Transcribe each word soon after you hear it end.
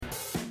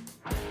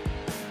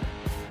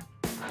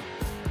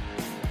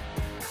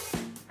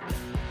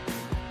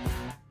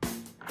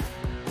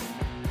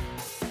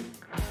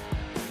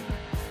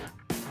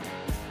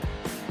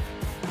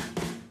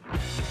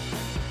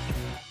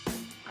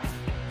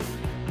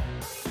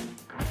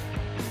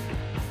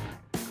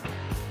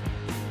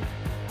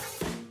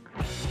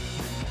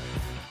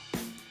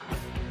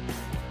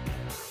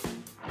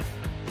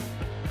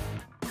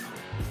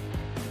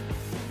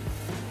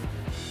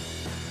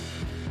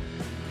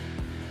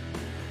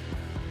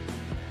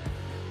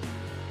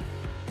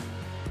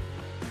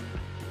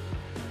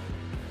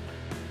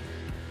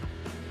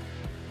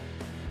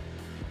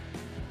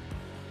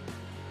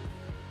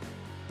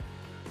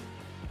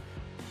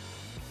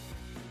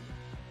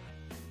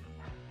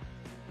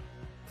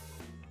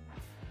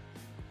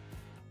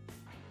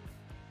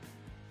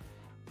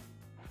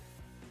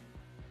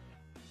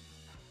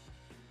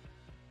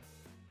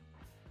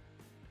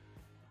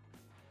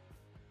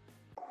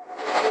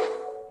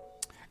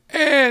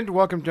And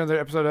welcome to another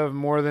episode of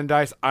More Than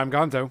Dice. I'm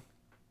Gonzo.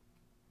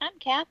 I'm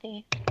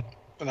Kathy.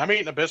 And I'm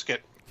eating a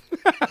biscuit.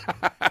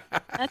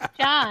 That's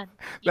John.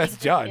 That's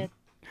Eating John.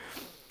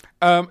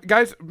 biscuits.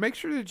 Guys, make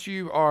sure that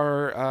you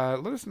are,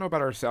 let us know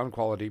about our sound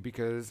quality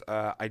because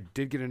I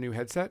did get a new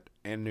headset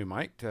and new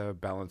mic to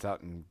balance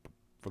out and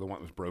for the one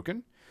that was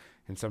broken.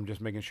 And so I'm just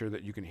making sure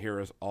that you can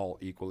hear us all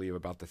equally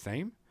about the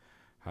same.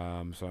 So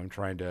I'm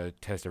trying to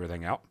test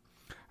everything out.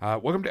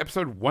 Welcome to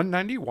episode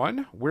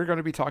 191. We're going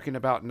to be talking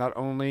about not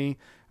only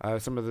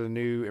some of the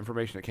new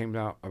information that came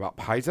out about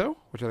Paizo,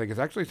 which I think is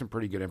actually some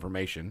pretty good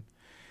information.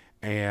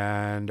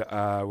 And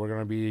we're going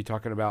to be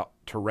talking about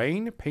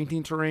terrain,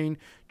 painting terrain,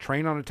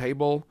 train on a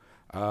table,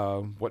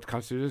 what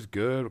constitutes as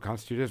good, what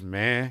constitutes as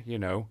meh,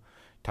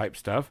 type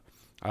stuff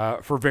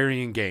for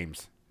varying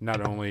games.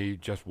 Not only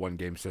just one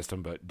game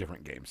system, but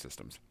different game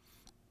systems.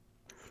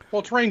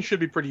 Well, terrain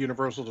should be pretty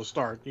universal to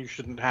start. You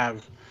shouldn't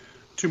have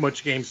too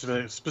much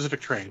game-specific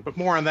terrain. But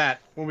more on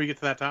that when we get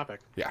to that topic.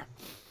 Yeah.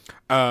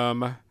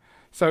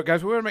 So,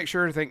 guys, we want to make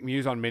sure to thank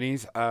Muse on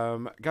Minis.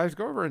 Guys,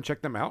 go over and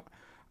check them out.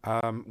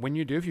 When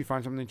you do, if you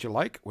find something that you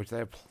like, which they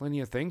have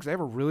plenty of things, they have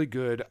a really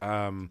good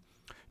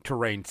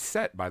terrain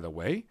set, by the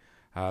way,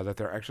 that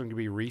they're actually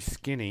going to be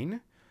reskinning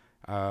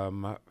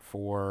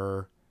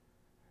for...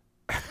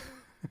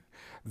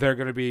 They're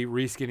going to be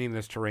reskinning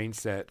this terrain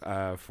set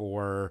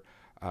for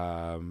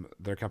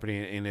their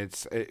company, and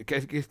it's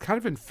kind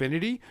of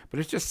infinity, but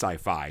it's just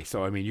sci-fi.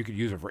 So, I mean, you could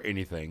use it for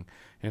anything,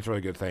 and it's a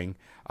really good thing.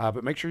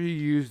 But make sure you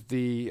use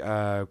the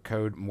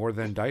code More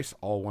Than Dice,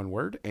 all one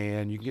word,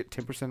 and you can get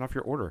 10% off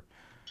your order.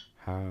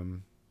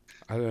 Other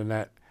than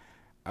that,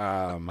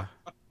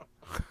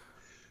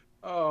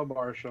 Oh,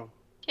 Marshall.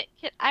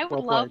 I would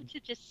Well love played. to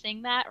just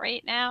sing that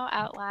right now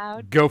out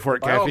loud. go for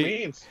it, By all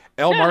Kathy. means.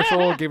 L.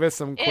 Marshall, give us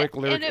some quick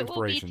lyric and it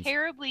will be inspirations.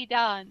 terribly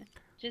done.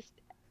 Just,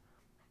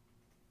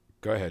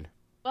 Go ahead.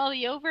 well,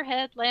 the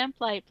overhead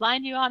lamplight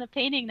blind you on a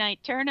painting night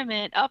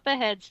tournament. Up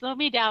ahead, slow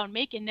me down,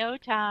 making no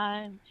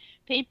time.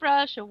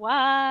 Paintbrush a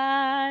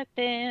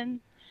wiping,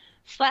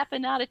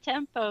 slapping out a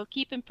tempo,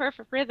 keeping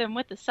perfect rhythm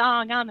with the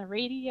song on the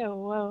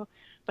radio.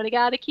 But I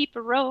gotta keep it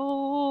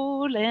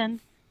rolling.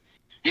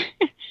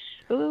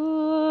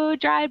 Ooh,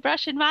 dry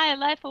brushing my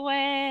life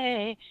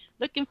away,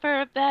 looking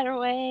for a better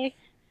way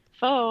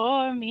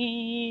for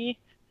me.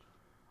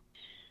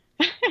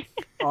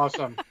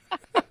 Awesome.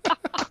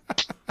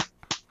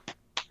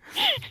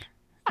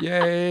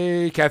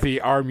 Yay,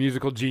 Kathy, our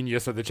musical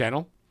genius of the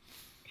channel.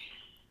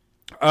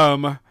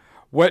 So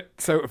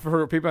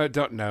for people that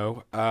don't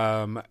know,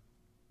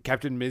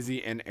 Captain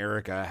Mizzy and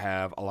Erica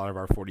have a lot of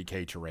our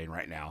 40K terrain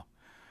right now.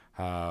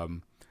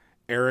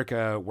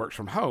 Erica works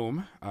from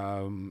home,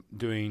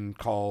 doing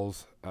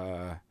calls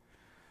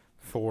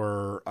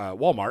for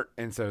Walmart,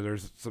 and so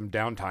there's some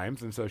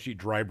downtimes, and so she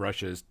dry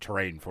brushes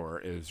terrain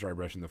is dry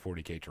brushing the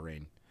 40K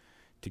terrain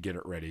to get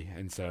it ready.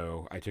 And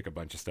so I took a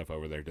bunch of stuff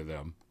over there to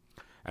them.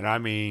 And I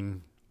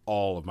mean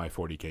all of my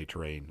 40K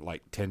terrain,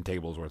 like 10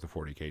 tables worth of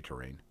 40K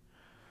terrain.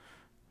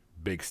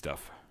 Big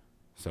stuff.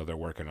 So they're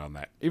working on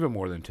that. Even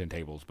more than 10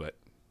 tables, but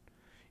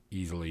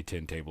easily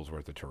 10 tables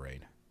worth of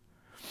terrain.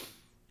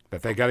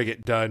 But they got to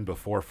get done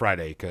before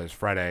Friday, because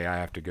Saturday I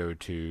have to go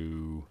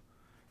to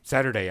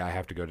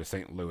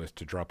St. Louis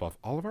to drop off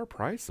all of our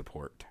prize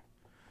support.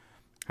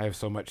 I have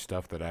so much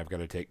stuff that I've got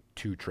to take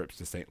 2 trips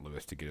to St.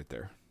 Louis to get it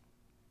there.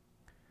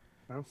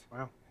 Oh,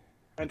 wow.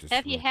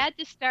 Have you had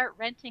to start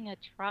renting a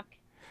truck?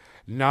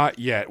 Not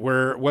yet.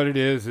 What it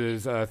is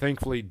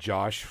thankfully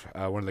Josh,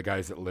 one of the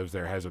guys that lives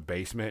there, has a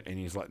basement, and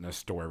he's letting us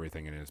store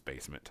everything in his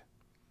basement.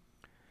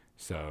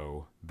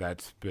 So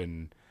that's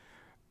been...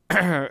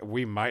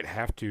 we might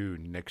have to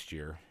next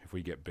year if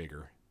we get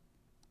bigger,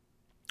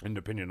 and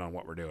depending on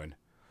what we're doing.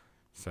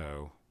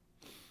 So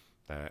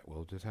that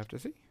we'll just have to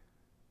see.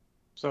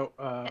 So,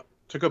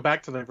 to go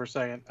back to that for a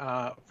second,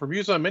 for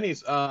Muse on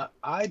Minis,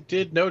 I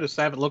did notice,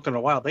 I haven't looked in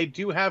a while, they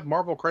do have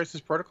Marvel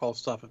Crisis Protocol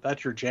stuff, if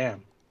that's your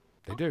jam.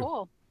 They do.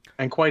 Cool.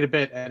 And quite a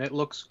bit, and it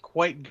looks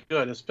quite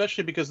good,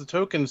 especially because the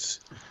tokens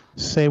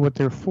say what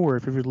they're for.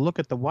 If you look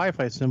at the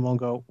Wi-Fi symbol and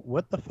go,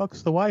 what the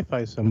fuck's the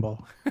Wi-Fi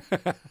symbol?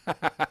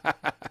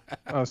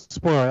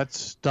 Spoiler,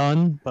 that's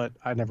done, but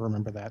I never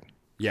remember that.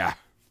 Yeah.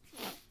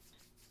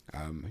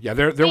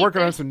 They're Wait,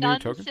 working on their some new stun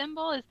tokens.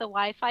 symbol is the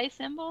Wi-Fi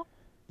symbol?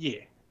 Yeah.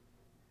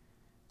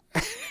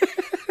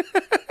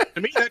 To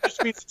me, that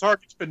just means the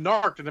target's been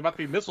narked and about to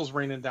be missiles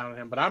raining down on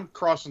him, but I'm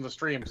crossing the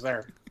streams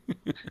there.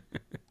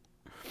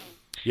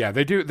 Yeah,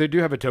 they do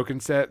have a token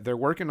set. They're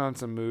working on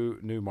some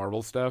new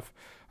Marvel stuff.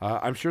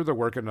 I'm sure they're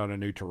working on a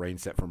new terrain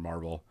set for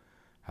Marvel,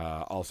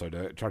 also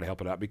to try to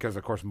help it out, because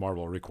of course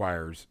Marvel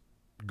requires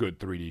good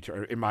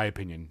 3D, in my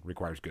opinion,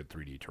 requires good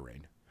 3D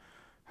terrain.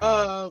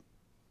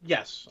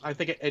 Yes, I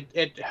think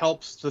it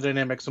helps the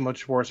dynamic so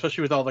much more,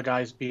 especially with all the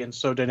guys being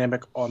so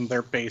dynamic on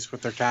their base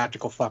with their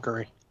tactical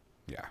fuckery.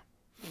 Yeah.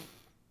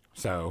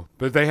 So,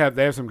 but they have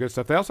some good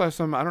stuff. They also have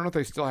some. I don't know if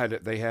they still had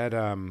it. They had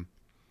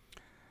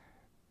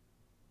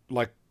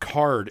like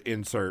card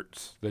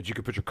inserts that you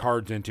could put your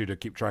cards into to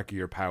keep track of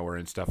your power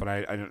and stuff. And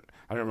I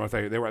don't know if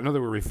they were. I know they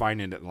were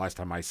refining it the last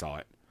time I saw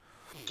it.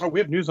 Oh, we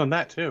have news on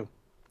that too.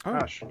 Oh.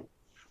 Gosh.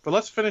 But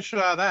let's finish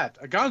that.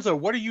 Gonzo,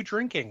 what are you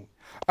drinking?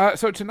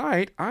 So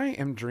tonight I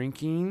am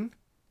drinking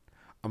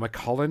a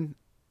Macallan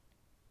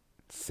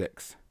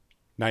 6.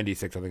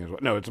 96, I think is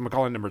what. No, it's a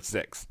Macallan number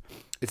 6.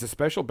 It's a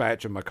special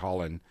batch of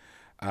Macallan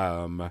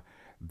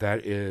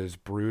that is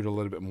brewed a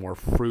little bit more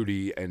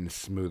fruity and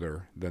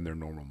smoother than their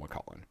normal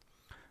Macallan.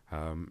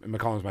 And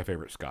Macallan's my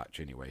favorite Scotch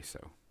anyway, so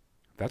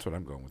that's what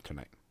I'm going with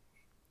tonight.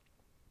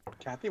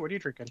 Kathy, what are you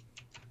drinking?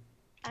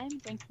 I'm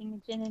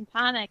drinking gin and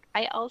tonic.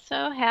 I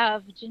also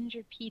have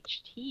ginger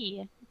peach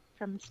tea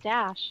from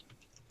Stash.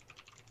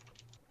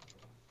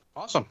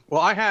 Awesome.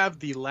 Well, I have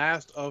the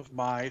last of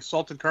my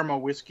salted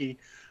caramel whiskey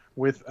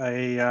with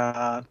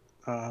a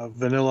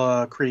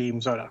vanilla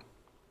cream soda.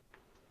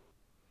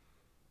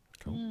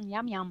 Cool.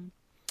 Yum,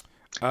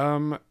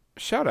 yum.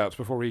 Shout outs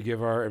before we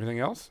give our everything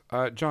else.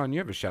 John, you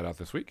have a shout out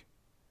this week.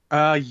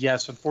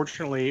 Yes,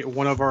 unfortunately,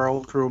 one of our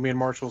old crew, me and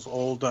Marshall's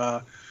old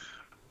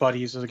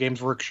buddies of the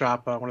Games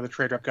Workshop, one of the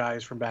trade rep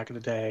guys from back in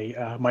the day,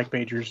 Mike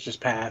Majors, just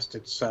passed.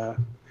 It's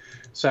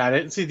sad. I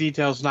didn't see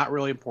details, not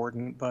really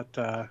important,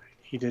 but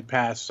he did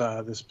pass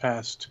this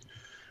past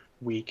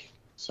week.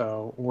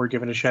 So we're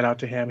giving a shout out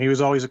to him. He was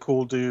always a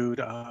cool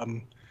dude.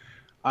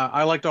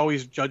 I like to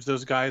always judge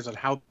those guys on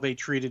how they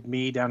treated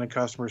me down in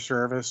customer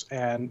service.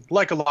 And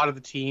like a lot of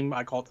the team,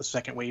 I call it the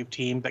second wave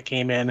team that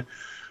came in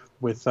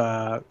with,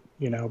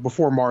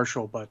 before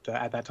Marshall. But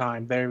at that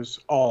time, they was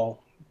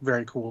all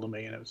very cool to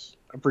me. And I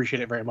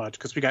appreciate it very much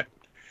because we got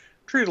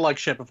treated like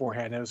shit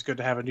beforehand. It was good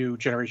to have a new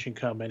generation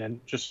come in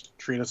and just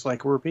treat us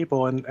like we're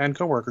people and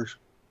coworkers.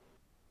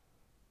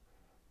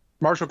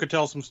 Marshall could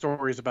tell some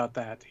stories about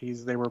that.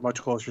 They were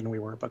much closer than we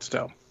were, but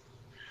still.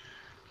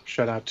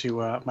 Shout out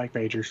to Mike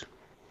Majors.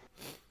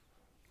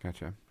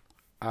 Gotcha.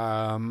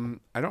 I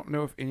don't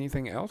know if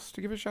anything else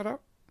to give a shout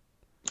out.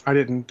 I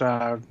didn't.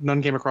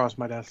 None came across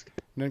my desk.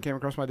 None came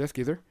across my desk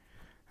either.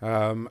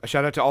 A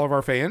shout out to all of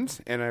our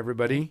fans and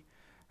everybody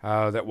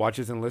that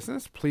watches and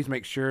listens. Please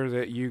make sure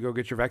that you go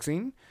get your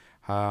vaccine.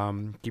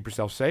 Keep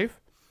yourself safe.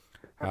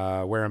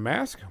 Wear a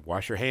mask.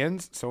 Wash your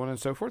hands. So on and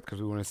so forth.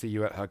 Because we want to see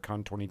you at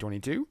HugCon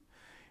 2022.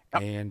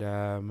 Yep. And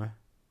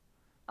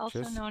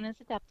also known as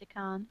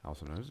Adepticon.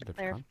 Also known as Adepticon.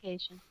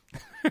 Clarification.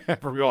 For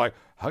people like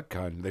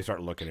HugCon, they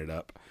start looking it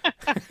up.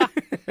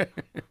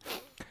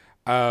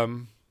 I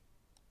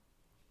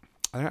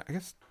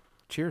guess.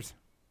 Cheers.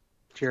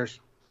 Cheers.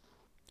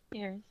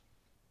 Cheers.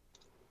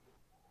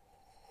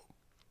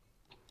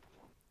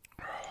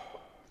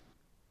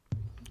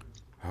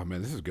 Oh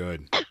man, this is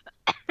good.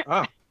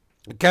 Oh,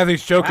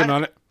 Kathy's choking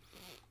on it. A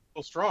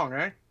little strong,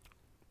 eh?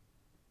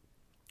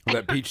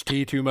 That peach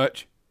tea too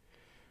much.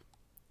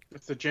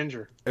 It's the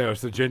ginger. Oh,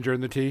 it's the ginger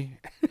in the tea.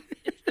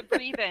 It's the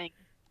breathing.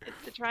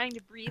 It's the trying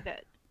to breathe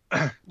it.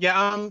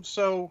 Yeah.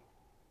 So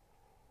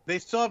they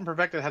still haven't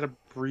perfected how to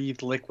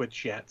breathe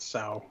liquids yet.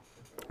 So.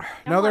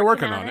 No, they're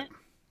working on it.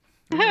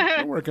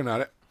 They're working on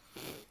it.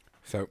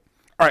 So,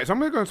 all right. So I'm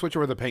gonna go and switch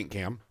over to the paint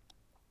cam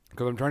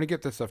because I'm trying to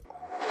get this stuff.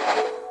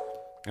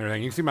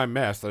 Everything. You can see my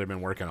mess that I've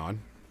been working on.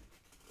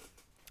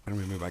 I'm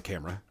gonna move my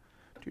camera.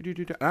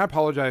 And I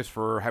apologize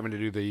for having to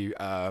do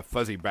the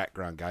fuzzy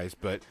background, guys,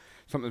 but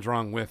something's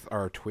wrong with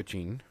our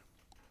twitching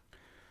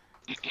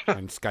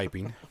and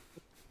Skyping.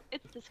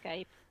 It's the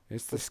Skype.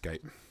 It's the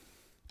Skype.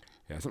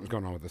 Yeah, something's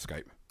going on with the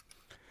Skype.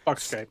 Fuck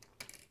Skype.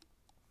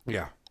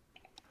 Yeah,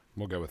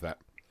 we'll go with that.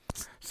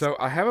 So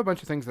I have a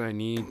bunch of things that I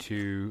need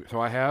to... So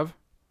I have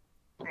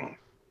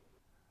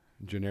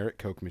generic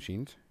Coke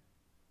machines.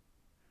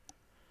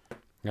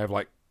 I have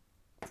like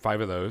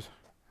 5 of those.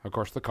 Of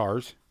course, the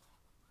cars.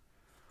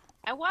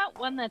 I want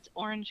one that's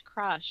Orange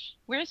Crush.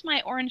 Where's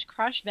my Orange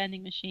Crush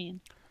vending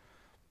machine?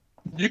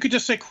 You could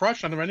just say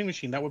Crush on the vending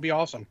machine. That would be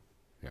awesome.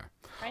 Yeah.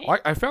 Right? Well,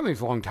 I found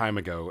these a long time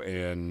ago,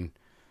 and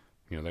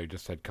they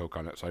just had Coke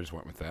on it, so I just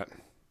went with that.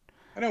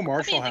 I know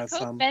Marshall the has Coke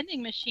some.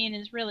 vending machine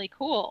is really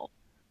cool.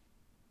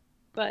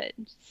 But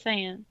I'm just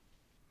saying.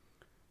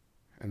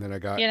 And then I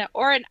got...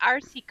 or an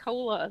RC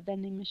Cola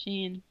vending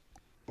machine.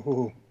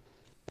 Ooh.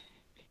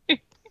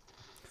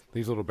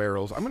 These little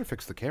barrels. I'm going to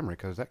fix the camera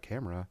because that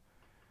camera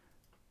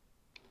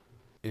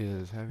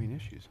is having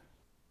issues.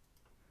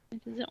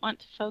 It doesn't want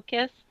to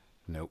focus.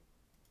 Nope.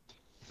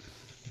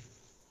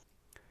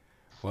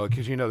 Well,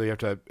 because they have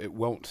to... It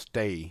won't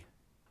stay.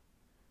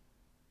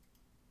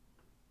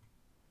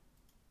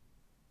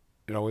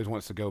 It always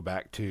wants to go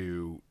back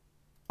to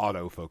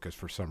autofocus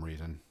for some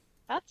reason.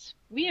 That's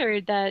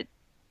weird that...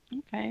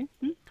 Okay.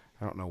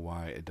 I don't know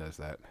why it does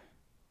that.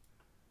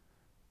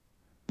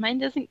 Mine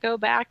doesn't go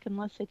back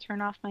unless I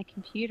turn off my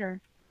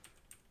computer.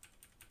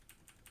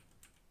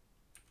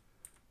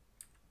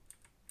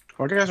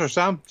 Well, I guess our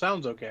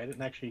sound's okay. I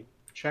didn't actually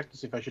check to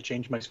see if I should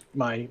change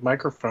my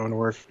microphone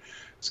or if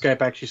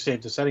Skype actually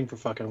saved a setting for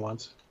fucking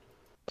once.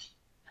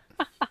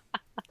 But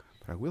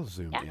I will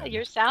zoom in. Yeah,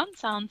 your sound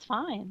sounds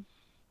fine.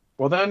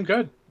 Well then,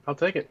 good. I'll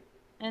take it.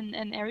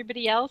 And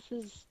everybody else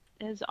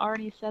has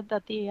already said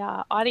that the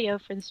audio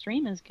for the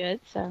stream is good,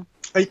 so...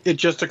 It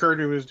just occurred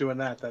to me who was doing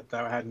that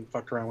I hadn't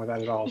fucked around with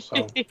that at all,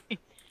 so...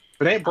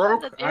 If it ain't Oh,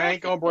 broke, the I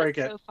ain't gonna barrels are break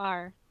good it. so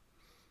far.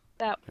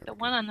 The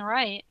one on the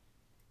right.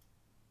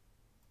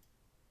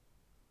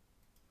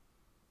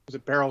 Is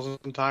it barrels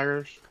and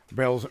tires?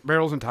 Barrels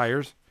and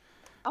tires.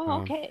 Oh,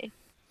 Um, okay.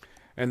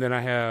 And then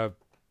I have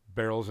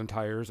barrels and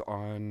tires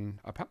on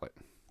a pallet.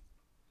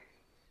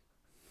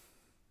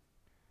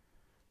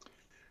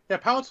 Yeah,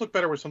 pallets look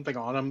better with something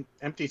on them.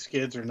 Empty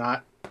skids are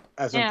not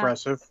as Yeah.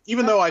 impressive,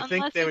 even though I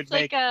think Unless they it's would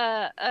like make.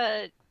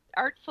 a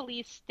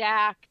artfully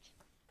stacked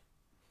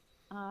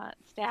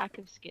stack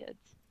of skids.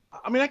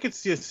 I mean, I could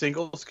see a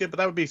single skid, but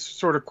that would be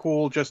sort of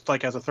cool, just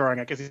like as a throwing.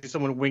 I could see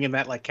someone winging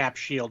that like cap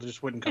shield, it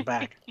just wouldn't come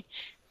back.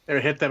 It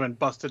would hit them and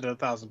bust into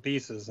 1,000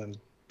 pieces, and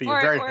be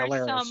very Or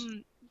hilarious.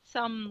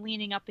 some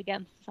leaning up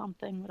against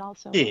something would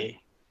also Yeah. work.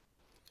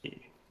 Yeah.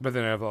 But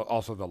then I have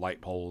also the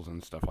light poles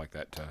and stuff like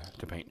that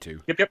to paint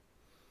too. Yep.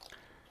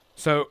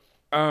 So,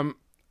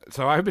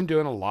 so I've been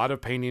doing a lot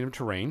of painting of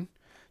terrain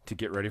to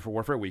get ready for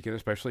Warfare Weekend,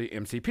 especially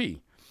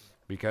MCP,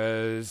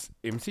 because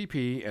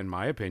MCP, in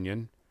my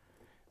opinion,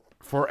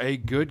 for a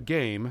good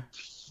game,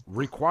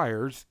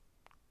 requires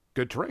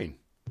good terrain,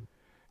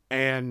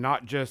 and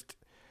not just,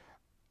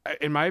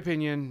 in my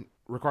opinion,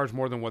 requires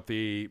more than what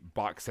the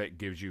box set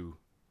gives you.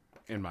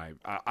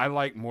 I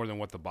like more than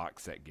what the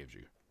box set gives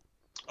you.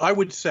 I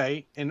would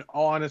say, in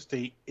all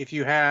honesty, if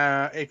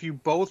you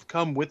both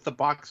come with the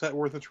box set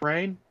worth of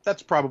terrain,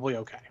 that's probably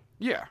okay.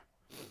 Yeah.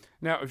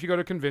 Now, if you go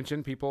to a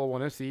convention, people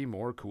want to see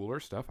more cooler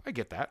stuff. I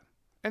get that.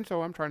 And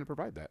so I'm trying to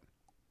provide that.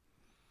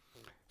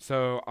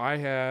 So I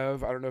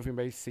don't know if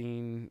anybody's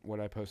seen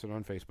what I posted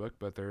on Facebook,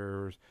 but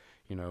there's,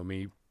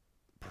 me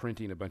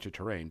printing a bunch of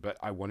terrain. But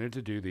I wanted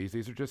to do these.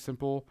 These are just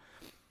simple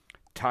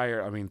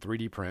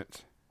 3D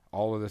prints.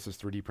 All of this is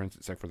 3D prints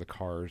except for the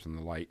cars and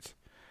the lights.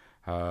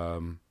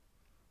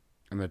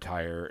 And the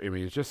tire. I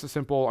mean, it's just a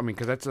simple,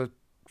 because that's a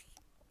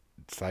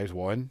size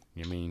 1.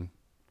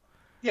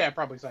 Yeah,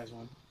 probably size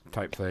 1.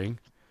 Type thing.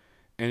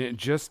 And it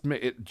just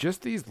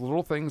these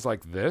little things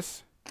like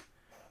this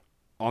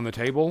on the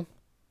table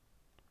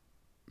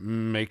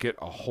make it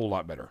a whole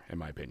lot better, in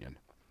my opinion.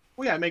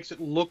 Well, yeah, it makes it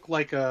look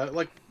like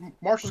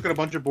Marshall's got a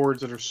bunch of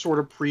boards that are sort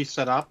of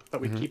pre-set up that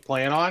we keep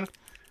playing on.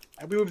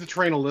 And we move the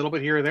terrain a little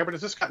bit here and there, but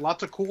it's just got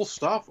lots of cool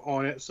stuff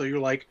on it. So you're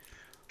like,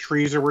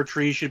 trees are where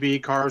trees should be,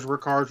 cars where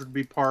cars would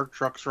be parked,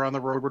 trucks are on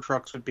the road where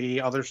trucks would be,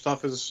 other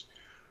stuff is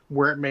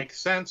where it makes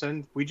sense,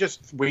 and we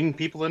just wing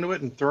people into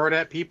it and throw it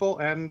at people,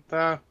 and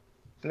there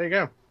you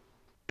go.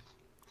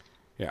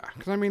 Yeah,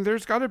 because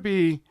there's got to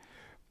be...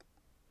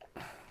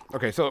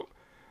 Okay, so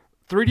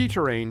 3D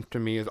terrain to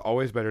me is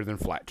always better than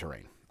flat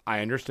terrain. I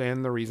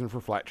understand the reason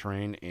for flat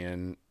terrain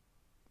in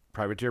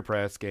Privateer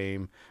Press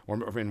game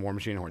or in War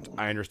Machine Hordes.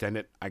 I understand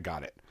it. I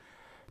got it.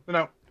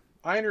 No,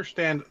 I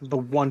understand the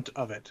want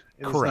of it.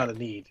 It's Correct. not a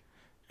need.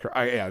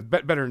 Yeah,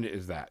 better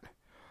is that.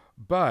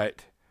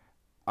 But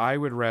I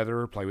would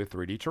rather play with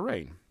 3D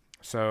terrain.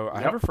 So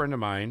I have a friend of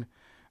mine,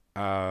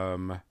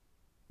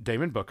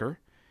 Damon Booker.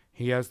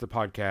 He has the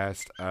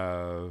podcast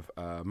of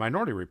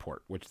Minority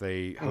Report, which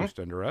they host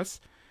under us.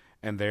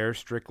 And they're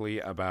strictly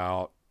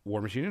about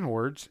War Machine and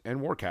Hordes and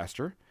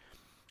Warcaster.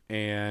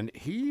 And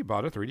he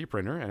bought a 3D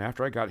printer. And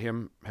after I got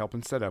him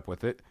helping set up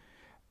with it,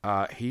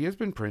 he has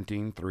been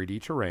printing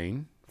 3D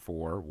terrain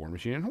for War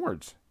Machine and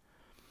Hordes.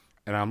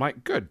 And I'm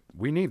like, good,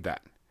 we need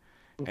that.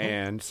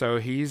 And so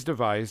he's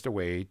devised a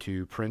way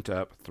to print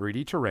up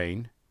 3D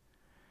terrain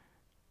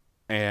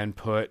and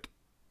put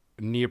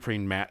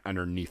neoprene mat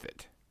underneath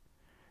it.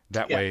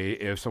 That way,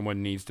 if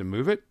someone needs to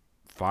move it,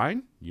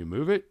 fine, you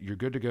move it, you're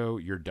good to go,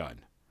 you're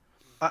done.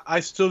 I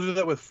still do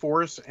that with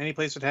forests. Any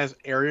place that has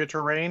area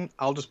terrain,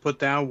 I'll just put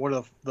down one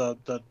of the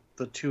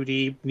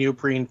 2D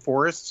neoprene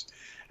forests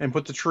and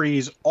put the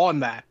trees on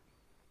that.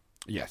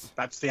 Yes.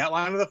 That's the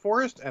outline of the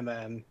forest, and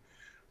then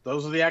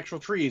those are the actual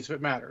trees if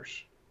it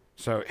matters.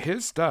 So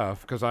his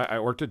stuff, because I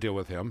worked a deal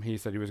with him, he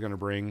said he was going to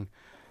bring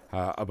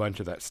a bunch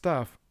of that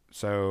stuff.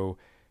 So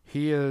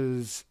he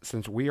is,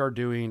 since we are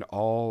doing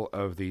all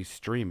of the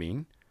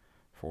streaming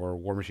for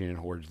War Machine and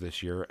Hordes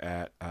this year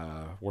at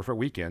Warfare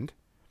Weekend,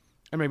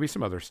 and maybe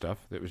some other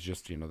stuff that was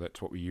just,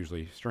 that's what we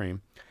usually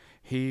stream,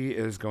 he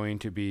is going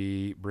to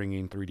be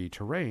bringing 3D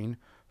terrain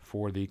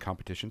for the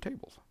competition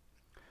tables.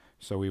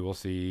 So we will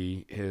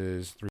see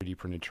his 3D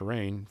printed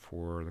terrain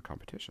for the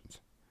competitions.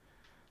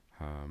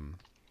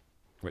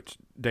 Which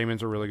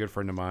Damon's a really good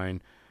friend of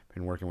mine.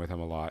 Been working with him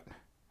a lot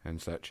and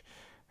such,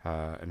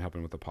 and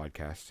helping with the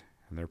podcast.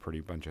 And they're a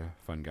pretty bunch of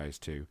fun guys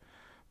too.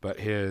 But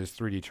his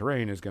 3D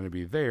terrain is going to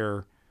be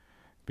there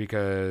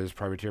because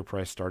Privateer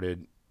Press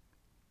started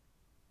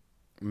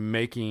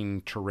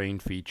making terrain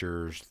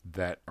features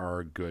that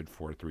are good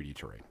for 3D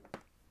terrain.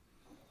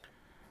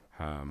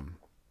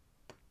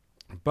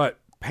 But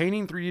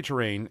painting 3D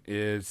terrain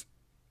is,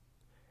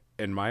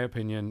 in my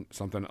opinion,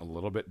 something a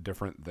little bit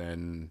different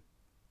than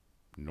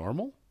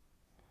normal.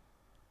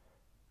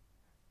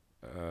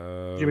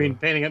 You mean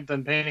painting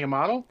a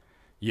model?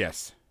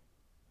 Yes.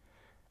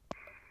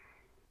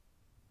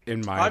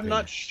 In my I'm opinion.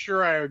 not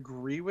sure I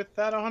agree with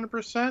that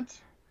 100%.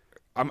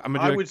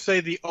 I would say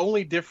the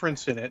only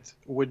difference in it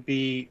would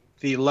be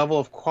the level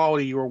of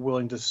quality you are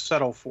willing to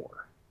settle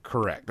for.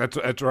 Correct. That's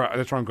where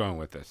I'm going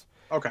with this.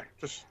 Okay,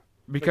 just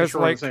making Because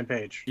sure we're on the same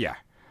page. yeah,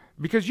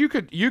 because you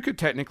could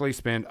technically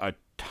spend a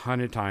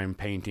ton of time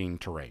painting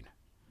terrain.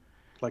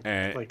 Like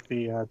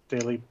the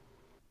Daily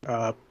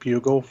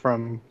Bugle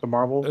from the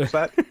Marvel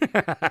set.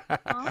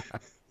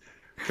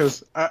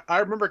 Because I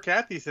remember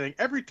Kathy saying,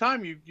 every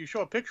time you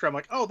show a picture, I'm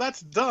like, oh,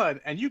 that's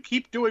done, and you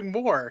keep doing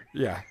more.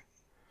 Yeah.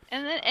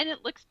 And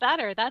it looks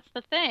better. That's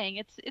the thing.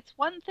 It's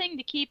one thing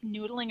to keep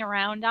noodling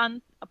around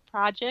on a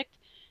project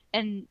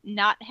and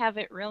not have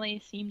it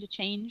really seem to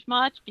change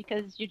much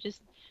because you're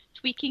just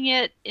tweaking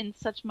it in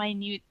such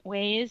minute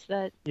ways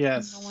that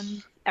no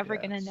one's ever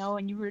going to know,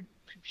 and you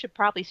should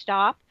probably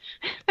stop.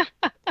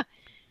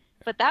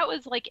 But that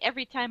was like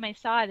every time I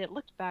saw it, it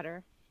looked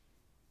better.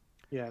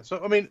 Yeah,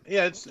 so I mean,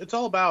 yeah, it's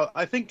all about.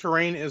 I think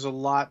terrain is a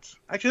lot.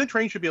 Actually, I think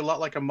terrain should be a lot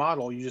like a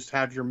model. You just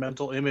have your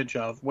mental image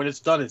of when it's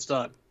done, it's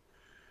done.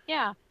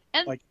 Yeah,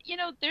 and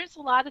there's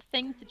a lot of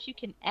things that you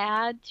can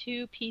add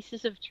to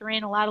pieces of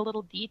terrain. A lot of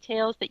little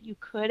details that you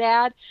could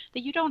add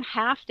that you don't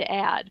have to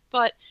add.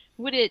 But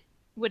would it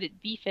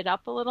beef it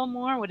up a little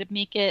more? Would it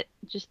make it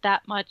just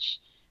that much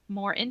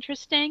more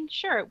interesting?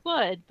 Sure, it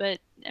would. But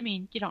I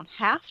mean, you don't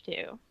have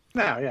to.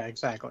 No, yeah,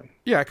 exactly.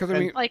 Yeah, because I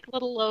mean, like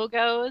little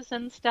logos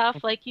and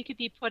stuff. Like you could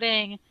be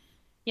putting,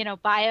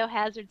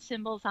 biohazard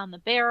symbols on the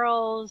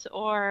barrels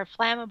or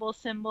flammable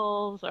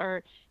symbols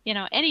or,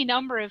 any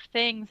number of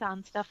things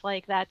on stuff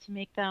like that to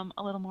make them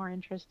a little more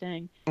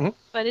interesting. Mm-hmm.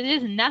 But it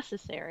isn't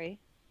necessary.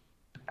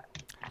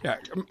 Yeah,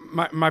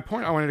 my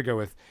point I wanted to go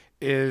with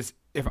is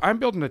if I'm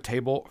building a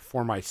table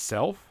for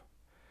myself,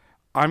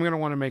 I'm going to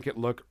want to make it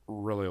look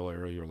really,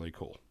 really, really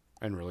cool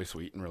and really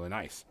sweet and really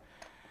nice.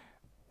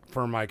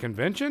 For my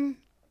convention,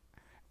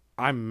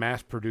 I'm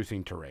mass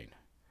producing terrain.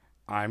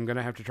 I'm going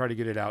to have to try to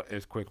get it out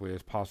as quickly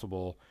as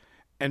possible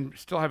and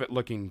still have it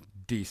looking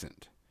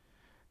decent.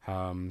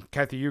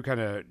 Kathy, you kind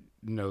of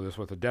know this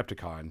with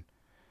Adepticon.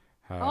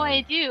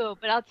 I do,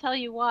 but I'll tell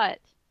you what.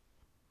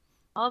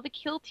 All the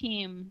Kill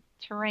Team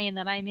terrain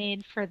that I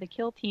made for the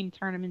Kill Team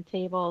tournament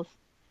tables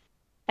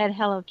had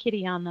Hello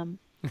Kitty on them.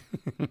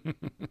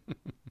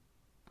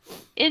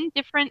 In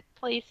different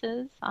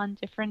places, on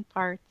different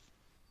parts.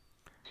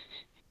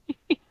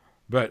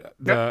 But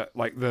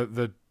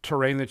the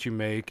terrain that you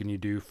make and you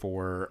do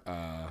for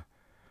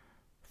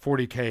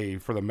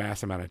 40K for the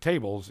mass amount of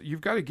tables,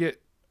 you've got to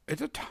get,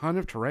 it's a ton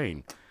of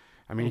terrain.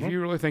 I mean, if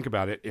you really think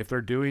about it, if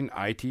they're doing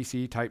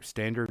ITC type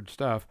standard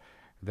stuff,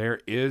 there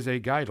is a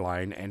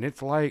guideline, and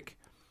it's like,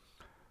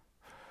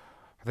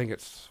 I think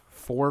it's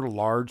 4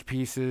 large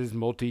pieces,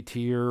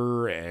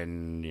 multi-tier,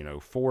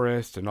 and,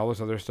 forest and all this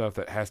other stuff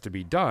that has to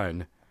be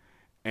done.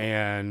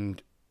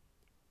 And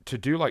to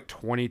do like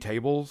 20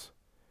 tables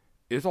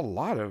is a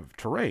lot of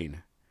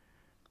terrain.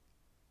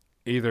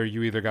 You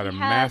got to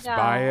mass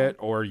buy it,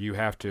 or you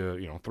have to,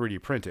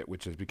 3D print it,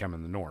 which is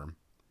becoming the norm.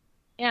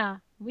 Yeah,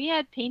 we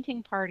had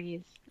painting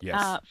parties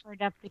Yes. For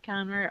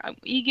Adepticon where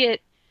we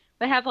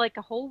have like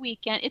a whole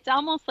weekend. It's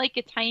almost like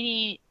a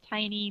tiny,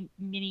 tiny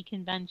mini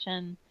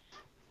convention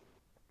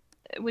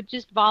with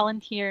just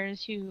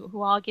volunteers who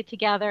all get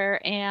together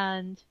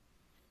and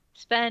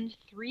spend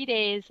 3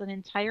 days, an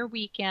entire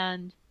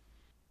weekend,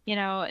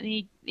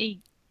 and they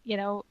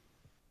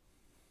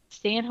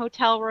stay in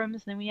hotel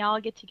rooms, and then we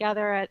all get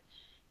together at,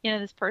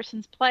 this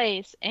person's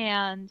place,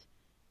 and,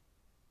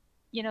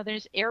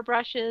 there's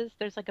airbrushes.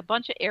 There's like a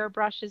bunch of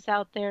airbrushes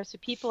out there. So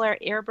people are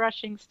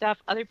airbrushing stuff.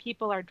 Other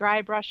people are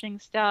dry brushing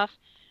stuff.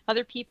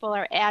 Other people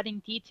are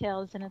adding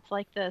details, and it's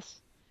like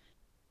this,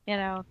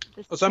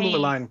 this Assembly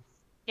chain. line.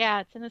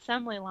 Yeah, it's an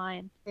assembly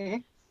line. Mm-hmm.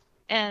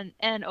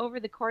 And over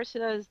the course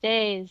of those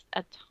days,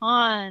 a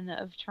ton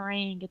of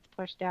terrain gets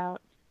pushed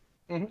out.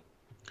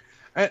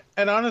 Mm-hmm.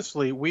 And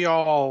honestly, we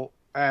all,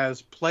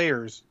 as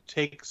players,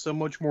 take so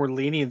much more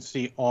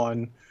leniency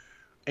on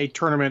a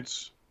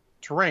tournament's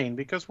terrain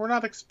because we're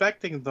not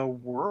expecting the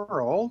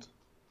world.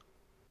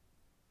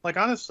 Like,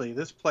 honestly,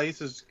 this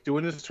place is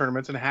doing its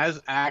tournaments and has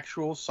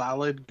actual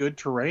solid, good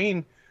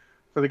terrain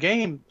for the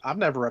game. I'm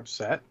never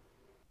upset.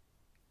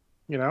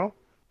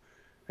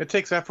 It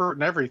takes effort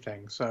and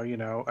everything. So,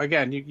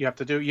 again, you have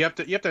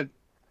to,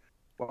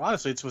 well,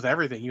 honestly, it's with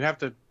everything. You have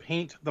to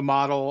paint the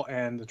model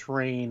and the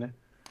terrain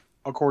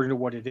according to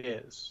what it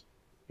is.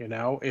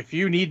 If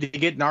you need to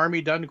get an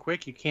army done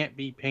quick, you can't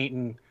be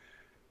painting,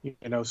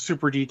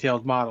 super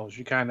detailed models.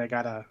 You kind of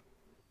got to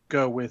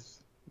go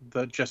with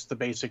just the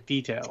basic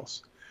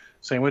details.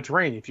 Same with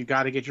terrain. If you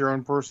got to get your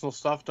own personal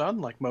stuff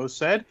done, like Mo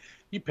said,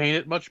 you paint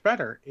it much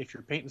better. If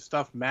you're painting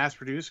stuff mass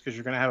produced because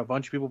you're going to have a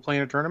bunch of people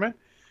playing a tournament,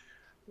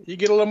 you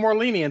get a little more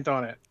lenient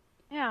on it.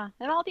 Yeah,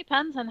 it all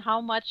depends on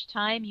how much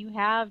time you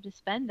have to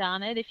spend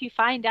on it. If you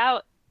find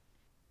out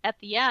at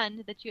the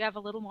end that you have a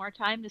little more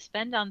time to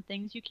spend on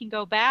things, you can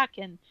go back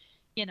and,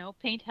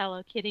 paint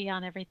Hello Kitty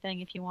on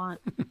everything if you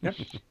want. Yep.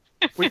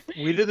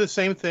 We did the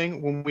same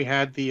thing when we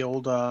had the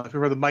old, if you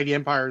remember the Mighty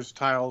Empires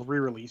tile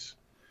re-release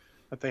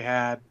that they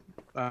had,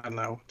 I don't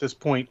know, at this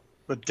point,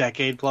 a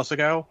decade plus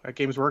ago at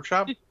Games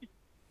Workshop.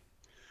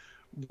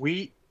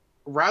 We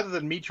rather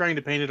than me trying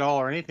to paint it all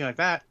or anything like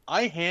that,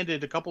 I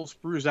handed a couple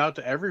sprues out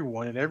to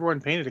everyone, and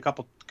everyone painted a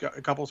couple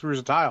sprues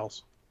of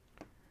tiles.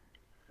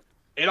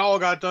 It all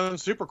got done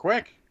super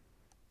quick.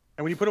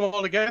 And when you put them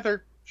all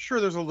together,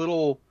 sure, there's a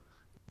little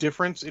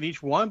difference in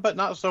each one, but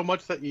not so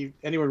much that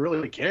anyone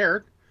really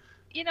cared.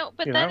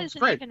 But that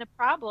isn't even a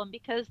problem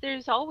because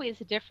there's always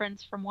a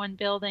difference from one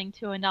building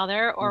to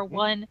another or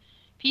one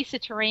piece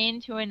of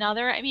terrain to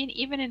another. I mean,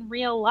 even in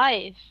real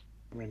life.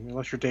 I mean,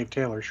 unless you're Dave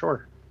Taylor,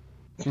 sure.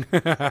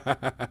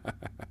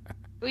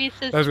 Louise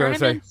says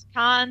tournaments,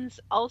 cons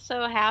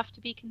also have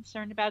to be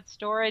concerned about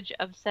storage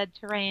of said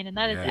terrain, and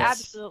that is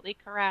absolutely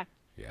correct.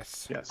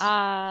 Yes.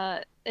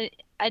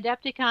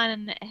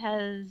 Adepticon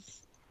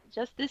has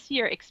just this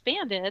year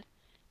expanded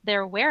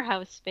their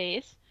warehouse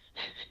space.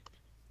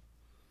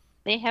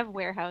 They have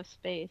warehouse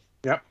space.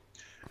 Yep.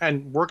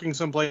 And working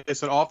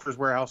someplace that offers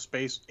warehouse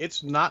space,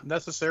 it's not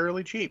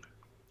necessarily cheap.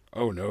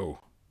 Oh, no.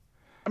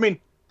 I mean,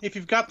 if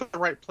you've got the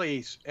right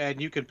place and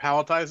you can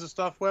palletize the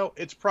stuff well,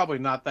 it's probably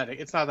not that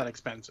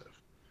expensive.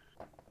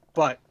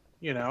 But,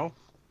 you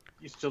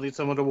still need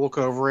someone to walk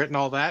over it and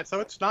all that, so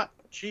it's not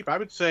cheap. I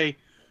would say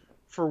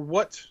for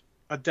what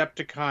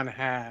Adepticon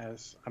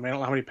has, I mean, I don't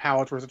know how many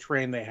pallets worth of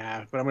terrain they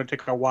have, but I'm going to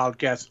take a wild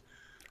guess.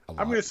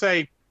 I'm going to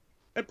say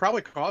it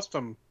probably cost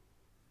them,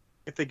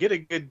 if they get a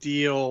good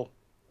deal,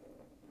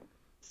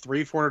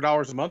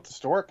 $300-$400 a month to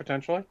store it,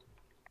 potentially.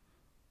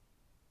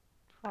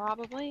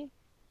 Probably.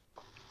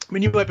 I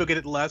mean, you might be able to get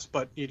it less,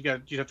 but you'd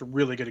have to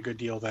really get a good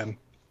deal then.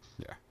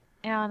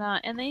 Yeah.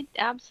 And they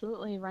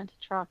absolutely rent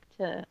a truck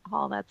to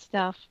haul that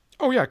stuff.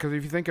 Oh yeah, because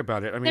if you think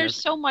about it, I mean,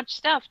 there's so much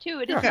stuff too.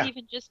 It isn't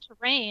even just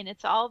terrain;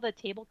 it's all the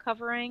table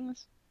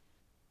coverings,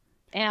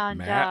 and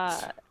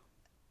mats.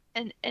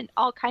 and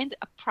all kinds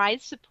of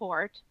prize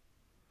support.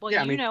 Well,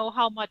 you know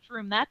how much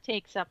room that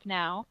takes up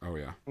now. Oh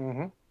yeah.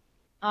 Mm-hmm.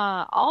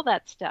 All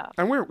that stuff.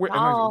 And we're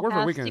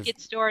has to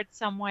get stored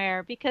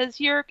somewhere because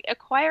you're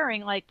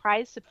acquiring like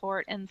prize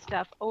support and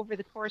stuff over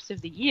the course of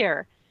the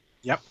year.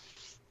 Yep.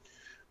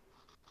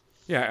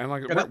 Yeah, and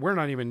like we're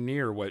not even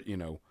near what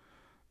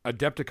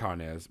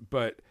Adepticon is,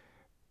 but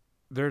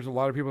there's a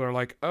lot of people that are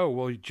like, oh,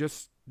 well, you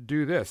just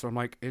do this. I'm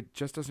like, it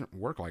just doesn't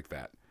work like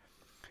that.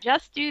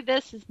 Just do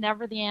this is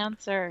never the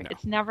answer. No.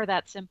 It's never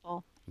that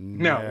simple.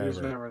 No, it's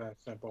never that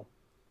simple.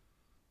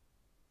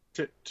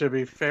 To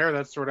be fair,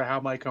 that's sort of how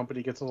my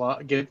company gets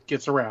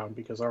around,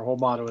 because our whole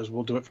motto is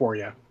we'll do it for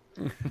you.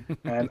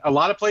 And a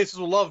lot of places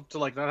will love to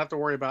not have to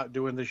worry about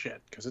doing the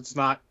shit, because it's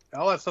not,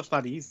 all that stuff's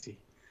not easy.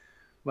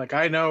 Like,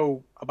 I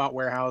know about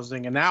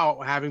warehousing, and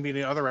now having been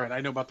the other end, I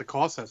know about the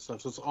cost of that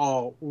stuff, so it's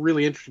all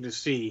really interesting to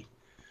see,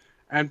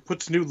 and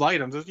puts new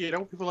light on this.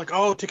 People are like,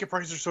 oh, ticket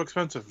prices are so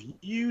expensive.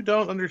 You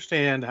don't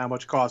understand how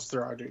much cost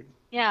there are, dude.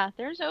 Yeah,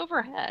 there's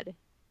overhead,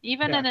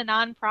 even in a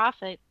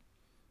non-profit.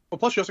 Well,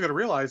 plus you also got to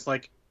realize,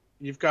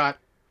 you've got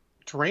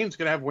terrain's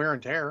going to have wear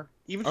and tear.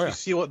 Even if you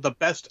seal it the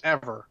best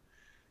ever,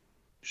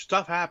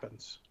 stuff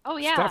happens. Oh,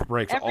 yeah. Stuff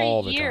breaks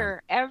all the time.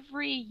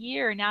 Every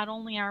year, not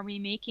only are we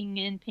making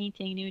and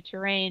painting new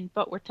terrain,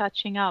 but we're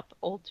touching up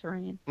old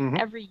terrain. Mm-hmm.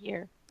 Every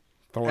year.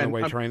 Throwing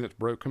away terrain that's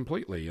broke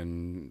completely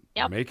and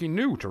making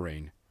new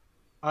terrain.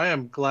 I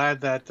am glad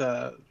that,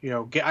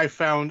 I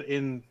found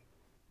in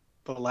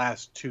the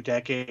last 2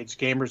 decades,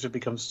 gamers have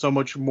become so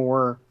much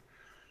more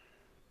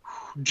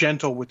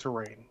gentle with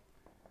terrain.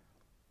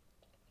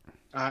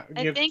 I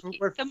think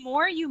the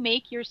more you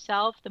make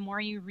yourself, the more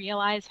you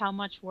realize how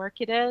much work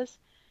it is.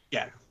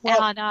 Yeah.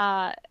 Well,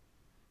 and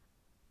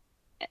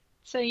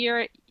so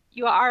you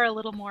are a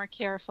little more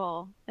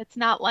careful. It's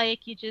not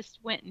like you just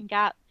went and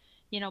got,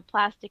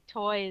 plastic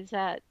toys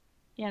at,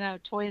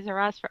 Toys R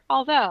Us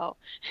although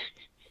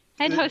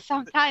I know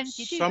sometimes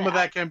you do some of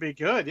that can be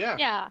good, yeah.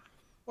 Yeah.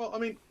 Well, I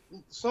mean,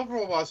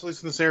 several of us, at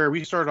least in this area,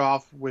 we started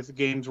off with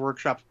Games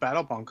Workshop's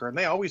Battle Bunker, and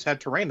they always had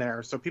terrain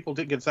there, so people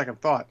didn't get a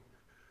second thought.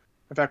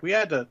 In fact, we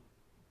had to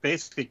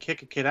basically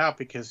kick a kid out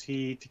because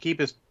to keep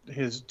his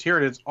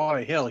Tyranids on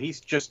a hill, he's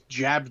just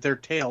jabbed their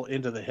tail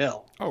into the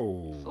hill.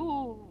 Oh.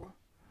 Ooh.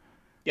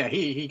 Yeah,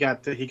 he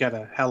got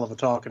a hell of a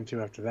talking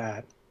to after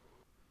that.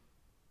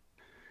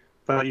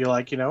 But you're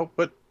like,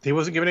 but he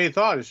wasn't giving any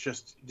thought. It's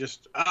just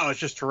it's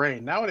just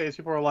terrain. Nowadays,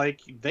 people are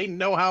like, they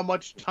know how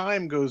much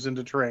time goes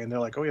into terrain.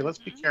 They're like, oh yeah, let's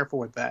be careful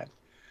with that.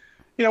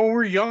 When we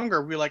were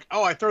younger, we were like,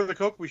 oh, I throw the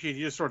Coke machine,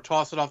 you just sort of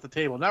toss it off the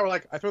table. Now we're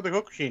like, I throw the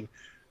Coke machine,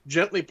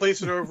 gently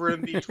place it over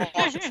in the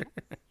tossed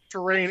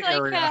terrain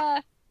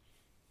area.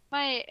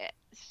 My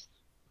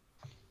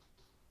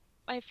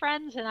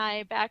friends and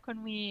I, back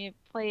when we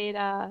played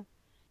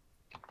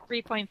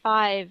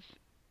 3.5,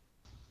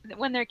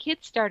 when their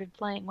kids started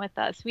playing with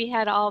us, we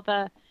had all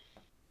the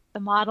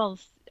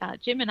models.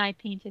 Jim and I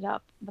painted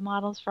up the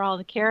models for all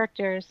the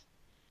characters,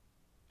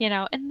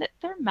 and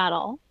they're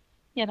metal,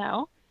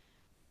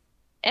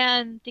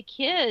 and the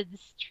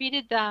kids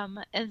treated them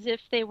as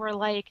if they were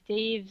like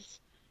Dave's,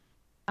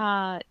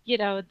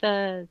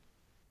 the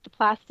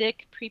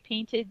plastic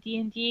pre-painted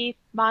D&D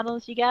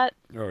models you get.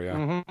 Oh yeah.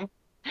 Mm-hmm.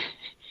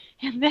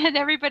 And then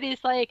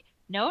everybody's like,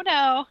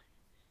 no.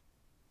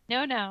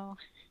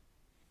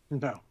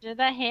 No. They're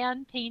the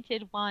hand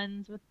painted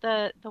ones with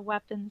the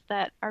weapons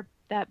that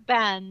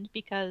bend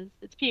because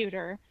it's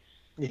pewter.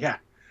 Yeah.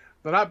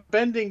 They're not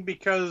bending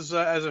because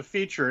as a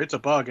feature, it's a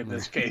bug in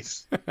this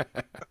case.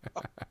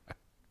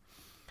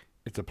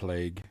 It's a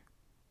plague.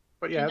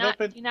 But Do yeah, not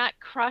do not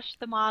crush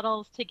the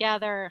models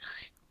together.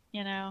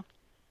 You know.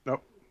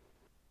 nope.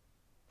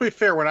 To be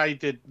fair, when I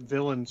did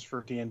villains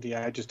for D&D,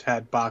 I just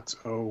had box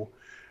O,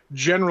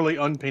 generally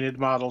unpainted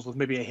models with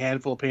maybe a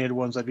handful of painted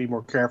ones I'd be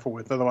more careful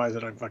with. Otherwise, I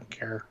don't fucking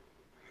care.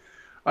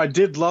 I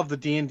did love the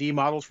D&D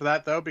models for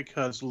that, though,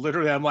 because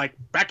literally I'm like,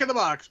 back in the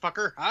box,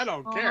 fucker. I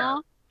don't care.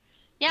 Aw.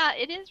 Yeah,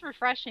 it is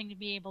refreshing to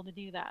be able to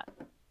do that.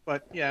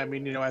 But yeah, I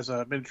mean, as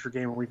a miniature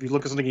gamer, if you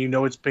look at something and you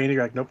know it's painted,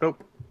 you're like, nope,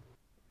 nope.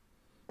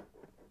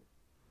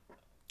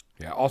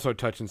 Yeah, also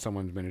touching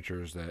someone's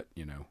miniatures that,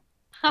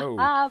 Oh.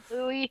 Haha,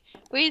 Bowie.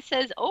 Bowie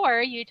says,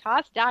 or you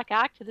toss Doc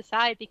Ock to the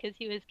side because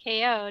he was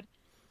KO'd,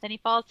 then he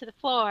falls to the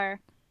floor.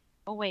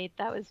 Oh wait,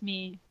 that was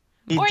me.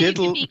 Or you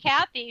could be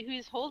Kathy,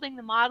 who's holding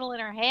the model in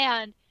her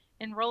hand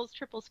and rolls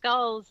triple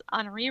skulls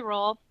on a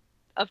reroll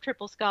of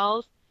triple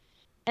skulls,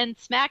 and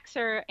smacks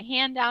her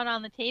hand down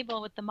on the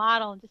table with the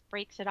model and just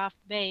breaks it off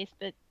the base.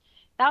 But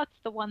that's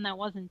the one that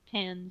wasn't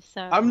pinned.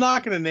 So I'm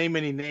not going to name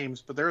any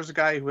names, but there's a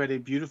guy who had a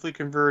beautifully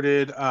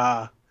converted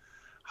high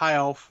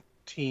elf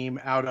team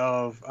out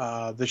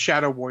of the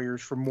Shadow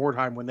Warriors from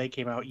Mordheim when they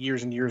came out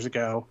years and years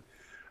ago.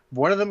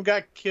 One of them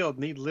got killed,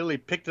 and he literally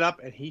picked it up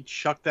and he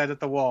chucked that at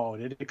the wall,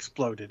 and it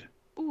exploded.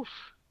 Oof.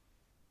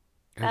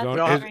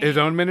 His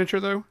own miniature,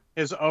 though?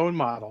 His own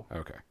model.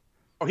 Okay.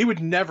 Oh, he would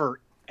never,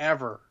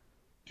 ever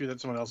do that to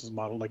someone else's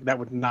model. Like, that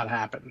would not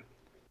happen.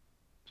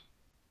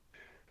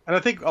 And I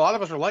think a lot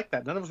of us are like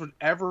that. None of us would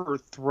ever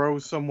throw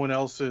someone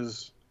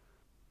else's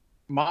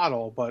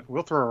model, but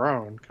we'll throw our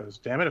own, because,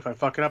 damn it, if I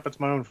fuck it up, it's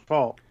my own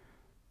fault.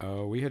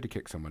 Oh, we had to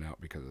kick someone out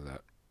because of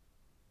that.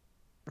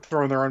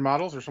 Throwing their own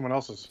models or someone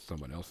else's?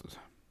 Someone else's.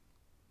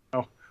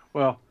 Oh,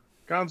 well,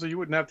 Gonzo, you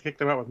wouldn't have to kick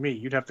them out with me.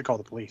 You'd have to call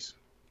the police.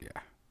 Yeah.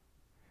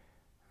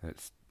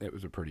 It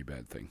was a pretty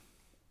bad thing.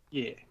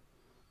 Yeah.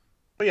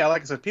 But yeah,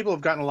 like I said, people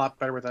have gotten a lot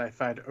better with that, I've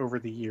found, over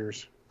the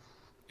years.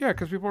 Yeah,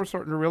 because people are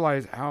starting to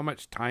realize how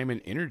much time and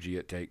energy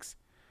it takes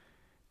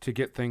to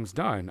get things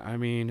done. I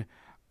mean,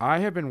 I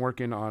have been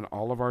working on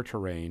all of our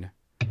terrain,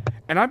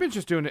 and I've been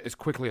just doing it as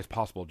quickly as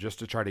possible just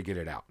to try to get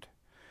it out.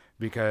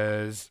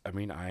 Because, I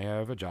mean, I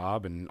have a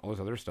job and all this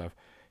other stuff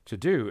to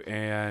do,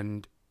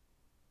 and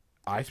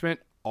I spent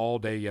all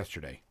day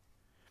yesterday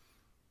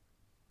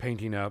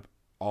painting up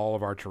all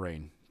of our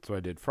terrain. So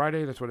I did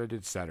Friday, that's what I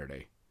did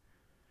Saturday.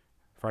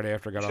 Friday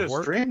after I got off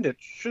work.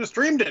 Should have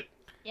streamed it.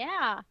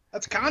 Yeah.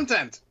 That's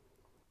content.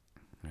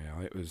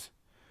 Yeah, it was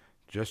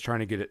just trying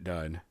to get it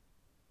done.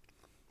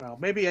 Well,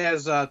 maybe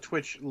as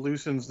Twitch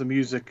loosens the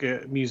music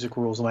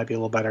rules, it might be a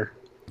little better.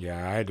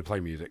 Yeah, I had to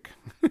play music.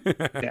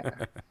 Yeah.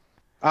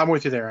 I'm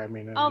with you there. I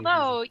mean,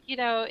 although,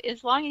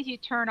 as long as you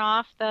turn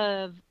off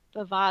the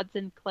VODs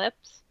and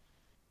clips,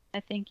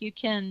 I think you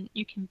can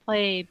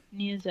play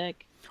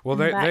music. Well,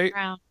 in the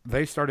background.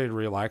 they started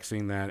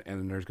relaxing that,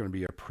 and there's going to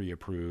be a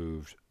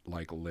pre-approved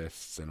like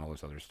lists and all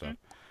this other stuff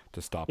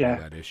to stop all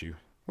that issue,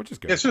 which is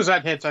good. As soon as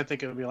that hits, I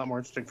think it'll be a lot more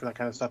interesting for that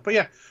kind of stuff. But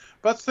yeah,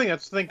 that's the thing.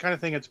 That's the kind of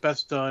thing that's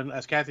best done,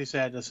 as Kathy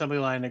said, assembly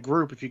line, a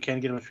group, if you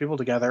can get a bunch of people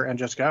together and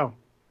just go.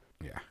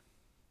 Yeah.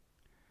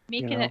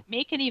 Make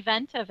an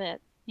event of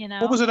it.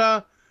 What was it?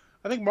 I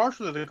think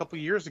Marshall did it a couple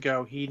of years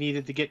ago. He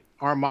needed to get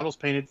our models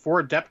painted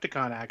for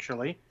Adepticon,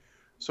 actually.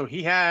 So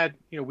he had,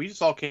 we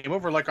just all came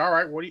over like, all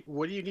right, what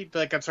do you need?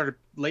 Like, I started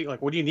late,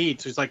 like, what do you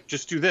need? So he's like,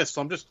 just do this.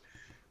 So I'm just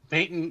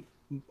painting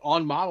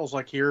on models,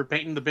 like here,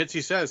 painting the bits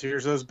he says.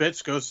 Here's those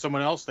bits, goes to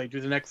someone else. They do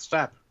the next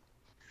step.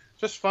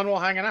 Just fun while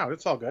hanging out.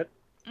 It's all good.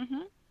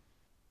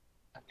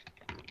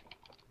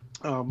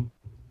 Mm-hmm.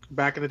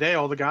 Back in the day,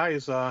 all the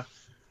guys, there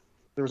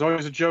was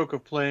always a joke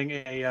of playing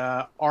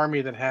a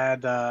army that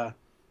had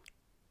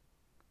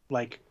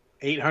like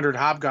 800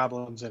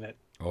 hobgoblins in it.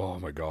 Oh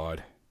my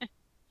God.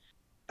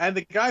 And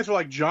the guys were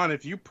like, John,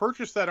 if you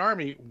purchase that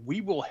army,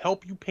 we will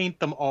help you paint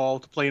them all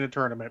to play in a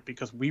tournament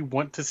because we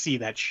want to see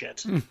that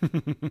shit.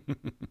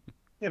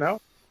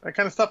 That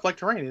kind of stuff like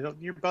terrain.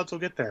 Your buds will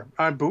get there.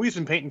 Bowie's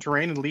been painting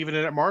terrain and leaving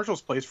it at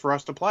Marshall's place for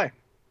us to play.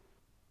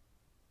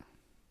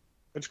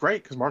 It's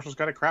great because Marshall's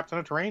got a crap ton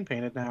of terrain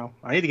painted now.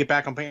 I need to get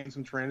back on painting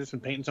some terrain. I've been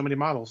painting so many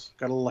models.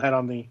 Got a little ahead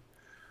on the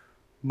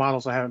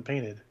models I haven't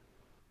painted.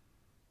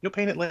 You'll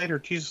paint it later.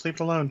 Jesus, leave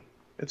it alone.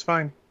 It's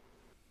fine.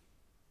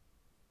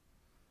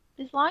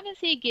 As long as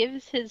he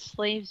gives his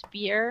slaves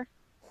beer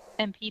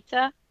and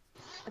pizza,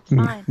 that's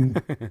fine.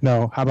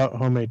 No, how about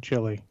homemade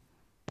chili?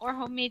 Or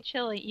homemade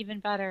chili, even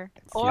better.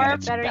 Or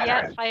better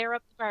yet, fire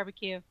up the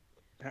barbecue.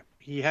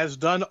 He has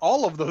done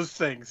all of those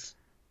things.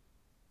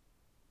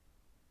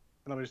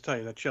 And let me just tell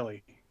you, that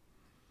chili,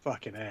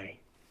 fucking A.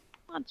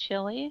 Not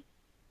chili.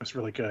 It's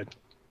really good.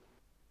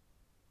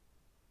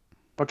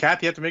 Well,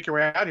 Kathy, you have to make your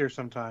way out here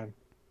sometime.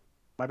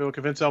 Might be able to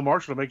convince El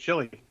Marshall to make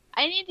chili.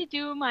 I need to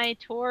do my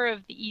tour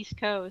of the East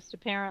Coast,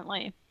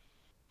 apparently.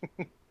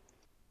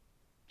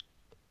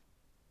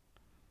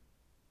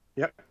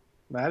 Yep.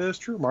 That is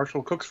true.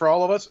 Marshall cooks for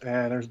all of us,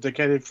 and there's a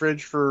dedicated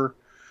fridge for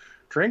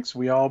drinks.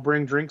 We all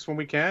bring drinks when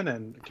we can,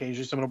 and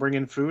occasionally someone will bring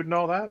in food and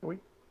all that.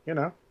 You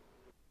know,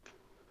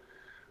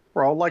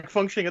 we're all like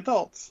functioning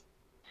adults.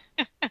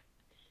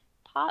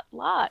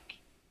 Potluck.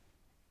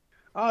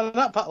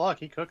 Not potluck.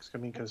 He cooks. I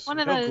mean, because One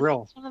of no those.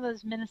 grill. It's one of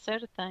those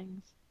Minnesota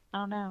things. I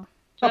don't know.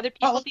 Do Oh, other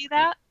people potluck's do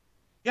that?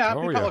 Yeah,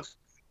 Oh, yeah. potlucks.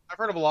 I've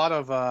heard of a lot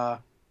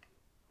of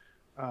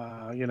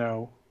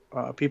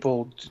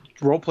people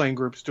role playing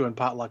groups doing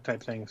potluck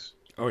type things.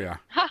 Oh yeah.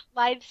 Ha!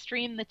 Live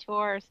stream the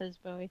tour, says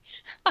Bowie.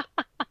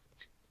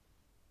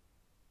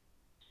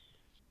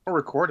 Or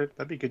record it.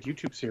 That'd be a good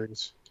YouTube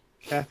series.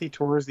 Kathy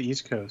tours the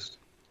East Coast.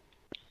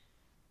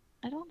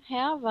 I don't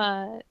have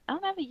a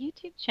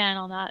YouTube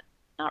channel. Not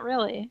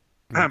really.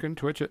 You can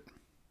Twitch it.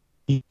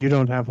 You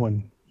don't have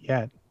one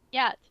yet.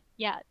 Yet.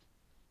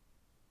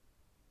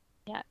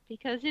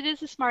 Because it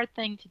is a smart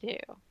thing to do.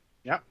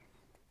 Yep.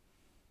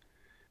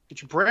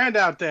 Get your brand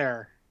out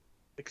there.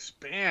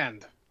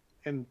 Expand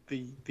in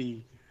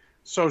the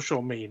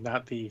social mean,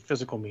 not the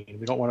physical mean.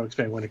 We don't want to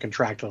expand. We want to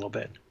contract a little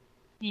bit.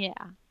 Yeah.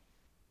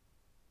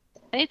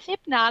 It's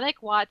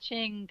hypnotic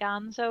watching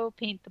Gonzo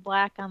paint the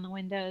black on the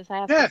windows, I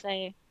have Yeah. to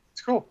say.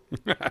 It's cool.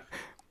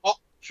 Well,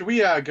 should we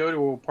go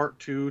to a part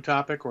 2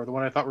 topic, or the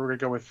one I thought we were going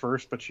to go with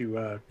first, but you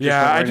Yeah, went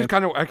I right just in?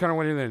 kind of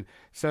went in then.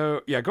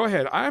 So yeah, go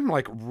ahead. I'm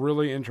like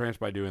really entranced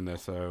by doing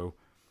this. So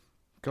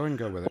go ahead and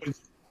go with it.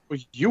 Well,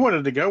 you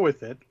wanted to go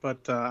with it,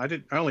 but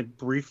I only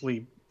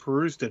briefly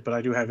perused it, but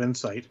I do have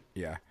insight.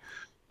 Yeah.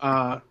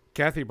 Uh,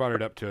 Kathy brought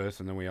it up to us,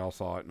 and then we all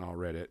saw it and all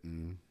read it,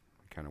 and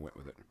kind of went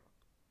with it.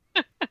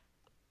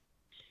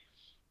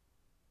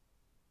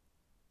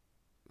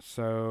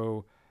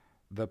 So,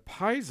 the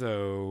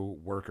Paizo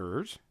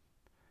workers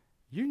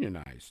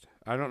unionized.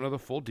 I don't know the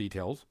full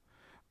details.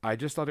 I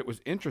just thought it was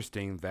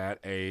interesting that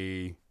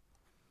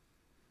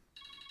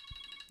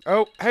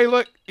Oh, hey,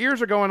 look,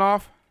 ears are going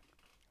off.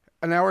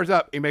 An hour's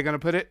up. Anybody gonna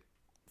put it?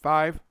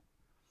 5,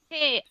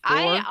 Hey, 4,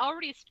 I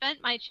already spent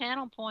my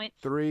channel points.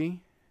 3.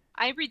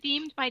 I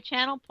redeemed my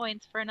channel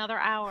points for another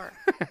hour.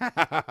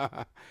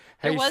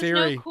 Hey There was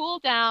Siri, no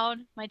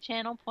cooldown. My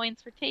channel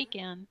points were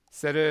taken.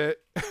 set a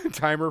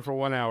timer for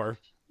 1 hour.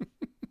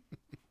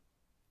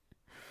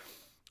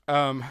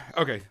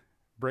 Okay,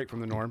 break from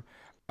the norm.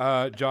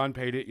 John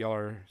paid it. Y'all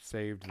are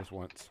saved this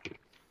once.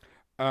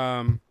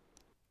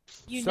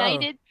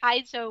 United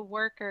Paizo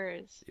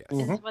Workers Yes. is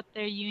Mhm. what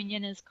their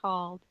union is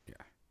called.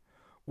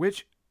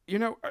 Which,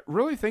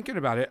 really thinking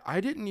about it, I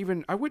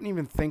wouldn't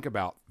even think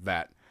about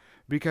that,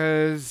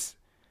 because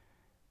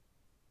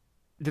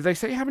did they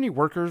say how many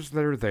workers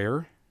that are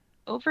there?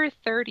 Over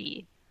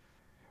 30.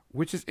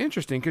 Which is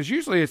interesting, because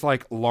usually it's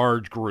like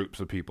large groups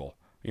of people,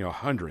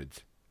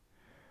 hundreds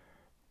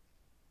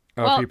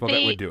of Well, people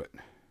that would do it.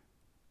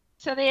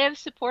 So they have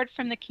support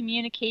from the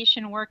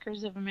Communication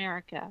Workers of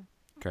America,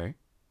 Okay.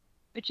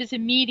 which is a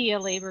media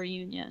labor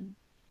union.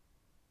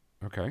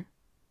 Okay.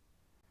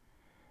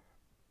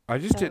 I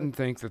just So- didn't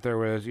think that there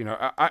was,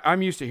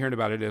 I'm used to hearing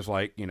about it as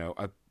like,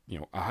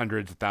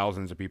 hundreds of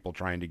thousands of people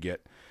trying to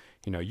get,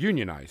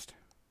 unionized.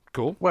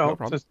 Cool. well, no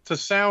problem. to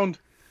sound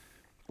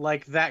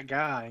like that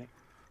guy,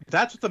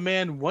 that's what the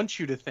man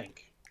wants you to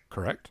think.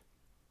 Correct.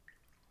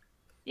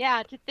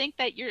 Yeah, to think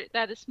that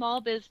that a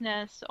small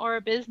business or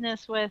a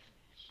business with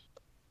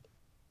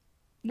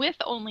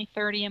only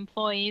 30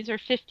 employees or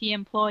 50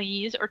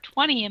 employees or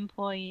 20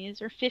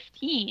 employees or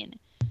 15,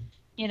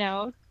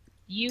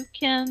 you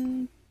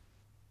can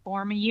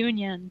form a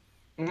union.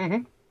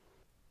 Mm-hmm.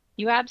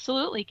 You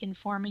absolutely can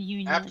form a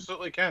union.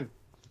 Absolutely can.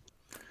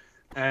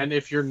 And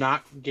if you're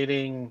not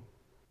getting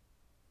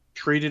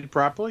treated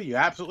properly, you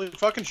absolutely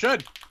fucking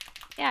should.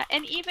 Yeah,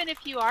 and even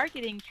if you are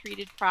getting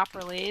treated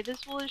properly,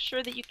 this will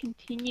ensure that you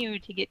continue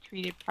to get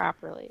treated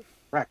properly.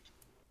 Correct.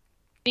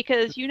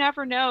 Because you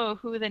never know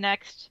who the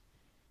next,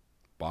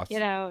 Boss.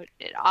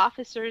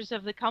 officers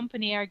of the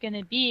company are going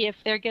to be, if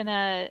they're going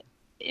to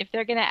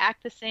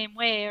act the same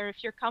way, or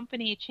if your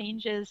company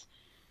changes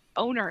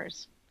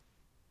owners.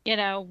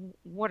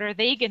 What are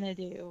they going to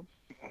do?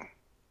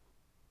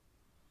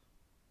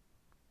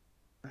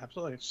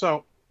 Absolutely.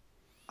 So,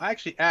 I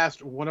actually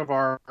asked one of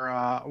our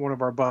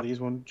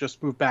buddies, when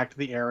just moved back to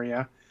the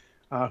area,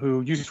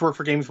 who used to work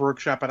for Games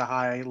Workshop at a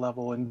high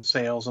level in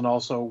sales, and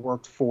also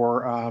worked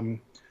for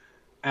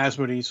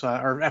Asmodee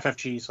or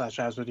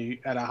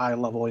FFG/Asmodee at a high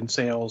level in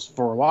sales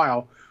for a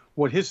while,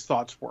 what his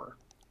thoughts were.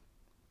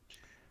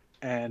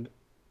 And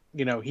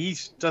he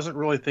doesn't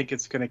really think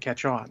it's going to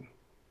catch on.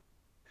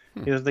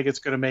 He doesn't think it's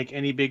going to make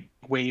any big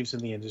waves in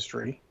the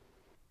industry.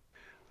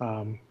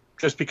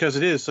 Just because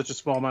it is such a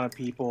small amount of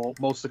people,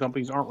 most of the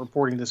companies aren't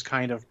reporting this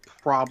kind of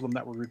problem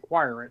that would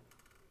require it.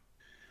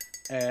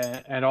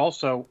 And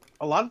also,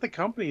 a lot of the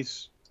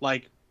companies,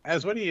 like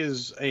Asmodee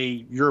is a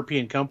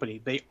European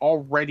company, they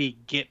already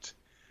get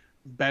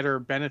better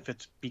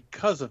benefits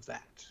because of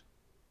that.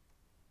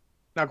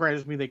 Now, granted, it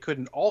doesn't mean they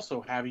couldn't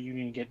also have a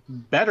union and get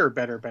better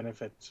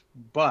benefits,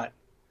 but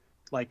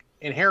like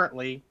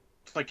inherently,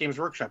 it's like Games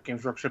Workshop's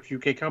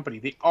UK company.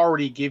 They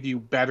already give you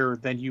better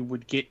than you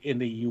would get in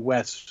the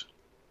US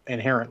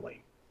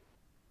inherently.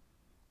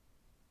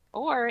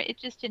 Or it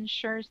just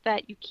ensures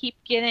that you keep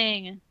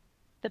getting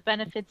the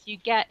benefits you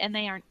get and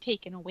they aren't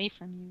taken away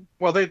from you.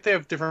 Well, they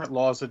have different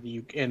laws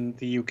in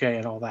the UK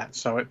and all that,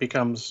 so it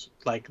becomes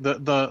like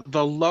the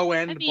low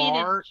end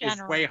bar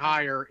is way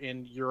higher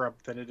in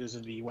Europe than it is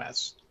in the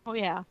US. Oh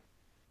yeah.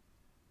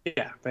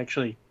 Yeah,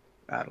 actually,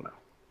 I don't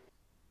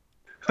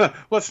know.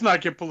 Let's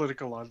not get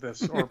political on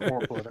this, or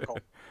more political.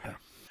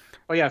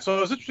 But yeah, so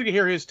it was interesting to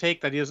hear his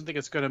take that he doesn't think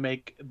it's going to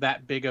make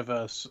that big of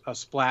a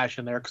splash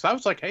in there. Because I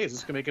was like, hey, is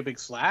this going to make a big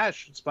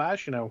splash?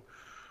 You know,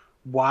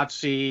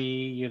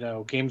 WotC, you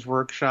know, Games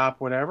Workshop,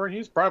 whatever. And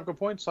he's brought up good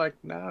points like,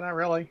 no, not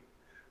really.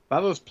 A lot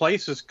of those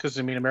places, because,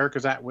 I mean,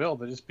 America's at will,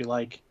 they just be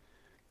like,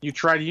 you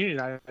try to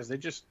unionize, they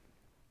just,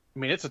 I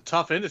mean, it's a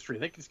tough industry.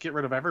 They can just get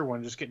rid of everyone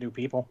and just get new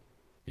people.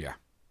 Yeah.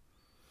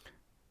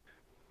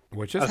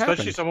 Which is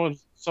especially someone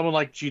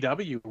like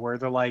GW, where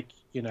they're like,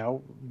 you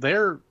know,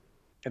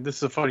 and this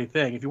is a funny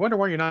thing. If you wonder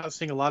why you're not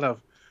seeing a lot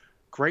of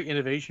great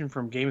innovation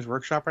from Games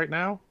Workshop right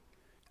now,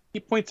 he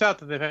points out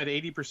that they've had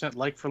 80%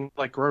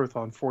 like-for-like growth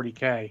on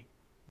 40K.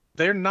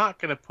 They're not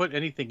going to put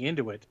anything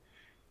into it.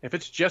 If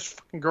it's just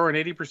fucking growing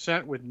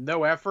 80% with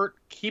no effort,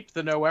 keep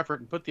the no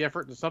effort and put the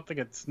effort into something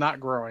that's not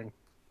growing.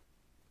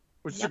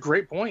 Which is a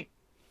great point.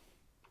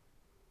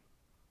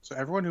 So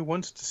everyone who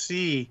wants to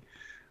see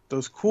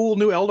those cool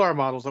new Eldar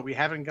models that we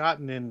haven't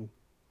gotten in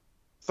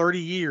 30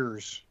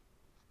 years,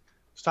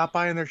 stop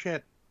buying their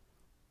shit.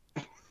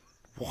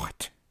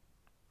 What?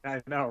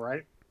 I know,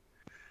 right?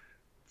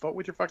 Vote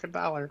with your fucking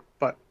dollar.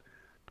 But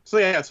so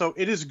yeah, so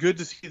it is good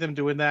to see them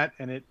doing that,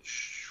 and it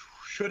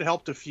should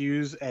help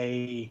diffuse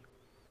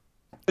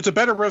it's a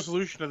better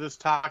resolution of this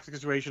toxic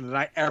situation than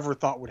I ever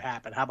thought would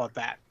happen. How about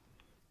that?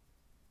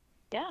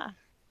 Yeah.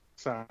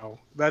 So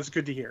that's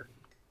good to hear.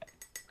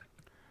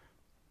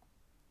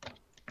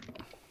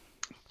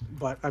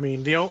 But I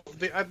mean,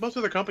 most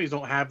other companies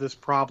don't have this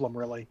problem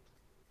really.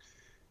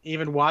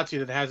 Even WotC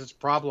that has its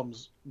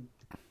problems,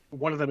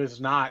 one of them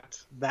is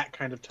not that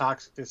kind of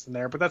toxicness in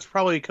there. But that's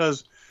probably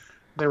because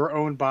they were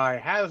owned by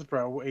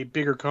Hasbro, a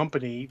bigger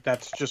company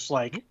that's just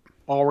like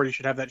already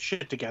should have that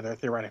shit together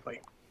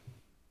theoretically.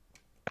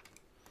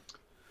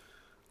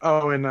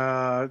 Oh, and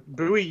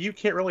Bowie, you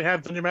can't really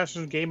have Dungeon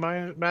Masters and Game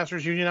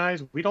Masters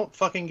unionized. We don't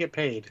fucking get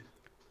paid.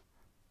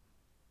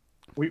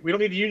 We don't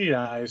need to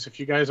unionize if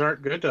you guys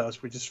aren't good to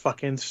us. We just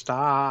fucking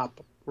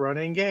stop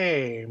running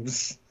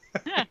games.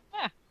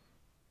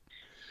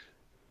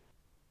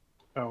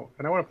 Oh,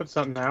 and I want to put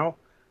something now.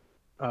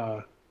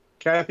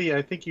 Kathy,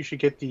 I think you should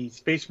get the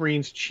Space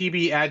Marines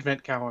Chibi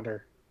Advent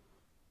Calendar.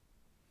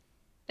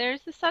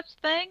 There's a such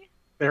thing?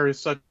 There is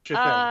such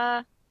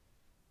a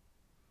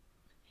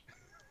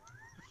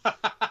thing.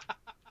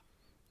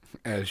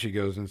 As she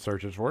goes and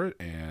searches for it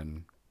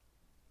and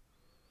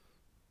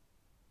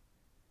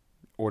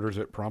orders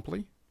it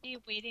promptly. Are you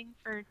waiting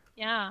for...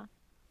 Yeah.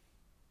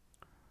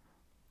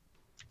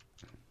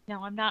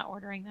 No, I'm not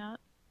ordering that.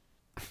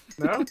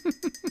 No?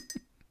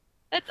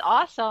 That's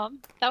awesome.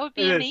 That would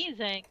be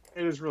amazing.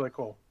 It is really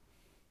cool.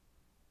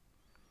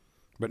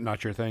 But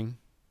not your thing?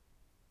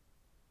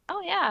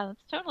 Oh, yeah.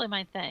 That's totally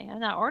my thing. I'm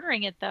not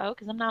ordering it, though,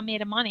 because I'm not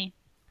made of money.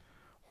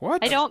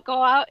 What? I don't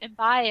go out and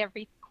buy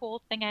every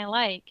cool thing I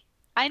like.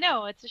 I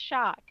know, it's a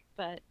shock,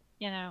 but,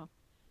 you know.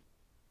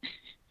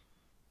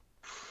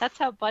 That's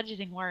how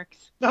budgeting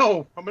works.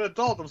 No, I'm an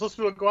adult. I'm supposed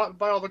to be able to go out and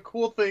buy all the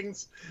cool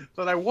things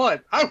that I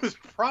want. I was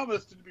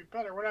promised to be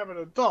better when I'm an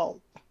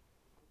adult.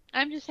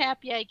 I'm just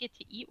happy I get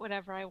to eat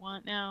whatever I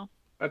want now.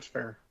 That's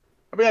fair.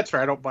 I mean, that's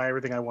fair. I don't buy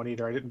everything I want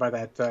either. I didn't buy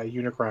that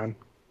Unicron.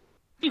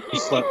 It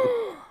was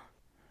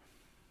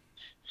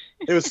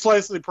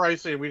slightly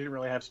pricey, and we didn't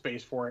really have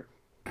space for it.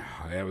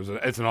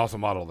 It's an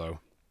awesome model, though.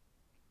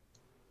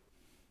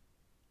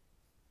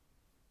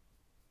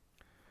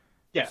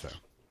 Yes. So.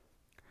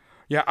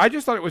 Yeah, I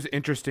just thought it was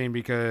interesting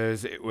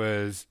because it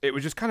was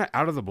just kind of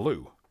out of the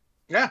blue.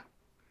 Yeah.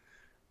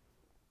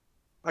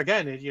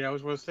 Again, it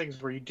was one of those things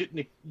where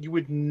you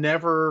would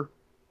never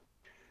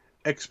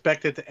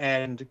expect it to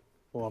end.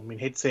 Well, I mean,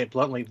 hate to say it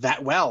bluntly,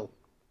 that well.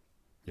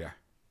 Yeah.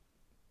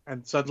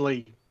 And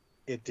suddenly,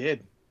 it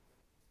did.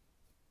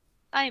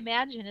 I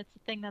imagine it's a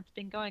thing that's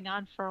been going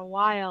on for a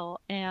while,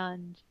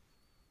 and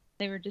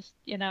they were just,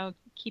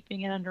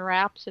 keeping it under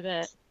wraps a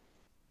bit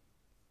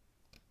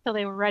until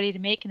they were ready to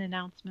make an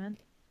announcement.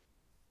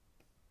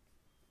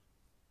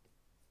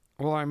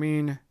 Well, I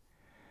mean,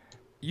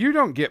 you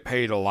don't get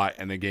paid a lot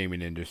in the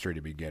gaming industry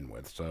to begin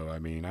with, so, I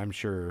mean, I'm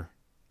sure...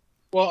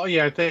 Well,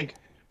 yeah, I think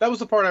that was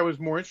the part I was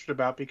more interested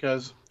about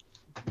because,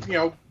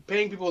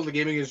 paying people in the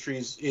gaming industry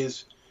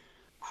is...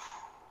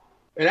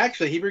 And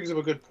actually, he brings up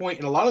a good point.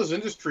 In a lot of those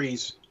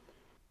industries,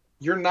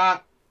 you're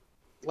not,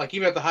 like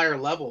even at the higher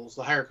levels,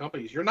 the higher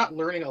companies, you're not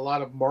learning a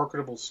lot of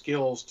marketable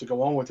skills to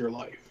go on with your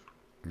life.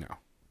 No.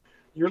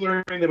 You're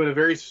learning them in a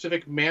very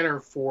specific manner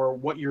for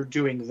what you're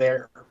doing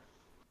there.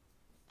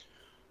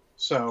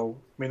 So,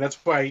 I mean, that's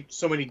why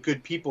so many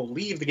good people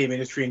leave the game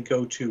industry and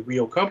go to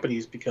real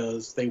companies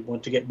because they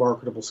want to get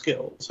marketable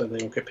skills and they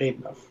don't get paid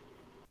enough.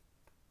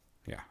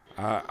 Yeah.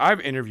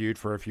 I've interviewed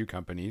for a few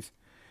companies,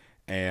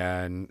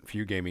 and a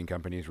few gaming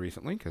companies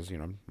recently because,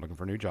 I'm looking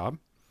for a new job.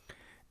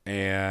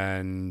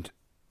 And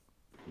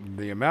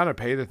the amount of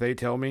pay that they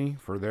tell me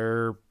for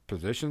their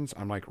positions,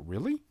 I'm like,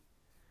 really?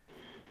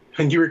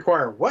 And you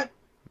require what?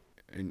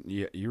 And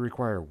you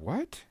require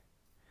what?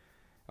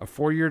 A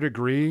 4-year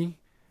degree,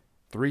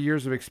 3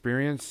 years of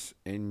experience,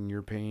 and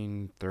you're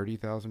paying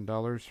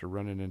 $30,000 to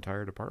run an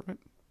entire department?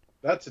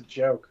 That's a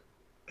joke.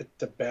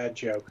 It's a bad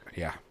joke.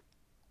 Yeah.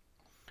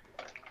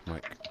 I'm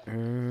like,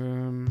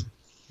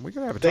 we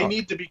gotta have a They talk.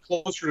 need to be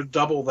closer to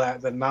double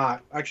that than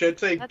not. Actually, I'd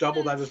say That's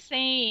double that is.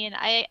 insane.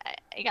 I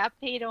got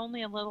paid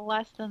only a little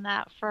less than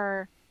that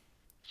for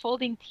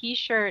folding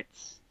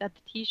T-shirts at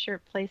the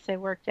T-shirt place I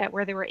worked at,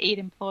 where there were 8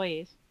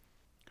 employees.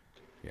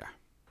 Yeah.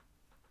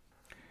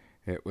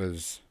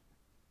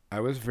 I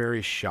was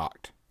very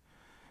shocked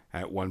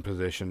at one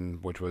position,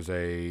 which was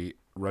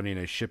running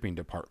a shipping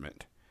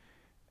department.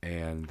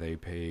 And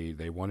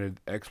they wanted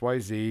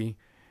XYZ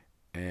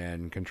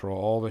and control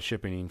all the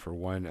shipping for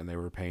one, and they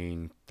were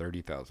paying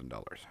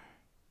 $30,000.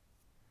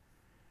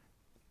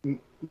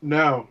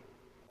 No.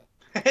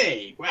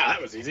 Hey, wow,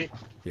 that was easy.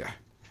 Yeah.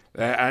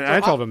 And I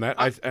told them that.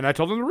 I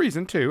told them the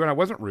reason, too, and I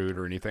wasn't rude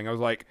or anything. I was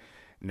like,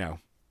 no.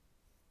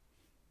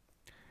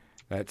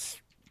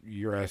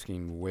 You're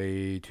asking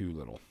way too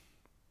little.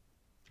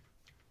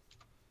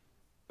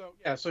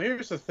 So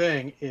here's the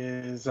thing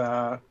is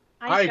I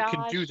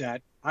can do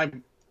that.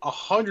 I'm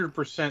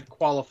 100%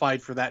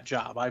 qualified for that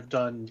job. I've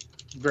done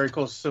very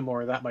close to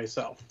similar to that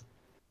myself.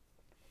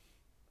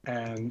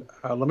 And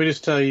let me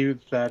just tell you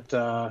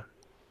that...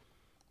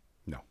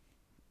 No.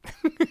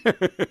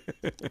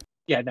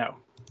 Yeah, no.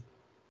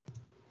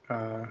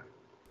 So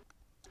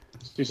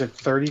you said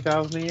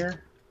 $30,000 a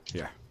year?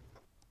 Yeah.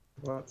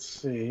 Let's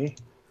see.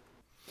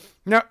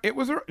 Now,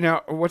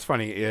 what's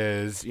funny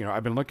is,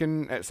 I've been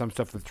looking at some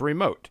stuff that's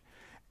remote.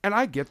 And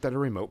I get that a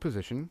remote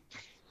position,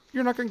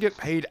 you're not going to get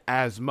paid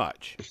as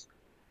much.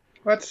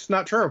 That's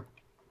not true.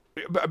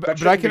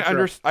 But I can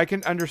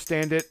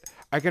understand it.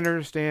 I can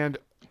understand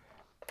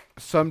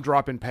some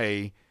drop in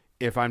pay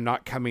if I'm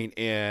not coming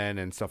in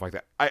and stuff like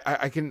that.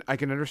 I can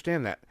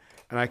understand that,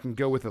 and I can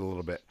go with it a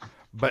little bit,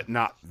 but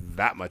not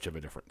that much of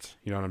a difference.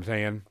 You know what I'm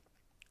saying?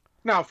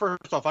 Now,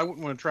 first off, I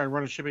wouldn't want to try and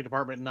run a shipping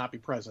department and not be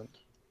present.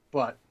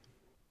 But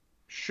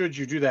should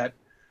you do that,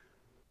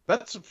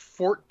 that's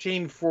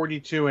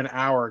 $14.42 an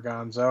hour,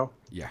 Gonzo.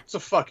 Yeah. It's a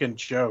fucking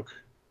joke.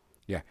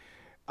 Yeah.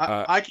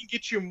 I can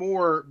get you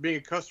more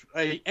being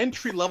a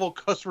entry-level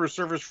customer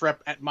service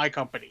rep at my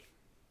company.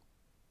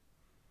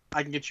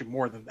 I can get you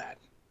more than that.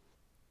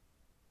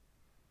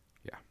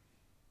 Yeah.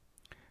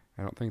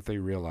 I don't think they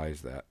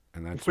realize that.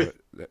 And that's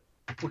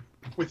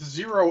with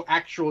zero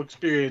actual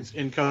experience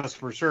in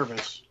customer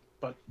service.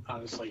 But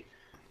honestly,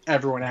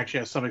 everyone actually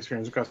has some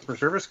experience in customer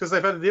service because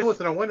they've had to deal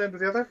with it on one end or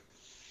the other.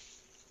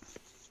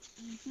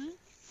 Mm-hmm.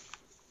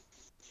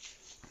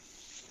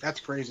 That's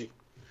crazy.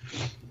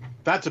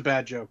 That's a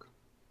bad joke.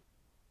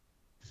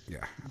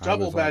 Yeah.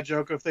 Double bad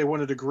joke if they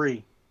want a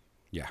degree.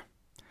 Yeah.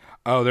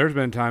 Oh, there's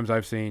been times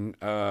I've seen.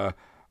 I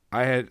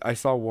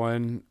saw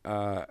one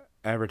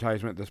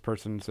advertisement. This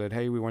person said,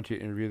 "Hey, we want you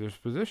to interview this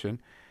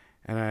position,"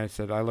 and I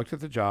said, I looked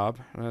at the job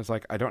and I was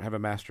like, I don't have a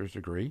master's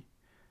degree.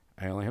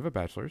 I only have a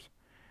bachelor's.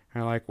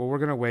 And I'm like, well, we're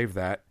going to waive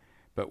that,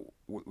 but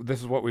this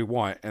is what we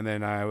want. And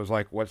then I was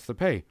like, what's the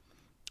pay?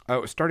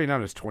 Oh, starting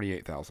out is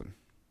 $28,000.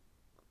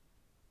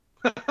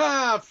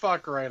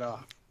 Fuck right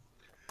off.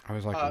 I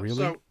was like, really?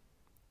 So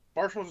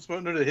Marshall just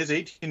noted that his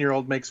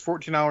 18-year-old makes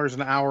 $14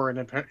 an hour in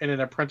an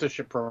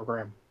apprenticeship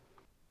program.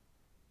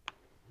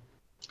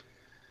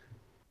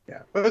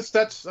 Yeah, but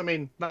that's I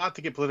mean, not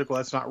to get political,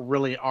 that's not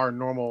really our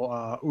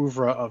normal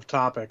oeuvre of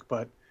topic,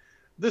 but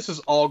this is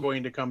all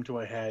going to come to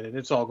a head, and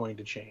it's all going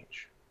to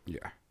change.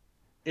 Yeah.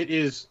 It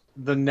is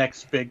the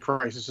next big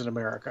crisis in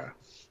America.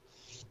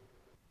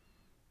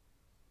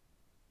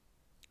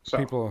 So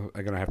People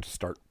are going to have to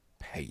start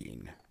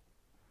paying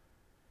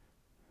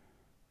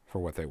for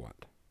what they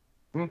want.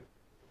 I mean,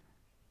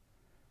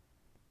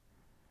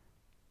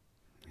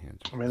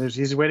 there's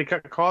an easy way to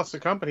cut costs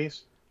of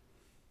companies.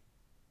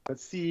 That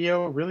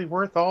CEO really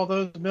worth all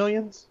those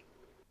millions?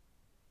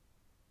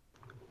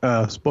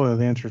 Spoiler,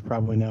 the answer is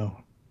probably no.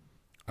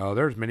 Oh,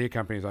 there's many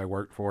companies I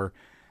worked for.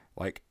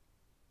 Like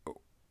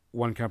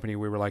one company,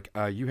 we were like,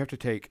 you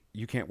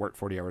can't work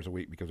 40 hours a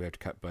week because we have to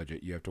cut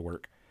budget. You have to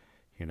work,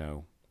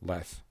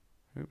 less.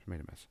 Oops, made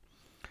a mess.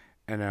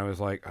 And I was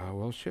like, oh,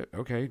 well, shit.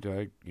 Okay. Do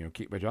I,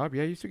 keep my job?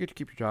 Yeah, you still get to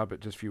keep your job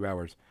at just a few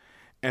hours.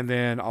 And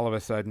then all of a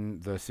sudden,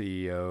 the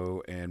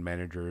CEO and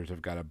managers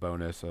have got a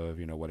bonus of,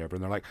 whatever.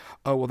 And they're like,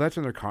 oh, well, that's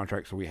in their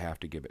contract, so we have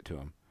to give it to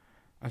them.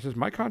 I says,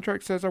 my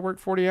contract says I work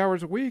 40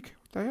 hours a week.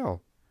 What the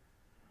hell?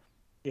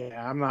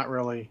 Yeah, I'm not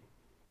really.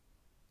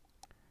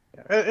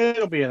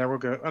 It'll be in there. We're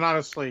good. And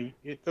honestly,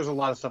 there's a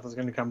lot of stuff that's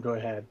going to come to a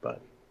head.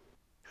 But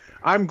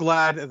I'm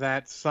glad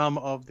that some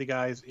of the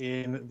guys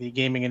in the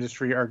gaming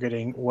industry are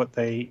getting what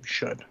they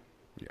should.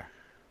 Yeah.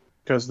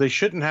 Because they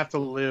shouldn't have to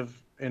live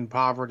in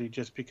poverty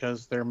just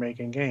because they're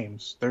making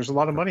games. There's a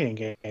lot of money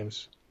in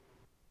games.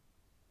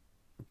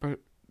 But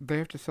they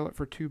have to sell it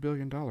for $2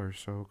 billion,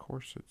 so of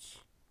course it's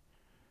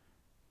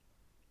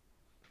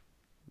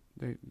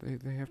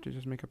they have to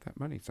just make up that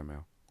money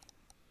somehow.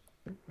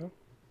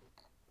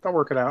 They'll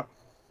work it out.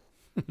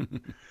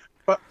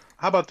 But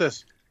how about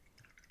this?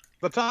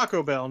 The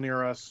Taco Bell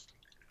near us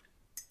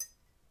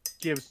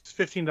gives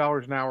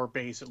 $15 an hour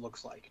base, it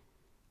looks like.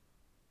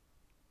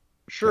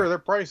 Sure, their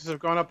prices have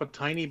gone up a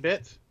tiny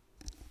bit,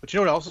 but you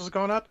know what else has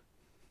gone up?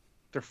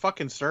 Their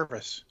fucking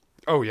service.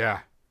 Oh yeah.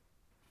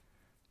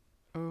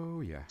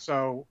 Oh yeah.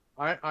 So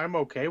I'm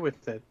okay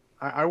with it.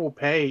 I will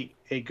pay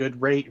a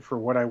good rate for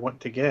what I want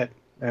to get,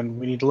 and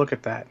we need to look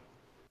at that.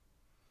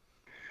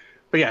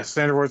 But yes,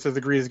 Standard Voice of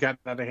the Degree has gotten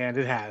out of hand.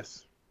 It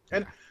has.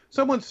 And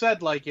someone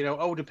said, like, you know,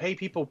 oh, to pay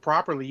people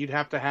properly, you'd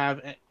have to have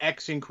an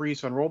X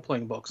increase on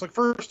role-playing books. Like,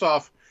 first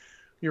off,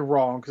 you're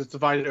wrong, because it's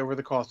divided over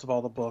the cost of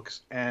all the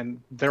books,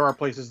 and there are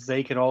places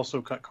they can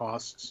also cut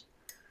costs.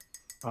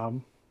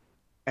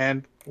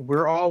 And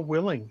we're all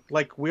willing.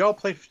 Like, we all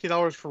pay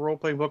 $50 for a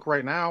role-playing book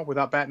right now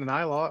without batting an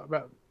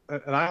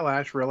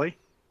eyelash, really.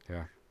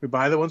 Yeah. We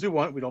buy the ones we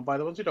want. We don't buy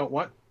the ones we don't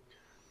want.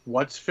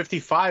 What's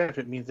 55?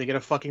 It means they get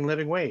a fucking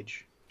living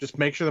wage. Just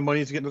make sure the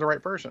money's getting to the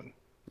right person.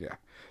 Yeah.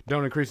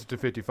 Don't increase it to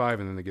 55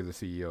 and then they give the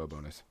CEO a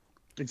bonus.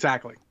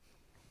 Exactly.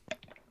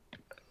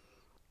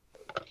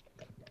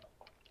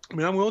 I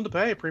mean, I'm willing to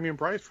pay a premium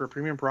price for a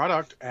premium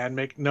product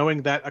and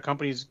knowing that a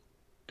company's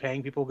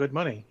paying people good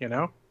money, you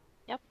know?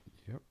 Yep.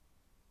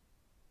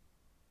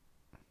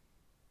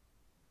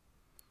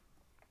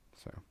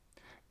 So,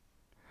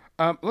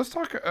 let's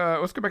talk.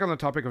 Let's go back on the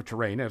topic of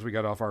terrain as we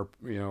got off our.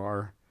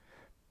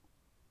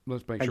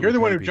 Let's make And sure you're the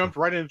we one pay who people. jumped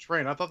right into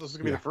terrain. I thought this was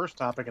going to be the first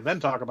topic and then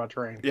talk about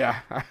terrain. Yeah,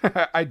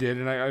 I did,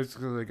 and I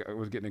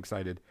was getting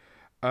excited.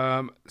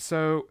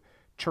 So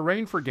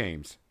terrain for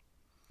games.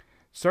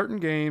 Certain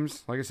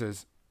games, like I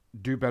says,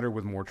 do better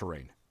with more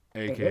terrain,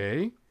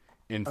 aka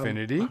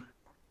Infinity.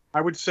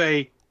 I would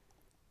say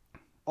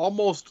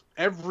almost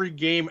every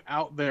game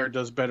out there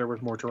does better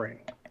with more terrain.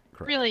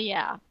 Correct. Really,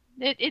 yeah.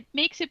 It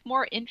makes it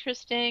more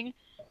interesting.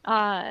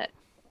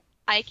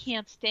 I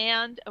can't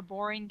stand a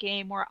boring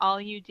game where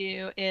all you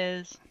do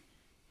is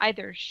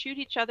either shoot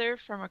each other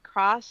from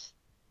across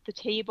the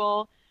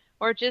table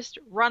or just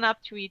run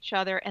up to each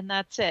other and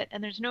that's it.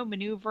 And there's no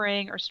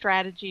maneuvering or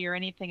strategy or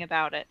anything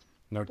about it.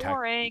 No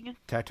Boring.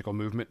 tactical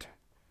movement.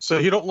 So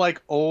you don't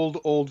like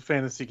old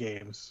fantasy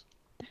games?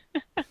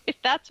 If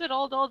that's what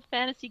old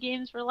fantasy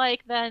games were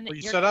like, then Where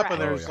you you're set up and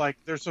correct.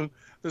 there's there's a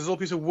little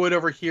piece of wood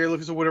over here, a little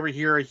piece of wood over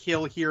here, a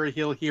hill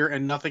here,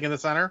 and nothing in the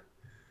center.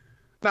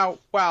 Now,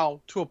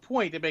 while to a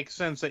point it makes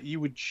sense that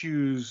you would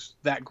choose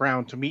that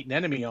ground to meet an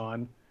enemy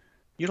on,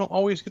 you don't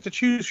always get to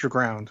choose your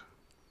ground.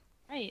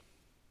 Right.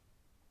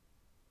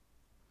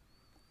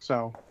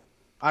 So,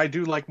 I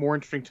do like more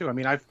interesting too. I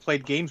mean, I've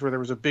played games where there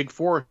was a big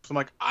forest. I'm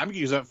like, I'm gonna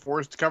use that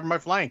forest to cover my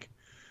flank,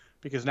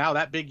 because now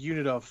that big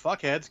unit of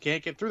fuckheads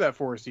can't get through that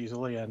forest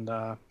easily, and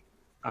I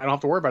don't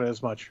have to worry about it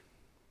as much.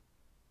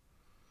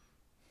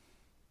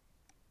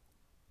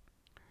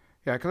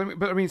 Yeah,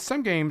 but I mean,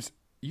 some games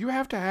you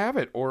have to have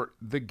it, or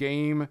the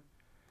game.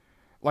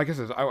 Like I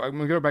said, I'm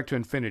gonna go back to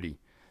Infinity,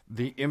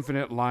 the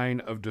infinite line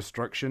of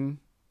destruction.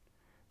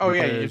 Oh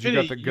yeah, because you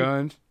got the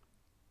guns.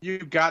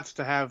 You've got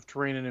to have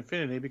terrain in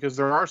Infinity because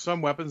there are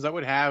some weapons that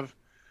would have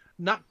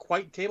not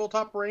quite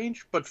tabletop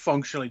range, but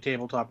functionally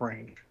tabletop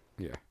range.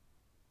 Yeah.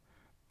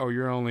 Oh,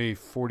 you're only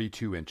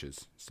 42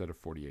 inches instead of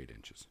 48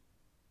 inches.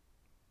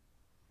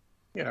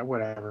 Yeah,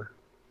 whatever.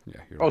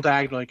 Yeah. Oh,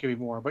 diagonally could be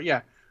more, but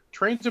yeah,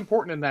 terrain's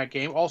important in that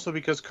game. Also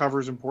because cover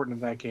is important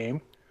in that game.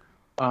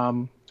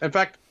 In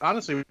fact,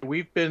 honestly,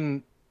 we've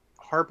been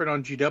harping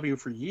on GW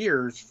for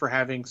years for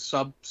having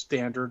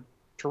substandard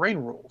terrain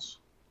rules.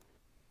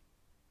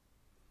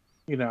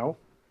 You know,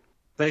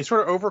 they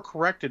sort of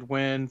overcorrected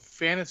when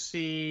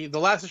the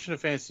last edition of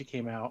Fantasy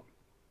came out.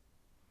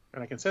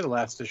 And I can say the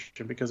last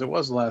edition because it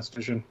was the last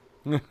edition.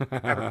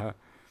 Yeah,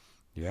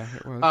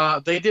 it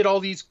was. They did all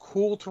these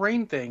cool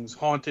terrain things,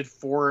 haunted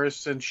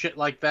forests and shit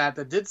like that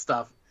did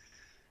stuff.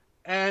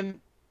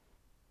 And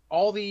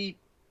all the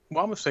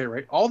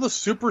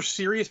super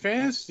serious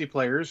fantasy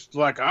players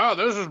like,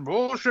 this is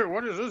bullshit.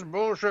 What is this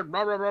bullshit?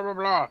 Blah, blah, blah, blah,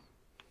 blah.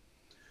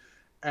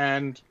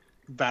 And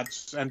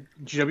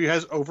GW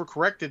has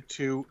overcorrected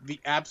to the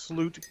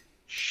absolute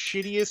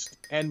shittiest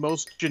and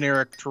most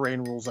generic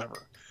terrain rules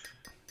ever.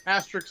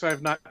 Asterix,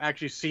 I've not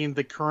actually seen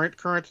the current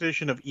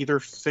edition of either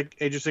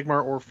Age of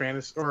Sigmar or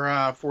Fantasy or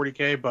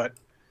 40K, but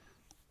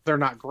they're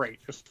not great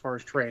as far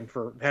as terrain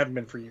haven't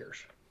been for years.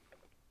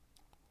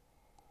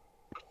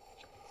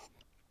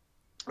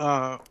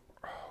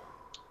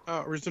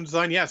 Wisdom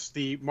Design, yes,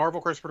 the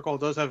Marvel Crisis Protocol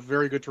does have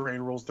very good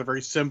terrain rules. They're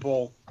very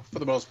simple for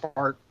the most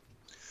part.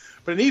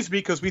 But it needs to be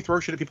because we throw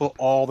shit at people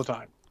all the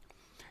time.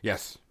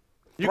 Yes.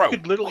 You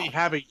could literally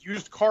have a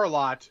used car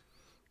lot,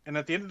 and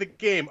at the end of the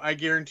game, I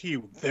guarantee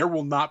you, there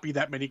will not be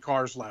that many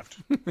cars left.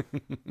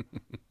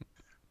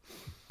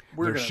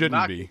 We're going to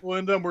knock people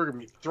into them. We're going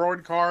to be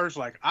throwing cars.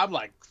 I'm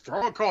like,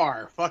 throw a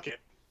car. Fuck it.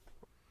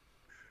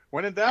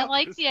 When in doubt. I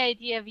like the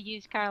idea of a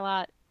used car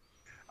lot.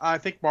 I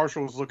think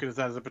Marshall was looking at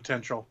that as a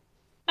potential.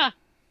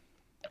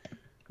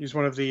 Use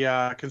one of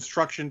the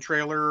construction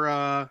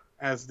trailer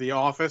as the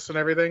office and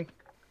everything.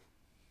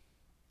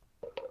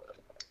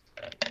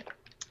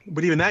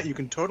 But even that, you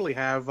can totally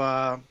have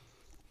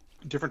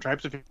different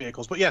types of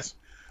vehicles. But yes,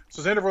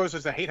 so Xander Rose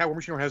says, I hate how War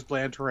Machine has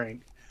bland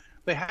terrain.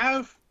 They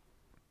had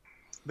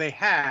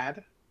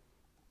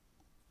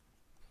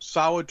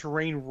solid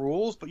terrain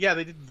rules, but yeah,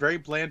 they did very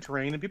bland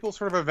terrain, and people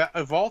sort of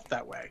evolved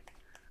that way.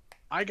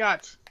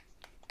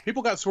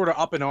 People got sort of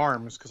up in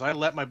arms because I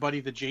let my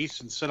buddy the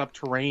Jason set up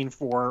terrain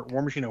for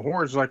War Machine of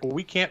Horrors. Like, well,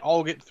 we can't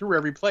all get through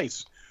every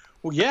place.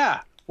 Well, yeah,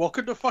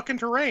 welcome to fucking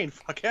terrain,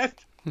 fuckhead.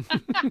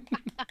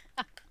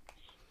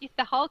 If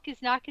the Hulk is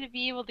not going to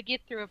be able to get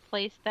through a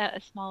place that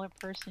a smaller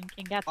person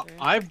can get through.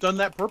 I've done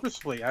that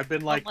purposefully. I've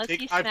been like, unless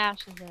he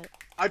smashes it.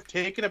 I've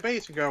taken a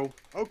base and go,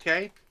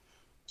 okay,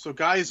 so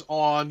guys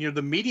on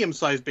the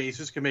medium-sized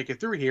bases can make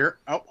it through here.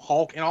 Oh,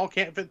 Hulk and all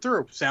can't fit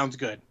through. Sounds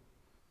good.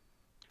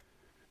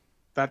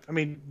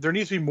 There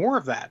needs to be more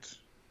of that.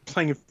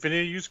 Playing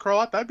Infinity use crawl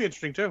out, that'd be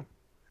interesting too.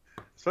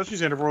 Especially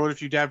Xander Road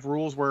if you'd have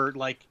rules where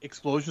like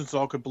explosions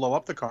all could blow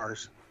up the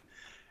cars.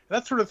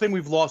 That sort of thing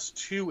we've lost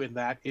too in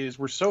that is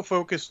we're so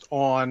focused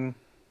on,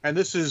 and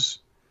this is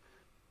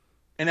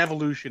an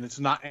evolution, it's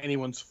not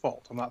anyone's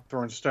fault. I'm not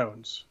throwing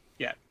stones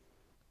yet.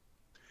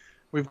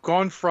 We've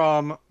gone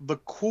from the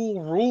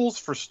cool rules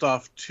for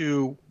stuff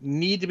to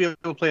need to be able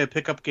to play a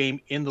pickup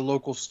game in the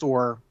local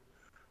store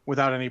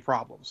without any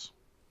problems.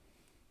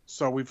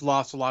 So we've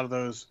lost a lot of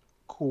those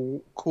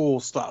cool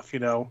stuff,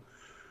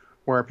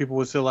 where people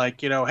would say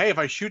like, hey, if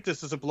I shoot this,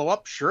 does it blow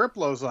up? Sure, it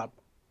blows up.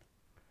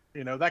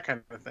 That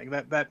kind of thing.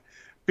 That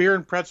Beer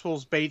and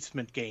Pretzels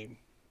basement game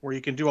where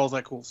you can do all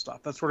that cool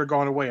stuff. That's sort of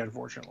gone away,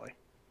 unfortunately.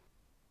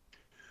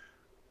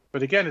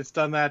 But again, it's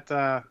done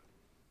that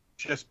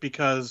just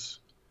because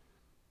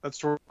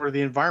that's sort of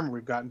the environment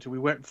we've gotten to. We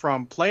went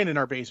from playing in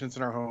our basements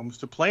in our homes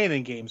to playing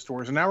in game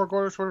stores, and now we're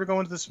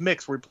going to this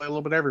mix where we play a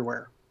little bit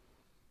everywhere.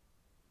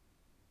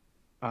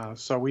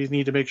 So we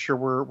need to make sure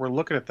we're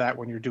looking at that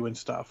when you're doing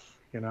stuff,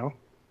 And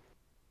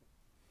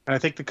I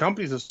think the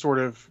companies have sort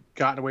of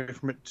gotten away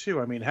from it too.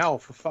 I mean, hell,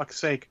 for fuck's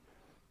sake,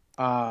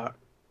 War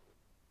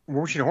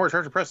Machine Horror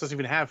Treasure Press doesn't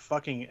even have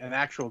fucking an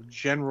actual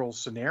general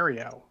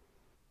scenario,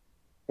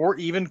 or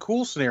even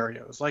cool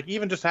scenarios. Like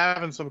even just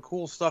having some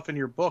cool stuff in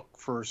your book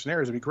for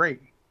scenarios would be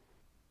great.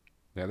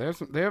 Yeah,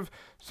 they have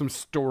some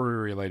story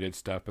related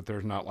stuff, but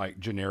there's not like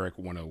generic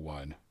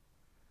 101.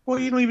 Well,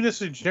 you don't even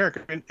necessarily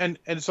generic, and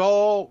it's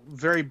all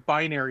very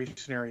binary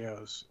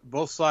scenarios.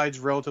 Both sides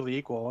relatively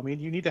equal. I mean,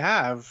 you need to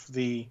have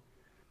the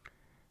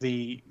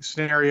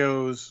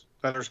scenarios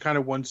that are kind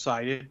of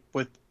one-sided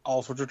with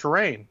all sorts of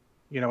terrain,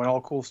 and all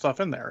cool stuff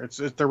in there.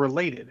 They're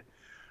related.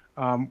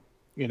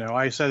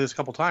 I said this a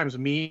couple times.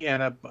 Me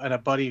and a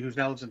buddy who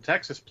now lives in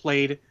Texas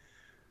played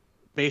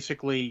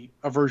basically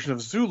a version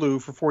of Zulu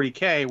for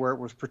 40K where it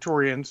was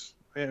Praetorians,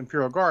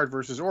 Imperial Guard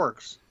versus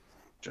Orcs,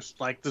 just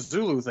like the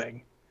Zulu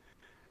thing.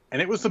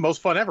 And it was the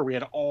most fun ever. We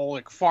had all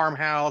like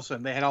farmhouse,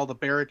 and they had all the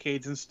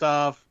barricades and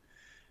stuff.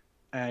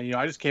 And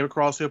I just came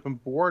across the open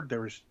board.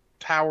 There was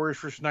towers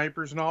for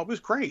snipers and all. It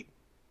was great.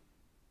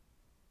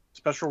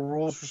 Special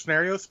rules for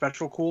scenarios,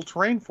 special cool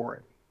terrain for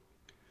it.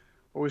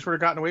 But we've sort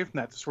of gotten away from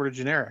that to sort of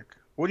generic.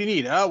 What do you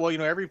need? Oh,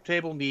 well, every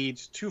table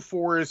needs 2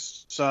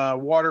 forests,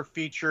 water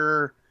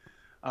feature,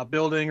 a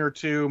building or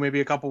 2,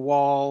 maybe a couple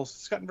walls.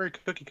 It's gotten very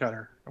cookie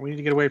cutter, and we need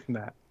to get away from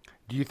that.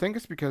 Do you think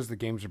it's because the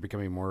games are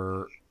becoming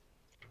more...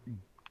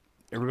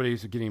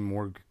 Everybody's getting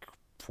more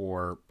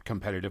for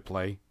competitive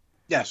play?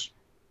 Yes.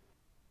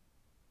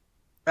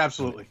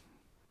 Absolutely.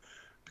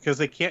 Because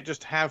they can't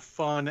just have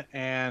fun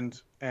and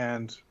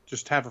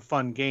just have a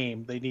fun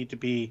game. They need to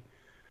be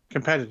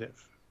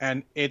competitive.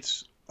 And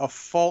it's a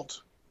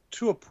fault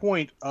to a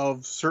point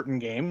of certain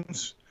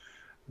games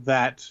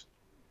that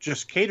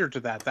just cater to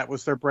that. That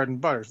was their bread and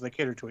butter. So they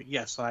cater to it.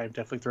 Yes, I am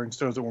definitely throwing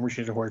stones at War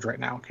Machine Hordes right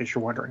now, in case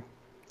you're wondering.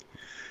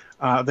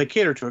 They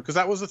cater to it because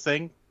that was the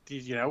thing.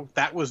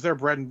 That was their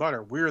bread and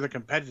butter. We're the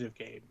competitive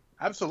game.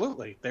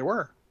 Absolutely, they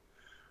were.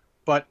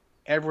 But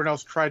everyone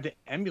else tried to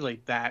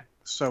emulate that,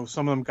 so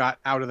some of them got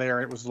out of there,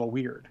 and it was a little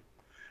weird.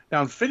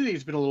 Now,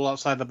 Infinity's been a little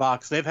outside the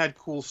box. They've had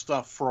cool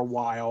stuff for a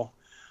while.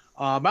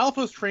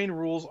 Malifaux's terrain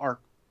rules are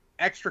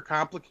extra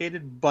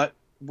complicated, but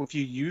if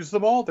you use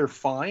them all, they're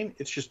fine.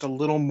 It's just a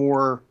little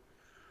more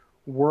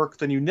work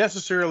than you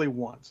necessarily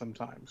want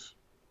sometimes.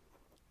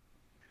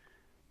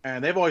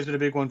 And they've always been a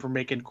big one for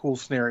making cool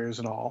scenarios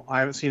and all. I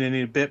haven't seen any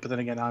in a bit, but then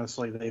again,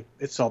 honestly,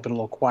 it's all been a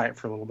little quiet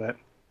for a little bit.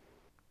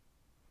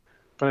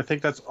 But I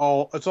think it's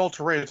all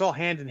terrain. It's all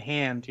hand in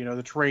hand,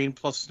 the terrain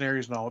plus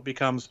scenarios and all. It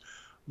becomes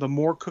the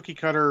more cookie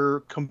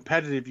cutter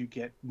competitive you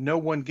get, no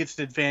one gets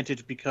an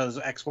advantage because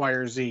X, Y,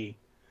 or Z.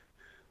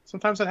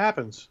 Sometimes that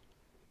happens.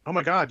 Oh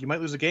my God, you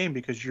might lose a game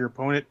because your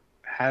opponent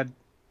had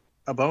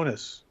a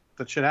bonus.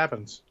 That shit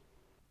happens.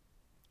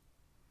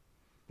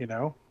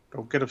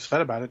 Don't get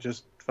upset about it.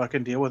 Just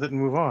fucking deal with it and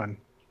move on.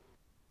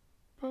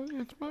 But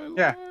it's my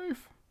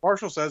life.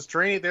 Marshall says,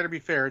 terrain ain't there to be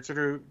fair. It's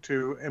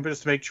to impetus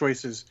to make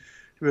choices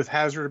with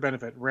hazard or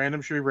benefit.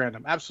 Random should be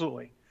random.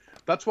 Absolutely.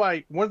 That's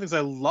why one of the things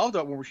I loved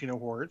about War Machine of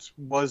Hordes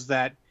was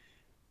that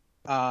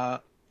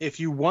if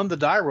you won the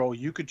die roll,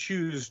 you could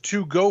choose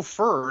to go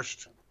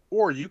first,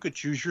 or you could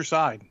choose your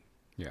side.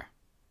 Yeah.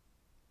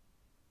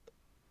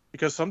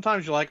 Because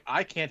sometimes you're like,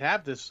 I can't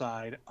have this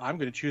side. I'm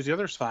going to choose the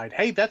other side.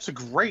 Hey, that's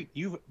great.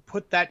 You've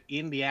put that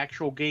in the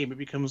actual game. It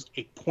becomes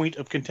a point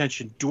of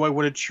contention. Do I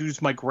want to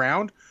choose my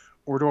ground,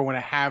 or do I want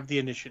to have the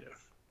initiative?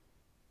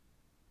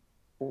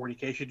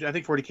 40K should. I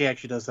think 40K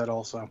actually does that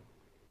also.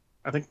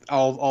 I think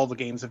all the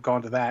games have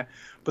gone to that.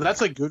 But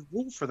that's a good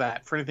rule for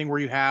that, for anything where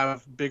you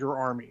have bigger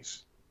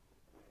armies.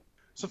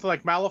 Something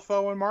like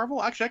Malifaux and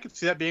Marvel. Actually, I could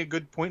see that being a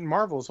good point in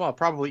Marvel as well. It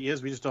probably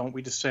is. We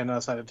just stand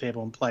outside the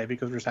table and play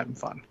because we're just having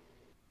fun.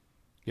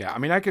 Yeah, I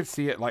mean, I could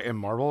see it like in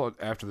Marvel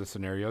after the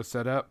scenario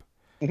set up.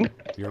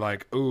 You're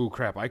like, oh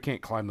crap, I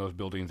can't climb those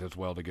buildings as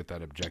well to get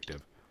that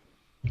objective.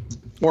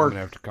 Or I'm gonna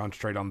have to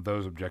concentrate on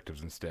those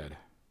objectives instead.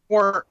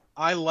 Or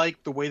I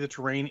like the way the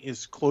terrain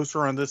is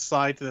closer on this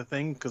side to the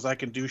thing because I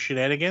can do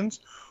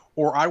shenanigans.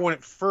 Or I want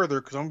it further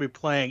because I'm going to be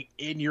playing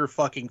in your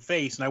fucking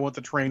face and I want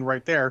the terrain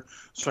right there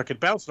so I could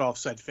bounce it off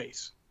said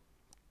face.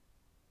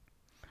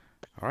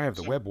 Or I have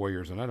the Web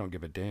Warriors and I don't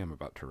give a damn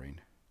about terrain.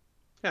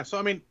 Yeah, so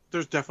I mean,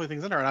 there's definitely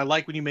things in there. And I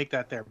like when you make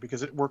that there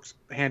because it works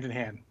hand in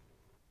hand.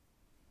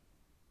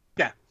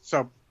 Yeah,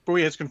 so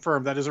Bowie has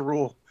confirmed that is a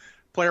rule.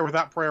 Player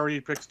without priority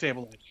picks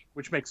table edge,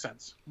 which makes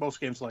sense. Most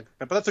games like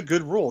that. But that's a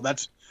good rule.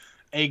 That's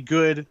a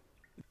good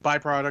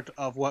byproduct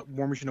of what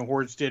War Machine of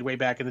Hordes did way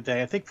back in the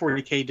day. I think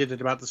 40K did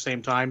it about the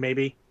same time,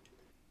 maybe.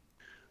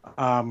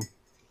 But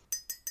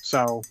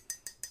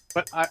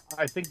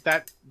I think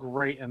that's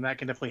great, and that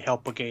can definitely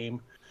help a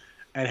game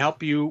and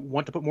help you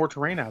want to put more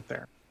terrain out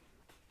there.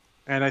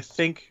 And I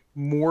think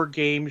more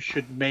games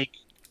should make...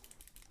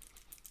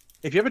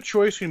 If you have a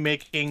choice between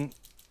making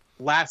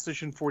last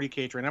edition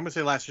 40K terrain, I'm going to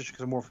say last edition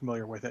because I'm more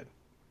familiar with it,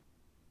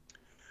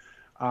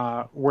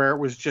 where it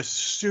was just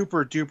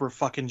super duper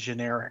fucking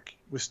generic.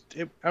 I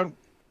don't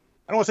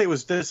want to say it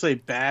was necessarily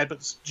bad, but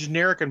it's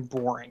generic and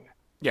boring.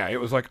 Yeah, it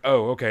was like,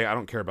 oh, okay, I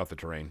don't care about the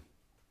terrain.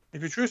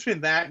 If you choose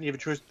between that and you have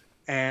a choice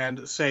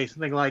and say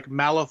something like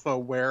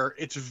Malifaux, where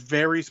it's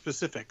very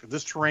specific.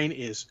 This terrain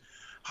is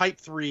height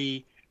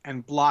 3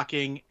 and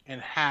blocking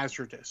and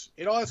hazardous.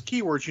 It all has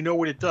keywords. You know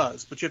what it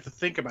does, but you have to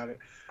think about it.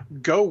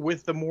 Go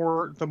with the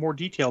more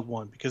detailed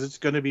one because it's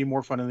going to be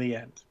more fun in the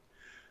end.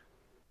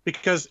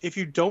 Because if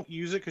you don't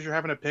use it because you're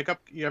having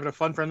a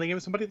fun friendly game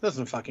with somebody, it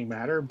doesn't fucking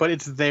matter. But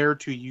it's there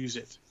to use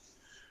it.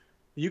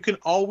 You can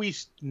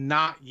always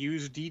not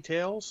use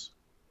details.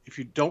 If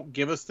you don't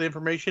give us the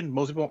information,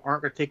 most people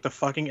aren't going to take the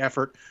fucking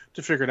effort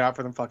to figure it out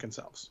for them fucking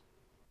selves.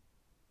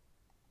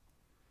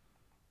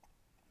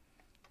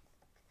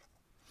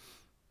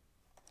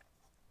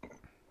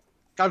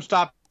 I'm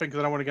stopping because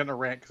I don't want to get in a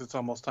rant because it's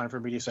almost time for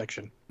media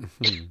section.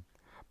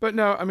 But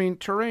no, I mean,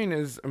 terrain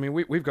is... I mean,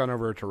 we've gone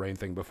over a terrain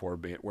thing before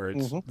where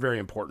it's very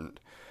important.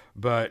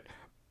 But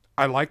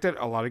I like that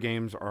a lot of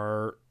games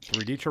are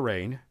 3D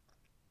terrain.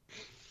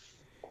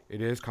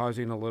 It is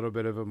causing a little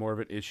bit of more of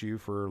an issue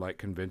for like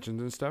conventions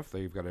and stuff.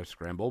 They've got to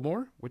scramble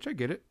more, which I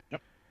get it.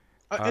 Yep.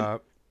 And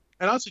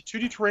honestly,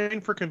 2D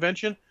terrain for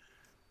convention...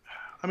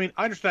 I mean,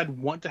 I understand I'd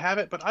want to have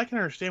it, but I can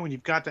understand when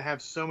you've got to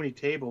have so many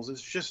tables.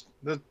 It's just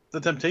the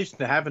temptation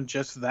to having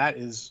just that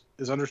is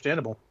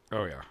understandable.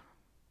 Oh, yeah.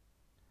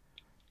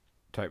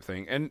 Type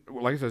thing. And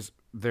like I says,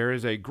 there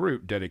is a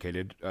group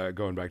dedicated,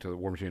 going back to the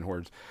War Machine and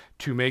Hordes,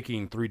 to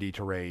making 3D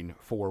terrain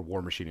for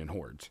War Machine and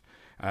Hordes.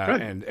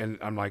 And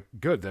I'm like,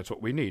 good, that's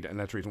what we need. And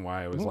that's the reason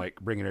why I was like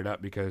bringing it up,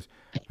 because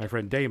my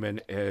friend Damon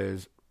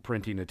is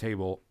printing a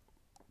table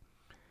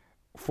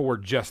for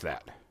just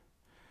that.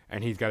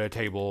 And he's got a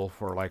table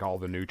for like all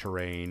the new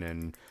terrain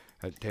and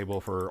a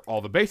table for all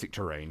the basic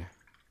terrain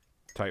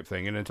type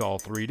thing. And it's all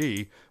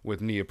 3D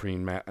with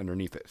neoprene mat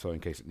underneath it. So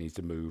in case it needs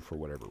to move for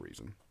whatever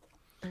reason.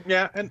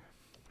 Yeah. And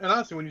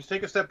honestly, when you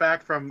take a step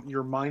back from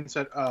your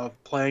mindset of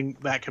playing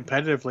that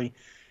competitively,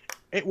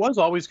 it was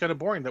always kind of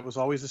boring. That was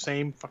always the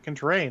same fucking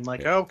terrain.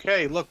 Like,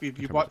 okay, look,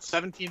 you bought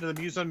 17 of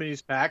the Museum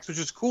Minis packs, which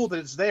is cool that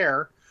it's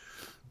there,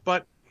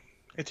 but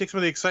it takes some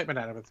of the excitement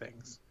out of it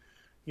things.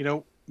 You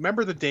know,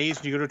 remember the days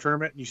when you go to a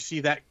tournament and you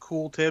see that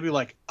cool table, you're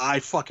like, I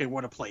fucking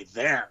want to play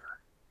there.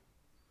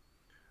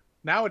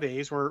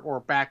 Nowadays, or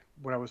back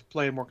when I was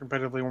playing more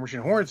competitively War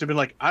Machine Hordes, I've been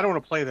like, I don't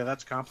want to play there.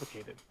 That's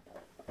complicated.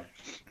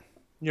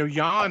 You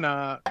know,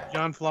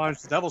 Jan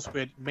Flange, the Devil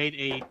Spit, made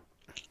a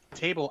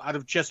table out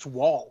of just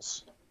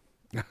walls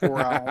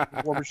for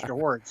War Machine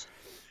Hordes.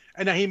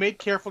 And now he made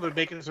careful to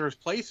make it so there's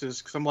places,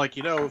 because I'm like,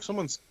 you know, if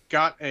someone's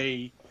got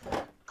a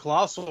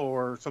Colossal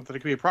or something, it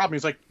could be a problem.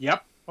 He's like,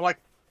 yep. I'm like,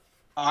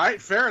 all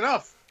right, fair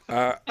enough.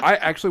 I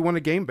actually won a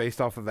game based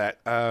off of that.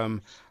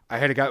 I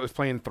had a guy that was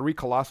playing 3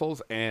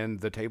 Colossals,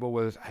 and the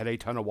table had a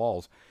ton of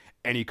walls,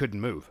 and he couldn't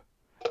move.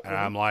 And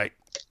I'm like,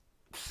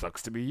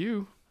 sucks to be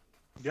you.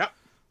 Yep.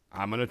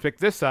 I'm going to pick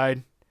this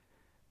side.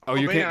 Oh,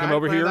 you can't come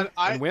over here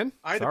and win?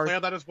 I had to play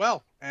on that as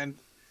well. And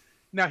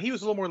now he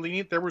was a little more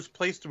lenient. There was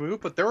place to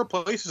move, but there were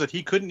places that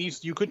you couldn't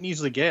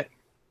easily get.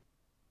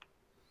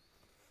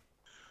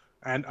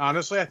 And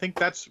honestly, I think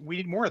we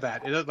need more of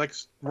that. It, like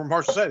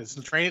Marshall said, it's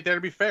train it there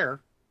to be fair.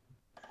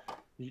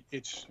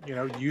 It's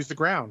use the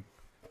ground.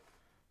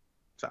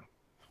 So,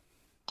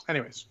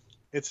 anyways,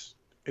 it's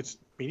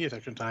media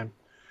section time.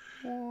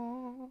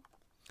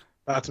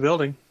 That's a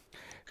building.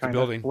 Kind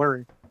of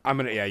blurry.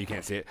 You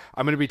can't see it.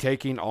 I'm gonna be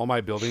taking all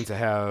my buildings that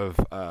have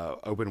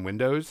open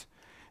windows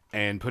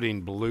and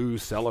putting blue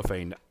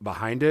cellophane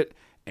behind it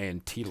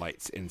and tea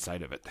lights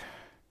inside of it.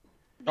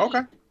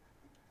 Okay.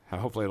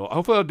 Hopefully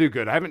it'll do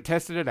good. I haven't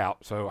tested it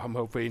out, so I'm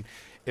hoping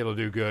it'll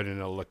do good and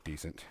it'll look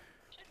decent.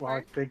 Well,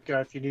 I think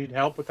if you need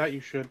help with that,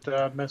 you should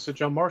message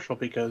John Marshall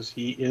because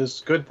he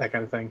is good at that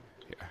kind of thing.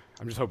 Yeah,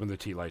 I'm just hoping the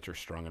tea lights are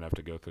strong enough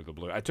to go through the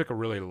blue. I took a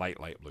really light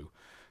blue.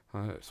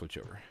 Switch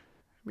over.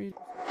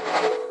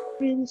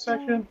 Media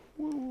section.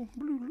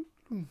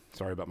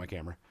 Sorry about my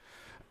camera.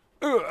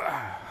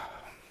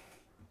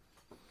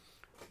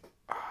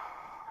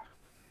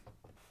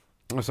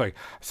 It's like,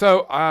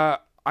 so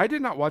I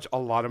did not watch a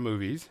lot of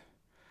movies.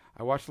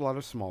 I watched a lot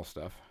of small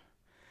stuff.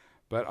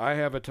 But I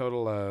have a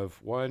total of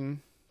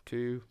 1,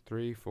 2,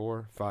 3,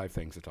 4, 5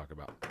 things to talk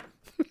about.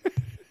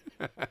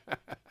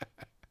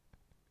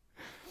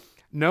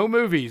 No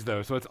movies,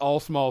 though, so it's all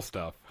small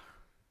stuff.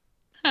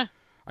 Huh.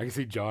 I can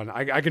see John.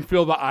 I can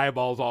feel the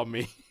eyeballs on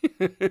me.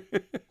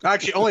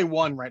 Actually, only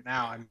one right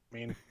now. I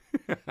mean,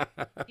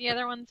 The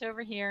other one's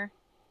over here.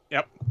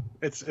 Yep,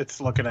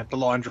 it's looking at the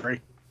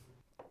laundry.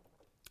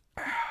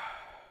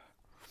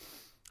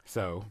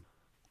 So,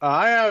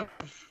 I have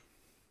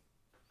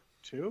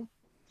 2,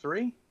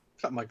 3,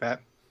 something like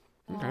that.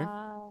 Okay.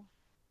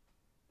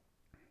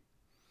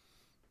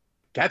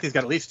 Kathy's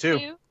got at least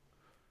 2.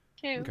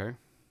 Two. Okay.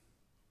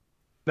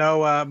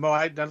 No, Mo,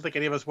 I don't think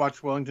any of us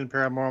watched Wellington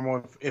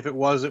Paranormal. If it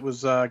was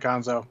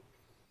Gonzo.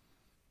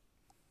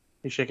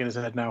 He's shaking his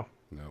head no.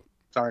 No.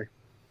 Sorry.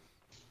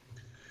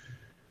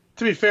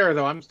 To be fair,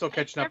 though, I'm still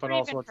catching up I've on all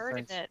never sorts even of heard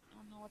things. of it. I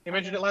don't know what He that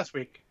mentioned is. it last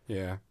week.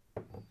 Yeah.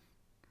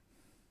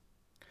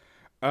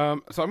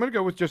 So I'm going to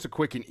go with just a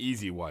quick and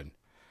easy one.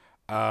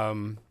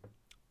 The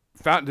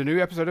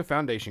new episode of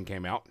Foundation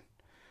came out,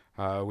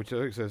 which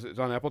says it's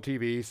on Apple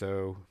TV,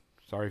 so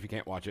sorry if you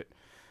can't watch it.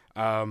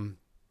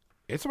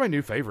 It's my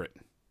new favorite.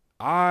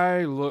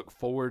 I look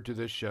forward to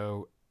this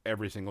show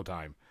every single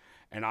time,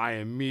 and I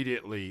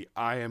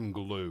am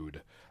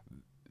glued.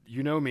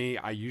 You know me,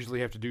 I usually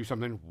have to do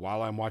something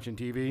while I'm watching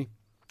TV.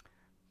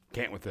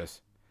 Can't with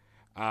this.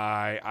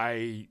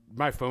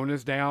 My phone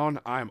is down.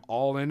 I'm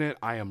all in it.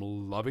 I am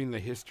loving the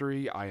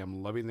history. I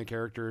am loving the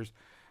characters.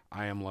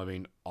 I am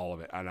loving all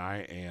of it. And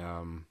I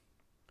am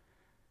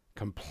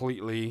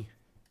completely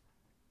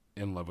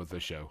in love with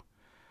this show.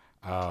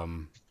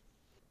 I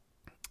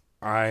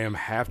am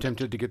half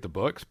tempted to get the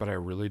books, but I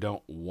really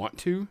don't want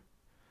to.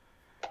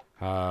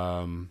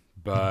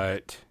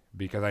 But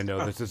because I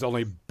know this is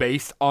only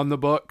based on the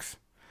books,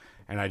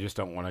 and I just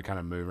don't want to kind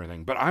of move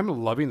anything. But I'm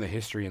loving the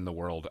history in the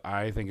world.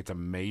 I think it's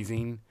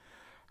amazing.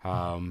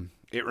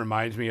 It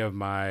reminds me of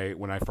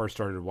when I first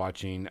started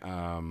watching,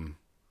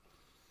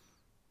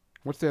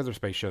 what's the other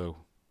space show?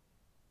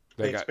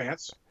 The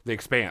Expanse. The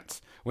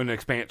Expanse. When The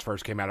Expanse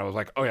first came out, I was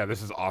like, oh yeah,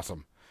 this is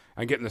awesome.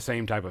 I'm getting the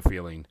same type of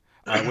feeling.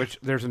 Which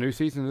there's a new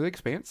season of The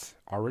Expanse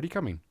already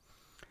coming.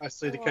 I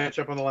still need to catch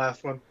up on the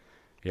last one.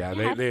 Yeah,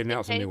 I they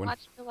announced a new one. I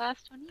didn't watch the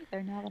last one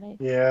either. Now that I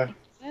Yeah. think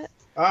of it.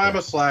 I'm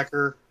a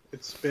slacker.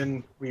 It's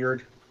been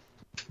weird.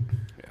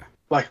 Yeah.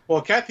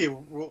 Kathy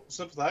will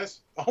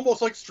sympathize.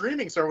 Almost like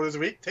streaming server this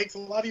week takes a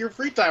lot of your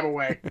free time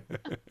away.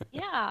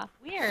 Yeah,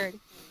 weird.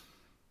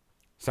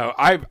 So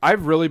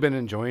I've really been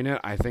enjoying it.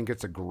 I think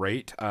it's a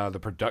great. The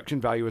production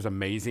value is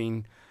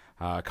amazing.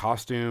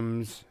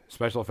 Costumes,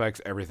 special effects,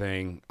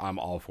 everything. I'm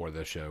all for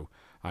this show.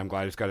 I'm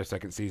glad it's got a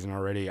second season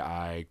already.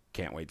 I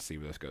can't wait to see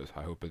where this goes.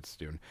 I hope it's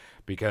Dune.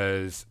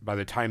 Because by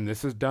the time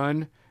this is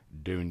done,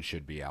 Dune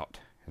should be out.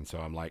 And so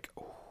I'm like,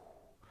 oh,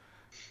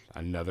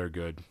 another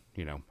good,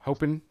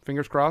 hoping,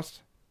 fingers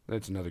crossed,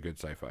 that's another good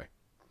sci-fi.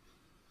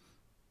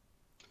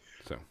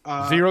 So,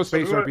 zero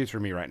space therapies for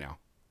me right now.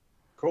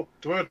 Cool.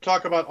 Do we want to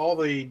talk about all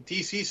the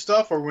DC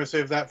stuff, or are we going to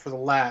save that for the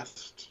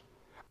last?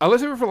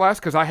 Let's save it for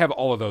last because I have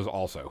all of those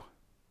also.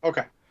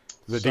 Okay.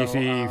 The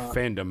DC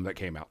fandom that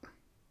came out.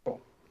 Cool.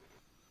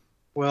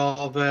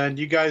 Well, then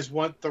you guys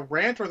want the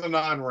rant or the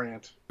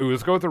non-rant? Ooh,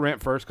 let's go with the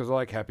rant first because I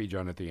like Happy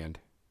John at the end.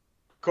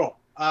 Cool.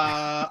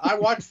 I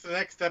watched the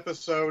next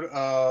episode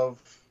of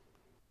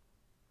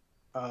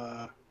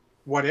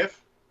What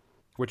If?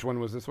 Which one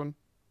was this one?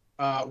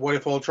 What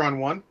If Ultron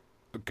won?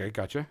 Okay,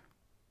 gotcha.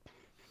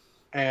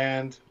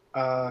 And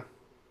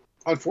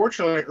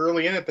unfortunately,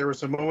 early in it, there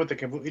was a moment that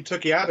completely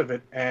took you out of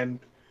it, and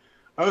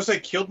I would say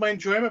killed my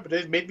enjoyment, but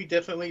it made me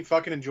definitely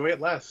fucking enjoy it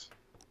less.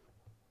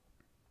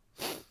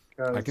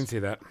 I can see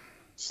that.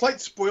 Slight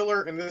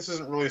spoiler, and this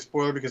isn't really a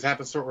spoiler because it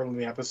happens so early in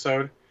the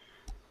episode.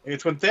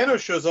 It's when Thanos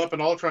shows up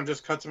and Ultron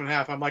just cuts him in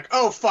half. I'm like,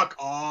 oh, fuck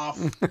off.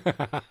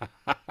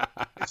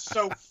 It's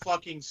so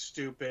fucking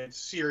stupid.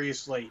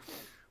 Seriously.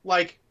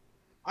 Like,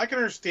 I can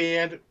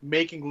understand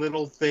making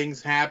little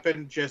things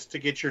happen just to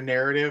get your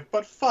narrative,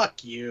 but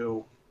fuck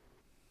you.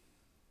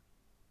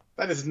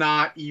 That is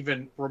not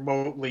even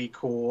remotely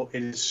cool.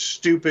 It is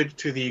stupid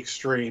to the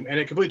extreme, and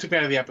it completely took me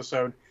out of the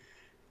episode,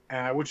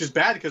 which is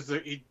bad because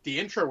the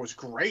intro was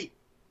great.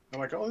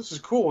 I'm like, oh, this is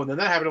cool, and then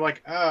that happened. I'm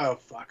like, oh,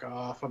 fuck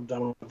off. I'm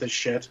done with this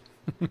shit.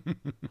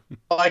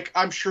 Like,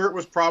 I'm sure it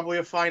was probably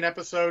a fine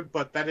episode,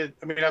 but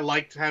I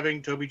liked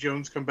having Toby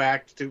Jones come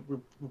back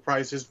to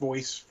reprise his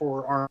voice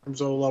for Arn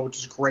Zola, which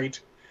is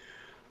great.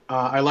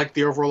 I liked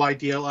the overall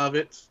idea of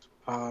it,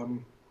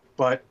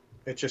 but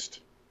it just...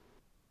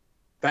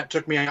 That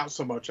took me out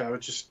so much. I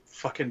was just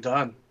fucking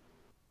done.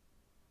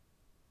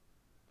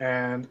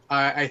 And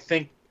I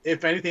think,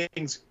 if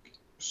anything,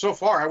 so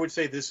far, I would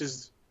say this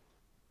is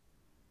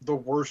the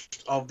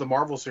worst of the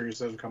Marvel series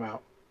that have come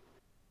out.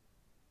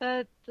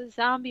 The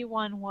zombie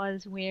one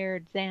was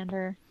weird,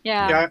 Xander.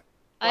 Yeah. Yeah,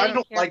 I didn't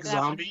don't care like for that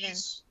one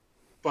zombies,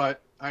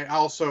 but I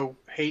also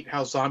hate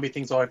how zombie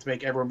things all have to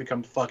make everyone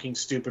become fucking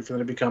stupid for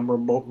them to become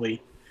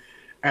remotely.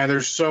 And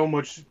there's so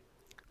much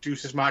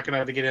Deuces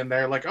Machina to get in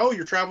there. Like, oh,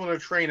 you're traveling on a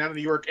train out of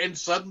New York, and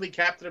suddenly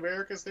Captain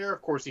America's there?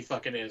 Of course he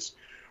fucking is.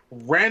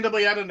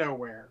 Randomly out of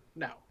nowhere.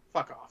 No,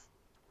 fuck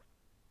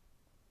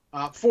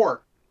off.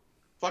 4.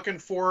 Fucking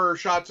 4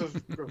 shots of...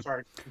 oh,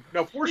 sorry.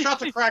 No, 4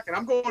 shots of Kraken.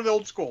 I'm going to the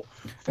old school.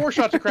 4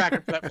 shots of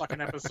Kraken for that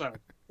fucking episode.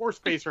 4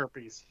 space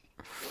herpes.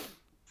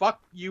 Fuck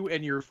you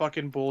and your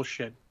fucking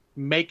bullshit.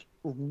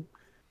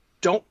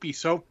 Don't be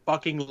so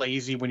fucking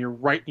lazy when you're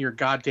writing your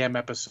goddamn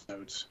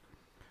episodes.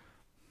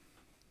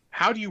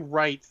 How do you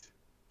write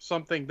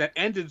something that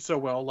ended so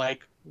well,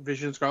 like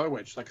Vision and Scarlet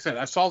Witch? Like I said,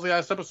 I saw the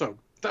last episode.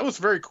 That was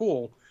very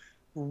cool.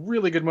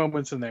 Really good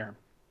moments in there.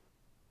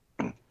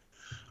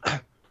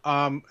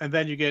 And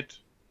then you get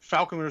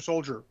Falcon Winter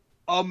Soldier.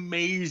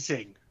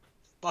 Amazing.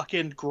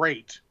 Fucking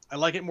great. I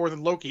like it more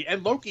than Loki.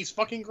 And Loki's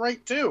fucking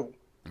great, too.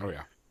 Oh,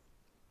 yeah.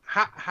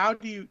 How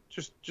do you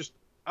just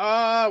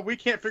we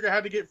can't figure out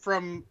how to get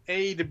from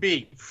A to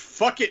B.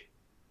 Fuck it.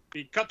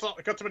 He cuts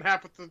him in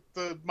half with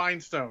the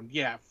Mind Stone.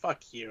 Yeah,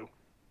 fuck you.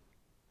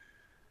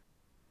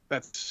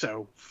 That's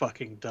so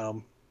fucking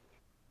dumb.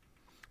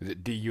 Is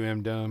it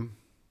DUM dumb?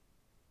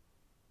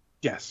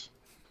 Yes.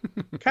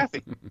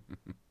 Kathy,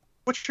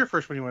 what's your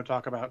first one you want to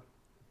talk about?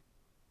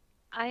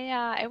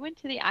 I went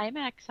to the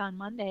IMAX on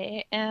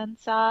Monday and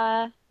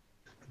saw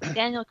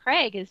Daniel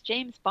Craig as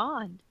James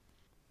Bond.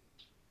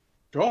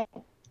 Go.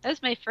 That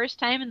was my first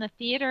time in the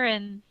theater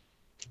in,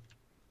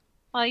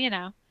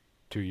 well,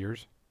 2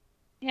 years?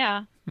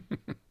 Yeah,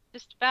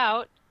 just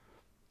about.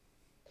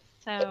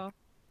 So,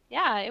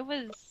 yeah, it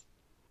was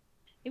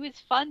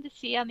fun to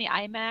see on the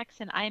IMAX,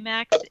 and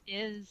IMAX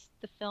is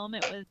the film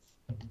it was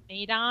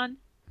made on.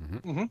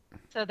 Mm-hmm.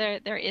 So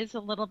there is a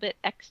little bit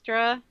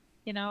extra,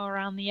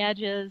 around the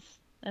edges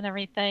and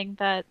everything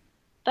that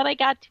I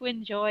got to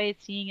enjoy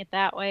seeing it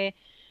that way.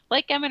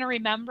 Like, I'm gonna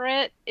remember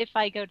it if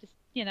I go to,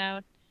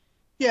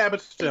 Yeah,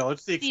 but still,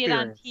 it's the see it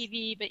on experience.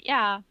 TV. But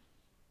yeah,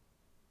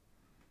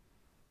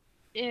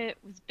 it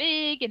was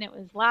big and it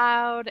was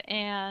loud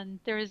and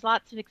there was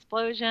lots of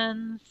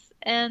explosions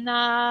and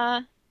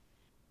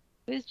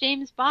it was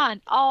James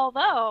Bond.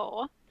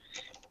 Although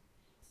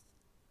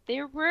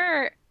there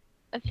were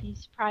a few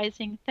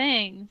surprising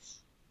things,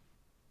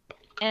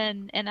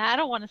 and I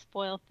don't want to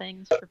spoil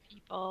things for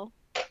people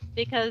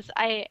because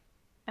I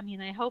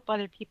hope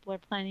other people are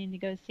planning to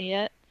go see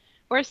it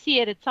or see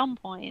it at some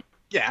point.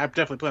 Yeah, I'm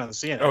definitely planning on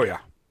seeing it. Oh, yeah.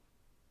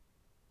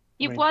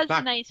 It was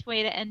a nice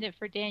way to end it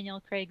for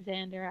Daniel Craig,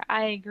 Xander.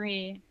 I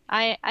agree.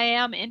 I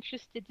am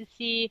interested to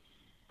see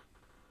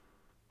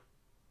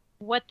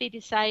what they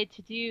decide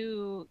to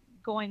do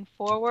going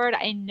forward.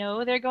 I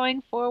know they're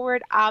going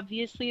forward.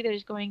 Obviously,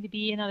 there's going to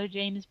be another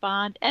James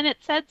Bond, and it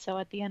said so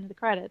at the end of the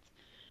credits.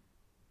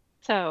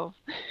 So,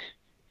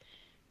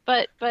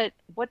 but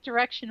what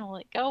direction will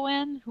it go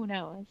in? Who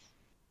knows?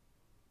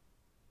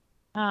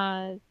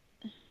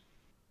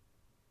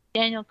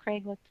 Daniel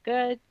Craig looked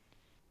good.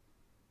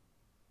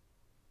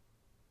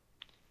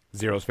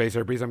 Zero space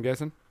herpes, I'm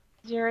guessing?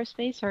 Zero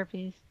space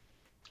herpes.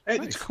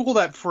 It's Nice. cool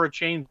that for a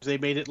change they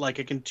made it like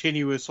a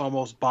continuous,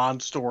 almost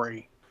Bond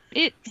story.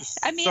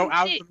 So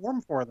out of the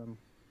norm for them.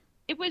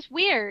 It was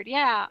weird,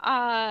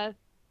 yeah.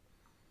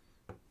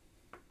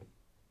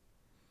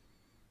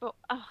 But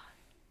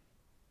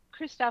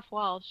Christoph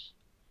Waltz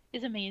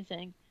is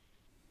amazing.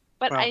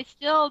 But Well-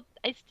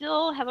 I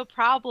still have a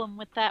problem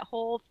with that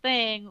whole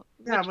thing,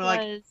 Yeah, which but, like,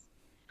 was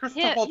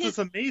Christoph Waltz his- is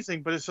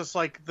amazing, but it's just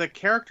like the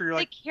character, you're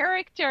the like,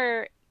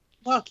 character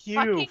fuck you.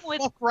 fucking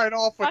with- Fuck right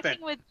off with it.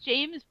 fucking with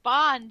James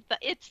Bond.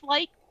 It's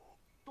like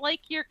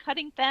you're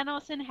cutting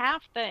Thanos in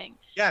half thing.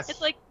 Yes.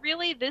 It's like,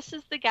 really, this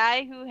is the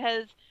guy who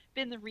has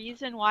been the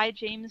reason why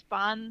James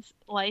Bond's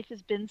life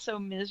has been so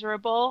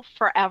miserable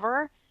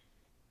forever.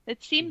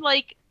 It seemed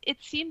like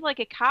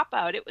a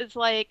cop-out. It was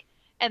like,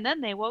 and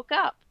then they woke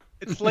up.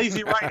 It's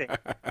lazy writing.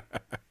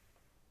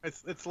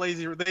 It's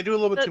lazy. They do a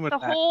little bit too much The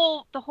of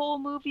that. whole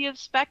movie of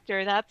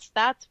Spectre,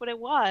 that's what it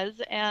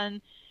was.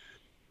 And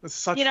It's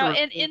such in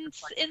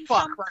it's like, in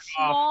fuck some right off.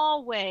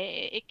 small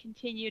way it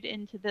continued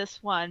into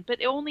this one,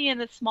 but only in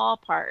a small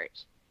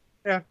part.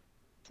 Yeah.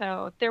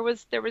 So there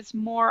was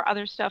more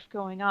other stuff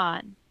going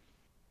on.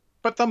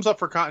 But thumbs up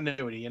for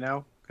continuity, you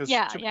know? Because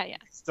Yeah.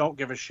 don't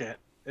give a shit.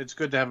 It's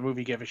good to have a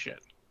movie give a shit.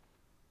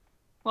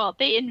 Well,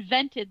 they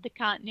invented the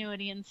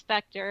continuity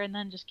inspector and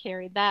then just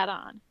carried that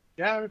on.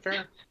 Yeah,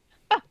 fair.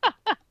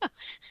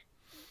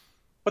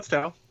 But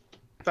still,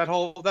 that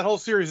whole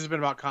series has been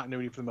about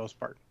continuity for the most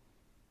part.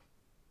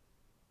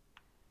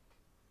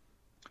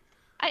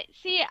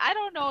 I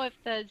don't know if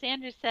the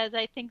Xander says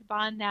I think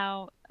Bond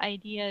now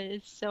idea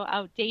is so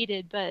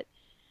outdated, but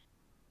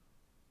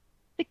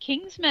the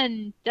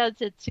Kingsman does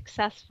it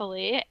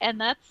successfully,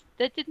 and that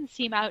didn't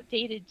seem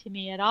outdated to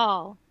me at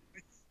all.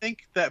 I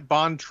think that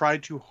Bond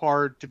tried too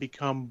hard to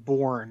become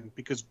Bourne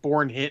because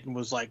Bourne hit and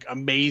was like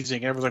amazing.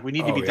 And everyone's like, we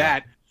need to be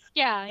that.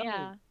 Yeah, No,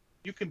 yeah.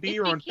 You can be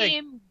your own thing. It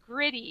became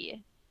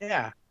gritty.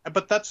 Yeah,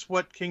 but that's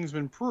what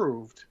Kingsman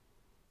proved.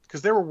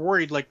 Because they were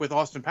worried, like with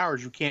Austin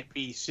Powers, you can't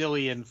be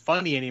silly and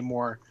funny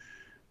anymore.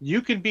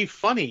 You can be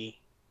funny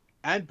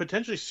and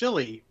potentially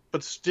silly,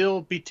 but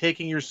still be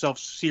taking yourself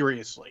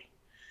seriously.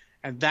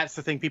 And that's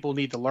the thing people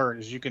need to learn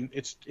is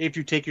it's if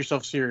you take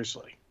yourself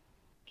seriously.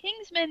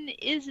 Kingsman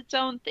is its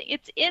own thing.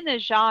 It's in a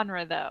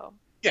genre though.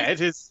 Yeah, it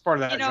is part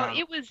of that genre.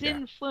 It was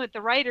influenced.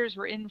 The writers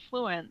were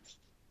influenced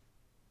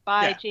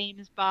by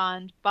James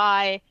Bond,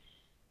 by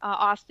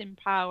Austin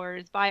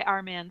Powers, by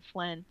Our Man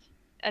Flint,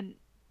 and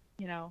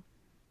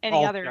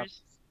any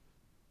others.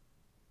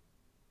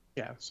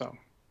 Yeah, so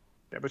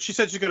but she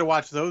said she's going to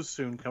watch those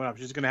soon coming up.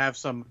 She's going to have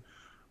some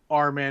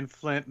Our Man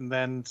Flint and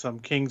then some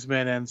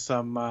Kingsman and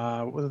some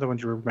what are the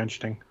ones you were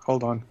mentioning?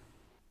 Hold on.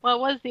 Well, it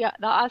was the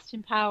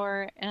Austin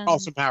Power and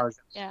Austin Powers.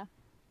 Yeah.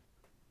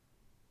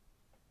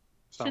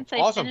 So, since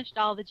I finished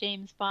all the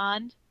James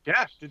Bond.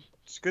 Yeah,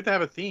 it's good to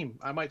have a theme.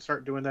 I might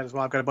start doing that as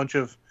well. I've got a bunch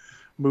of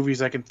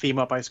movies I can theme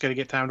up. I just got to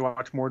get time to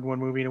watch more than one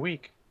movie in a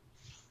week.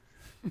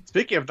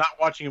 Speaking of not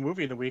watching a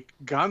movie in a week,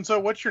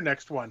 Gonzo, what's your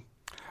next one?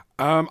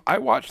 I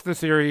watched the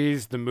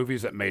series The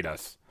Movies That Made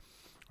Us.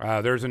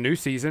 There's a new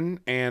season,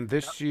 and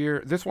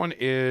this one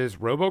is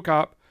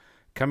RoboCop,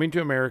 Coming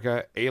to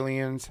America,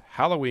 Aliens,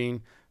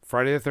 Halloween,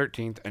 Friday the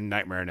 13th, and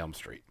Nightmare on Elm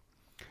Street.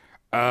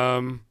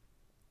 Okay,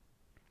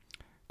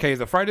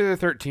 the Friday the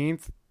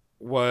 13th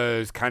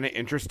was kind of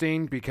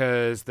interesting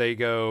because they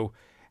go,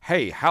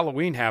 hey,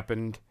 Halloween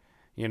happened,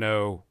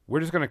 we're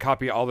just going to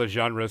copy all the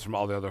genres from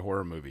all the other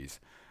horror movies.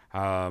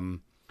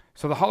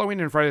 So the Halloween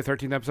and Friday the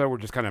 13th episode were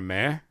just kind of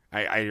meh.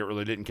 I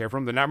really didn't care for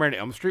them. The Nightmare on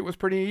Elm Street was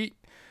pretty neat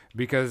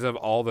because of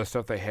all the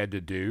stuff they had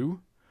to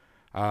do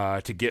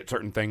to get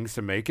certain things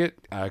to make it.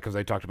 Because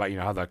they talked about,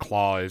 how the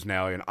claw is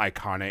now an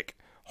iconic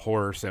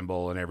horror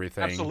symbol and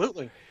everything.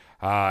 Absolutely.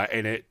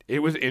 And it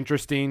was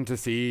interesting to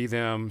see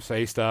them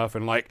say stuff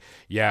and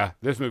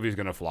this movie's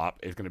going to flop.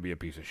 It's going to be a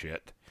piece of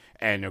shit.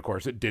 And of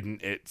course it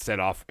didn't. It set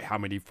off how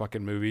many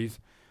fucking movies?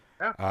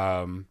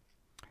 Yeah.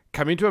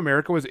 Coming to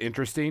America was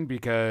interesting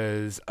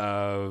because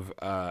of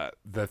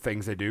the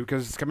things they do.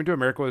 Because Coming to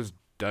America was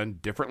done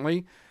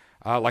differently.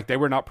 They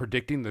were not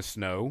predicting the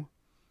snow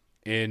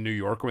in New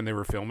York when they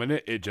were filming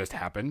it. It just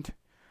happened.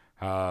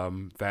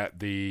 That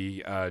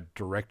the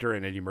director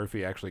and Eddie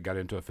Murphy actually got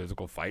into a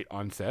physical fight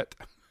on set.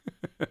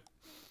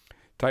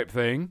 Type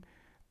thing.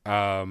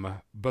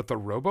 But the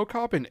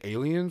RoboCop and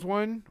Aliens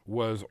one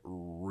was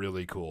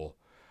really cool.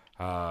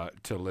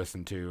 To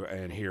listen to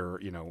and hear,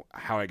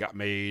 how it got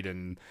made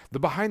and the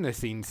behind the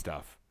scenes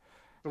stuff.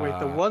 Wait,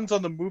 the ones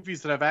on the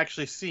movies that I've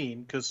actually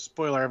seen, because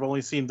spoiler, I've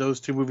only seen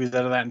those two movies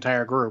out of that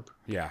entire group.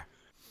 Yeah.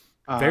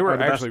 They were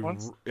actually,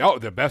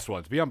 the best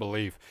ones, beyond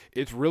belief.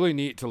 It's really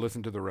neat to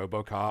listen to the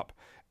RoboCop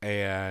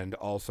and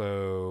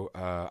also,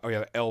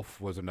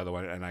 Elf was another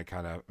one, and I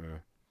kind of...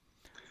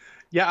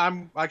 Yeah,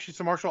 I'm actually,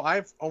 so Marshall,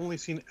 I've only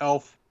seen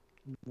Elf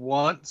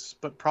once,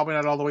 but probably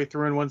not all the way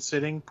through in one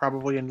sitting,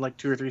 probably in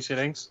 2 or 3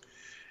 sittings.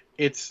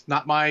 It's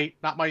not my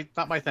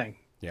thing.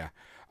 Yeah.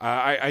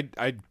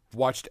 I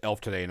watched Elf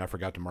today and I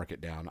forgot to mark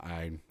it down.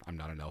 I'm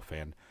not an Elf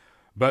fan.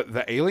 But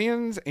the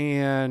Aliens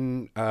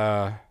and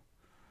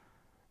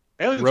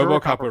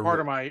RoboCop were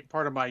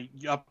part of my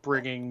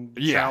upbringing,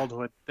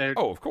 childhood.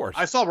 Of course.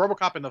 I saw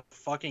RoboCop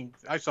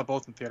I saw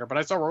both in theater, but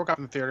I saw RoboCop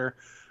in the theater.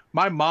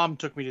 My mom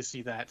took me to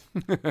see that.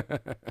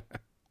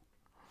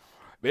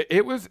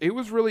 It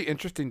was really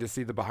interesting to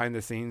see the behind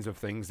the scenes of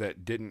things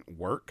that didn't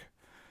work.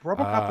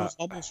 RoboCop was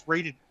almost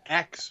rated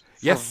X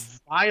for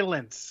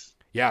violence.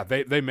 Yeah,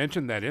 they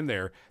mentioned that in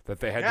there, that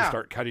they had to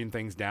start cutting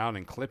things down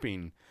and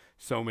clipping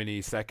so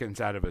many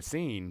seconds out of a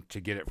scene to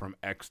get it from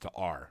X to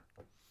R.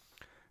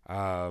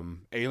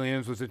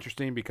 Aliens was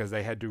interesting because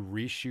they had to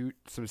reshoot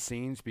some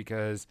scenes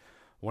because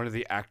one of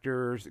the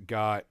actors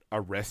got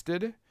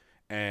arrested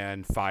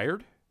and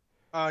fired.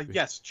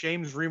 Yes,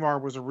 James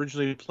Remar was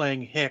originally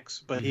playing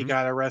Hicks, but he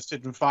got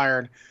arrested and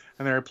fired,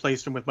 and they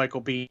replaced him with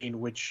Michael Biehn,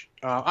 which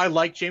I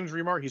like James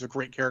Remar. He's a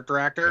great character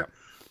actor,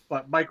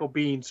 but Michael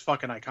Bihn's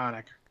fucking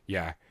iconic.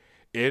 Yeah.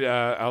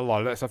 A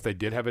lot of that stuff, they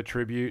did have a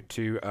tribute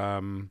to,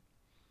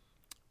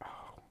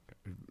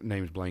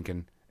 name's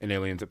blanking, in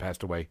Aliens that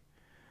passed away.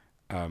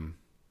 The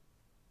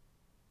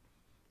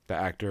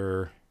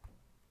actor,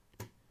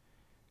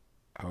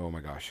 oh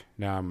my gosh,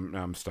 now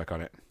I'm stuck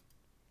on it.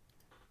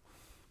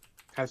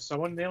 Has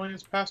someone in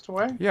Aliens passed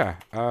away? Yeah.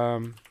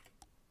 Hold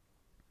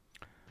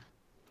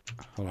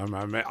on,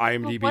 I'm Well,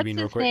 IMDb what's being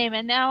real his quick. name?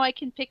 And now I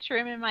can picture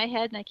him in my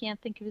head, and I can't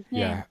think of his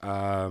name.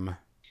 Yeah.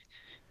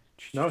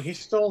 No, he's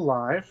still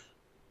alive.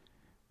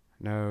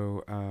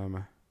 No. Oh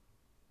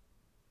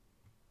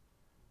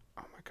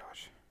my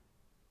gosh.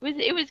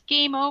 It was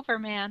Game Over,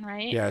 man,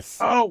 right? Yes.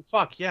 Oh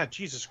fuck yeah,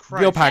 Jesus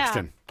Christ. Bill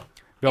Paxton.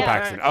 Bill Yeah.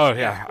 Paxton. Oh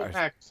yeah. Bill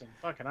Paxton.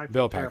 Fucking I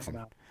Bill feel terrible Paxton.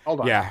 now.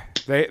 Hold on. Yeah.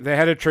 They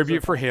had a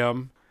tribute for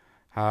him,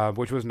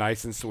 which was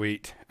nice and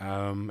sweet,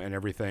 and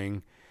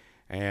everything.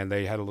 And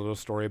they had a little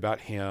story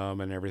about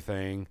him and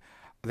everything.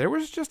 There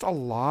was just a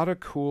lot of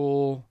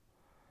cool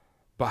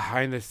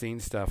behind the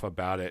scenes stuff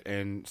about it.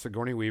 And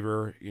Sigourney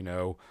Weaver,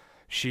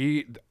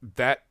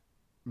 that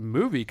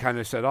movie kind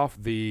of set off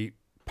the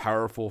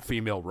powerful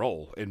female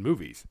role in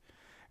movies,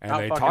 and About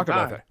they fucking talk about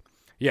time. that.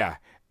 Yeah,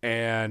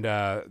 and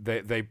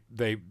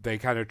they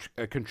kind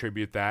of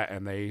contribute that,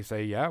 and they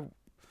say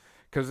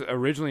because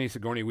originally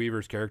Sigourney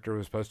Weaver's character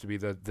was supposed to be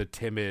the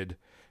timid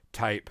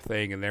type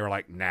thing, and they were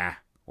like, nah,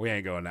 we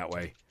ain't going that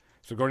way.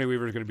 Sigourney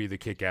Weaver's going to be the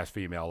kick-ass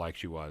female like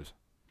she was,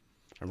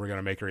 and we're going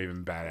to make her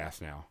even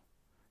badass now.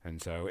 And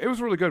so it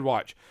was a really good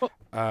watch.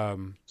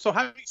 So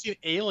having seen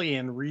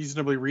Alien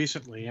reasonably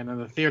recently and in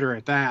the theater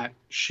at that,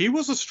 she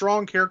was a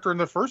strong character in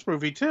the first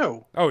movie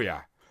too. Oh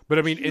yeah, but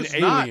I mean She in was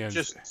not Aliens,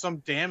 just some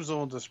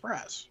damsel in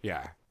distress.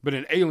 yeah, but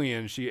in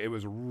Aliens, it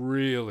was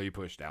really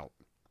pushed out.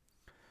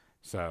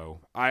 So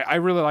I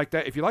really like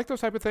that. If you like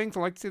those type of things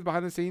and like to see the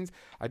behind the scenes,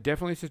 I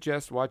definitely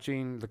suggest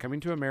watching The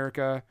Coming to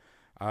America,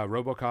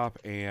 RoboCop,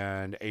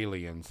 and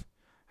Aliens.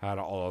 Out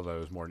of all of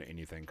those more than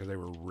anything, because they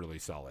were really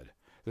solid.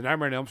 The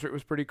Nightmare on Elm Street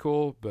was pretty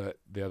cool, but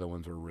the other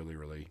ones were really,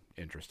 really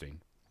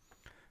interesting.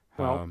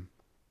 Well,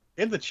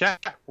 in the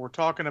chat, we're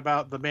talking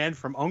about the Man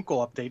from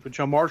U.N.C.L.E. update, which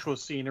Joe Marshall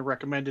has seen and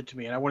recommended to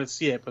me, and I want to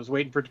see it, but I was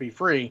waiting for it to be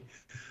free.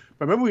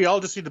 But maybe we all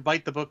just need to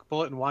bite the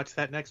bullet and watch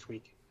that next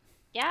week.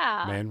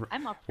 Yeah, Man,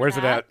 I'm up for where's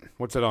it that. at?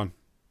 What's it on?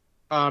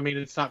 I mean,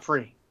 it's not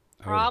free.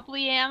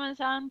 Probably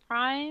Amazon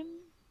Prime.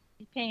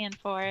 You're paying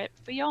for it,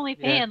 but you're only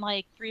Yeah. paying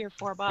like $3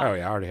 or $4. Oh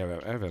yeah, I already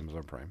have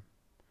Amazon Prime.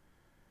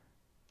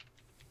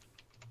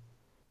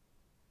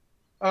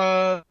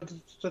 Da,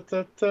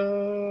 da,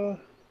 da.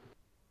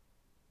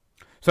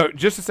 So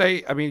just to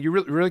say, I mean, you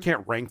really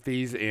can't rank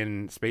these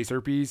in space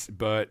herpes,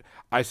 but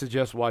I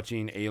suggest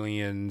watching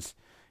Aliens,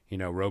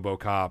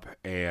 RoboCop,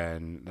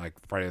 and like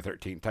Friday the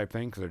 13th type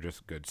thing, because they're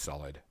just good,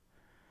 solid.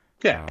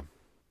 Yeah.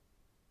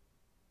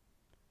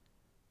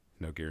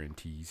 No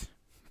guarantees.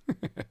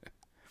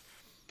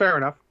 Fair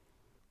enough.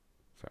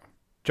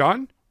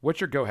 John,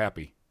 what's your go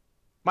happy?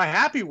 My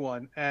happy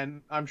one,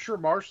 and I'm sure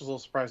Marshall's a little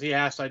surprised. He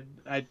asked, I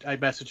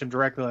messaged him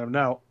directly, let him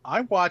know.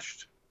 I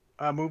watched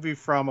a movie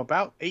from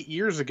about 8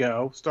 years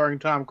ago, starring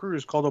Tom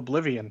Cruise, called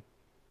Oblivion,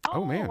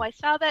 Oh, man. I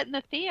saw that in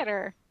the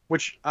theater.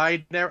 which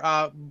I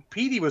never,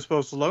 Petey was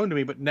supposed to loan to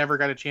me, but never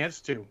got a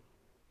chance to.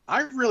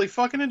 I really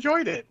fucking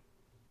enjoyed it.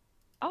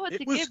 Oh, it's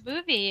It a was good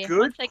movie. good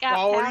Once I got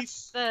quality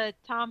past the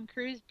Tom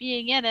Cruise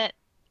being in it,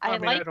 I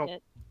mean, I liked don't-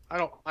 it.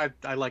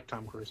 I like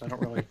Tom Cruise. I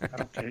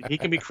don't care. He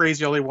can be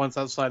crazy all he wants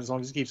outside as long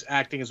as he keeps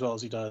acting as well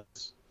as he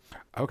does.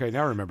 Okay,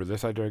 now I remember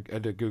this. I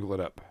had to Google it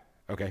up.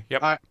 Okay,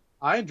 yep.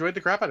 I enjoyed the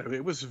crap out of it.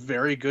 It was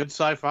very good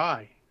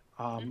sci-fi.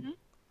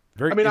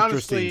 Very I mean, interesting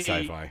honestly,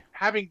 sci-fi.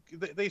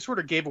 they sort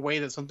of gave away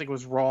that something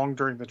was wrong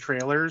during the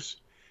trailers,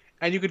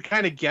 and you could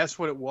kind of guess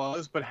what it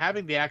was, but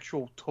having the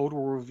actual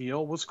total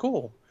reveal was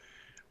cool,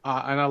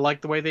 and I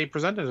liked the way they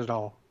presented it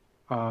all.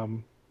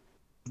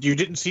 You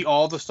didn't see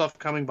all the stuff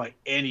coming by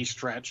any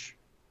stretch.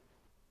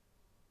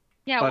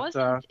 Yeah,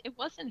 But, it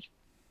wasn't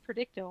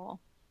predictable.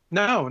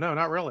 No,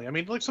 not really. I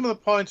mean, like some of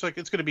the points, like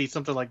it's going to be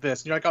something like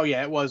this, and you're like, oh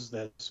yeah, it was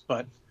this,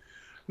 but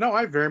no,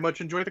 I very much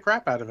enjoyed the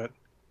crap out of it.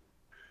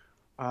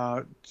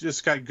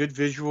 Just got good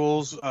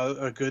visuals,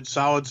 a good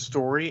solid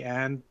story,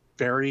 and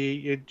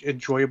very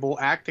enjoyable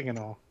acting and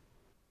all.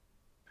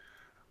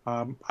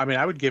 I mean,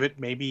 I would give it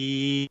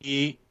maybe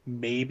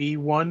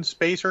one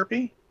space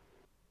herpy.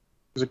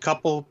 There's a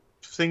couple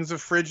things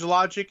of fridge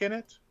logic in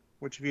it,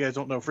 which if you guys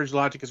don't know, fridge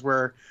logic is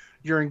where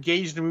you're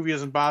engaged in the movie,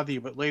 doesn't bother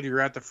you, but later you're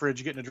at the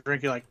fridge getting a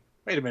drink, you're like,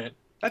 wait a minute,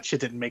 that shit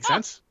didn't make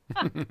sense.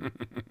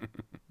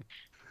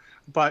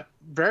 But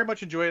very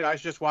much enjoyed it. I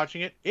was just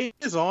watching it. It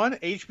is on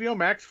HBO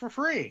Max for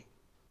free.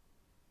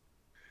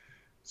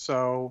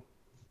 So,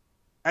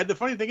 and the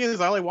funny thing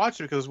is, I only watched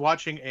it because I was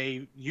watching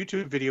a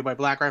YouTube video by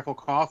Black Rifle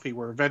Coffee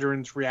where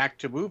veterans react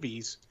to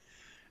movies,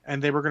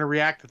 and they were going to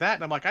react to that.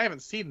 And I'm like, I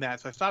haven't seen that.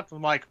 So I stopped and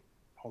I'm like,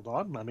 hold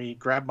on, let me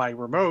grab my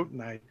remote.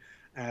 And I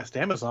asked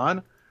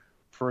Amazon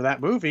for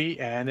that movie,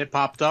 and it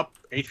popped up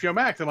HBO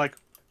Max. I'm like,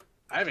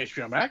 I have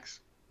HBO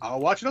Max. I'll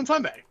watch it on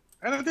Sunday.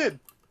 And I did.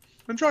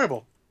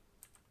 Enjoyable.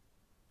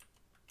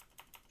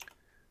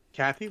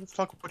 Kathy, let's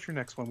talk about your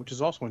next one, which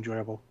is also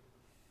enjoyable.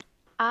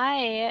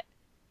 I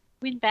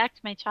went back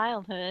to my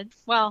childhood.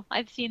 Well,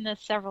 I've seen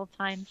this several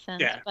times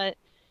since, Yeah. but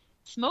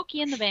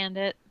Smokey and the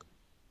Bandit.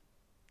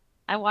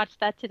 I watched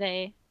that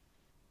today,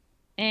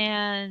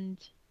 and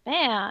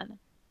man,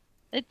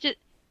 it's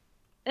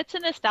a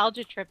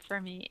nostalgia trip for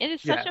me. It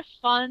is such Yeah.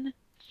 a fun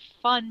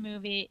fun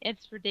movie.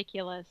 It's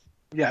ridiculous.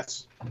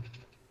 Yes.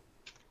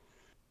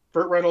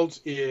 Burt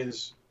Reynolds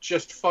is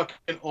just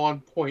fucking on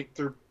point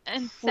through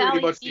And pretty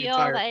Sally much the Field,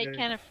 entire I thing.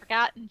 kind of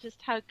forgotten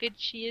just how good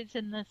she is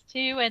in this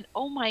too. And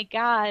oh my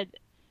God,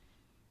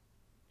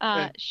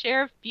 And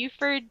Sheriff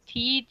Buford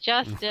T.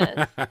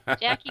 Justice,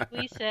 Jackie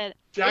Gleason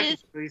Jackie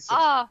is Gleason.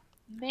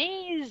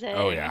 amazing.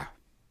 Oh yeah.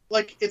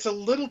 Like, it's a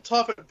little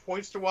tough at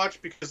points to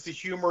watch because the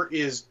humor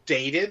is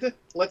dated.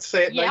 Let's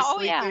say it Yeah, oh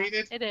nicely yeah,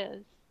 dated. it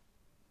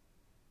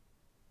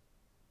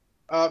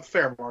is.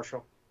 Fair,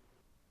 Marshall.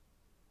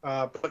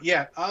 But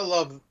yeah, I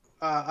love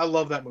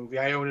that movie.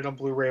 I own it on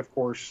Blu-ray, of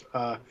course.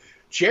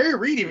 Jerry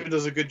Reed even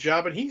does a good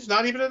job, and he's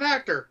not even an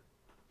actor.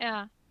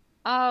 Yeah.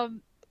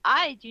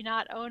 I do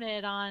not own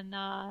it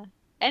on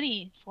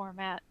any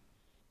format.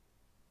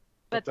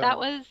 But that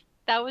was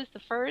the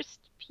first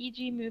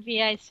PG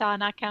movie I saw,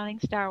 not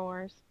counting Star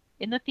Wars,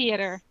 in the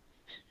theater.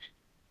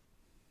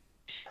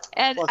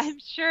 And Plus- I'm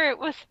sure it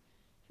was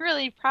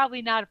really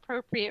probably not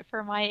appropriate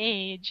for my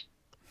age.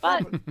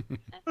 But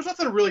There's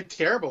nothing really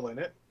terrible in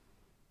it.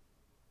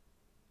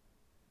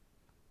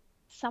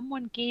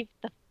 someone gave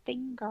the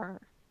finger.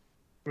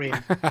 I mean,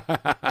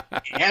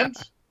 and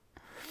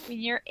When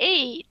you're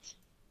 8,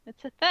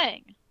 it's a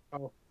thing.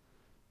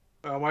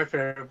 my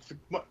family,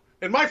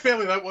 in my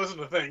family, that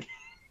wasn't a thing.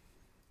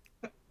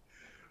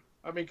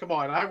 I mean, come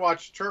on. I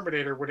watched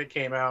Terminator when it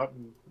came out,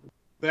 and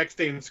the next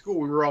day in school,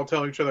 we were all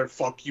telling each other,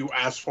 "Fuck you,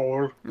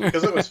 asshole,"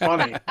 because it was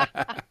funny.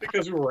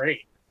 Because we were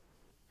 8.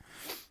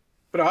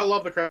 But I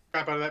love the crap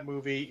out of that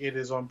movie. It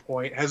is on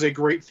point. Has a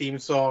great theme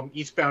song.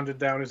 Eastbound and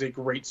Down is a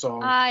great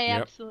song. I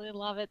Yep. absolutely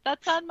love it.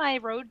 That's on my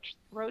road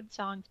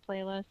songs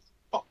playlist.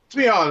 Oh, to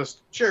be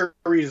honest, Jerry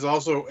Reed is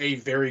also a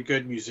very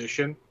good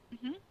musician.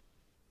 Mhm.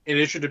 In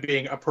addition to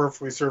being a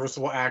perfectly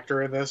serviceable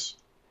actor in this,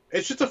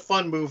 it's just a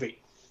fun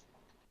movie.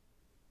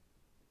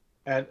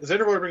 And as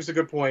everyone brings a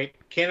good point,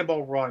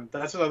 Cannonball Run,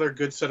 that's another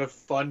good set of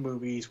fun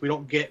movies. We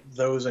don't get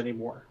those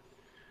anymore.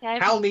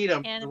 Yeah, Hal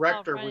Needham, Cannonball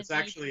director, Run was is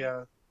actually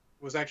a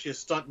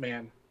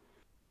stuntman,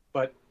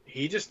 but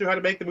he just knew how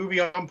to make the movie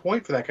on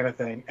point for that kind of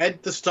thing. And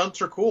the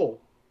stunts are cool,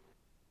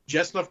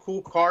 just enough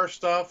cool car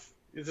stuff.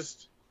 It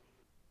gets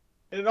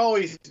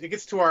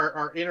to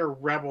our inner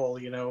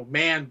rebel,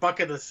 man,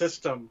 bucket the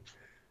system,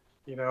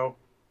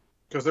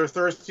 because they're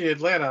thirsty in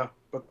Atlanta,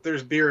 but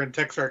there's beer in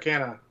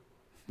Texarkana.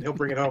 He'll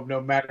bring it home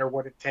no matter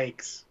what it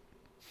takes.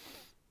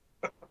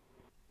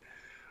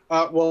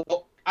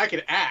 Well, I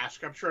could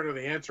ask. I'm sure I know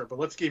the answer, but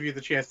let's give you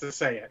the chance to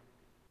say it.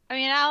 I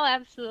mean, I'll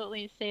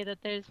absolutely say that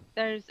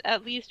there's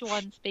at least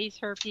one space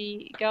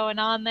herpy going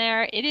on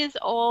there. It is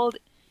old,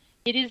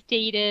 it is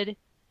dated,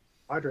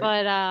 Hydrate.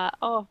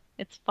 but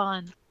it's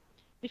fun.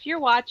 If you're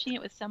watching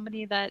it with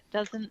somebody that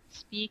doesn't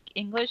speak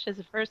English as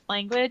a first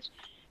language,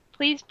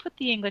 please put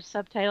the English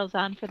subtitles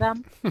on for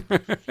them,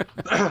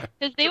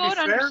 because they won't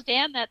fair-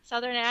 understand that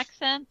southern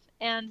accent,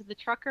 and the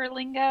trucker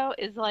lingo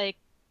is like,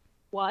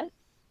 what?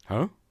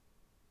 Huh?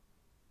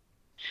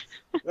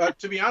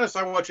 To be honest,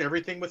 I watch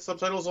everything with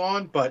subtitles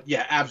on, but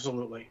yeah,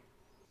 absolutely.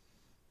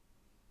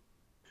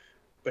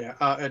 But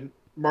yeah, and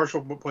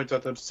Marshall points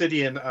out the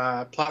Obsidian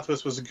plot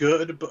twist was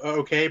good, but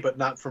okay, but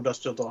not from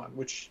Dusk Till Dawn.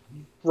 Which,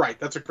 right,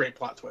 that's a great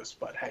plot twist.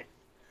 But hey,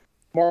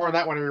 more on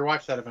that when we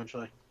rewatch that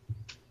eventually.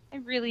 I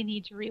really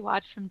need to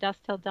rewatch From Dusk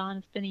Till Dawn.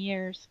 It's been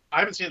years. I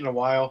haven't seen it in a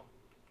while.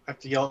 I have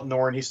to yell at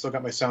Norrin. He's still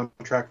got my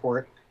soundtrack for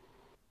it.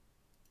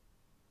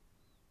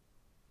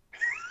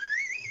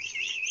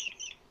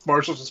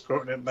 Marshall's just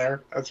quoting it in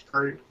there. That's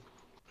great.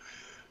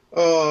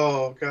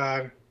 Oh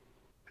God.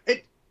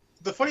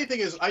 The funny thing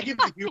is, I give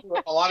the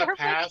humor a lot of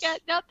pass. Got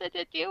nothing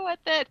to do with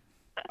it.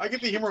 I give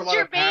the humor a lot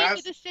of Germane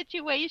pass to the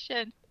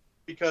situation.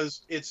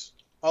 because it's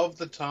of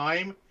the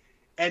time,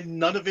 and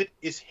none of it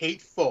is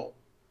hateful.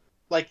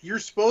 Like, you're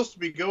supposed to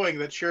be going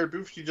that Sheriff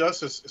Buford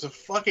Justice is a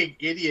fucking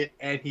idiot,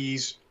 and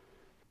he's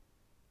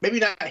maybe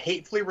not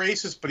hatefully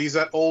racist, but he's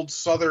that old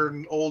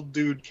Southern old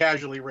dude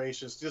casually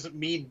racist. He doesn't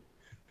mean,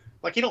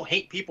 like, he don't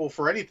hate people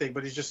for anything,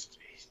 but he's just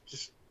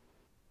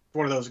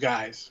one of those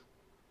guys.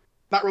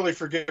 Not really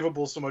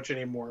forgivable so much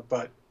anymore,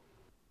 but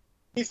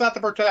he's not the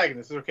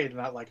protagonist. It's okay to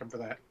not like him for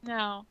that.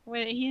 No,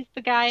 he's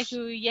the guy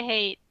who you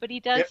hate, but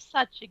he does Yep.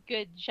 such a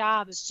good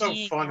job of So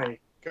being funny.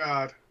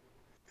 God.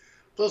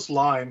 Those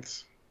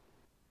lines.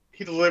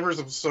 He delivers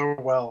them so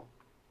well.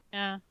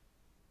 that.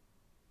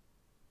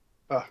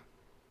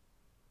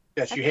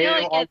 Yes, I you feel hate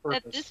him like on at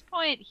purpose. this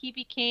point he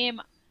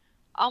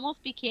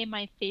almost became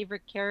my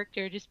favorite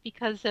character just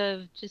because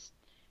of just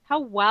how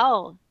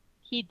well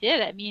he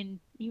did. I mean,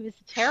 he was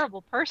a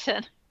terrible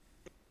person.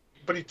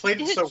 But he played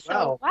He it did so it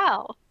well.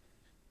 well.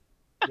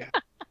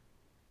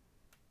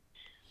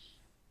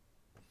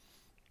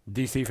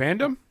 DC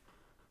fandom?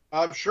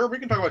 Sure, we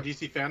can talk about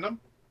DC fandom.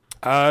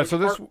 So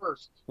Which part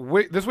first?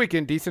 this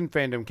weekend, Decent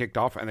Fandom kicked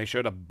off, and they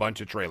showed a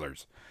bunch of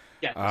trailers.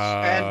 Yes.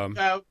 Um,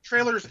 And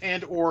trailers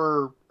and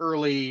or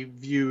early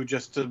view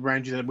just to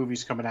remind you that the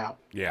movie's coming out.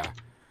 Yeah.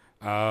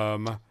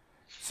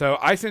 So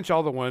I sent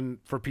y'all the one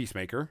for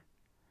Peacemaker.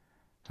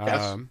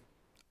 Yes.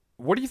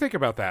 What do you think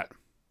about that?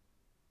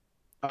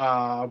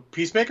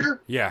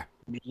 Peacemaker Yeah.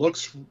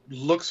 looks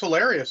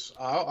hilarious.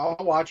 I'll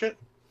watch it.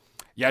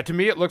 Yeah, to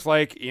me it looks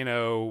like, and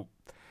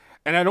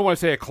I don't want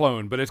to say a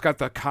clone, but it's got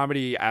the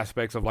comedy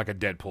aspects of like a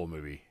Deadpool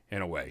movie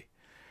in a way.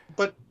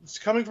 But it's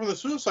coming from the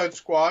Suicide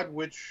Squad,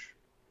 which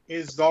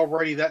is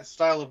already that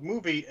style of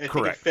movie. I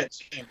Correct. think it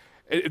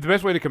fits. The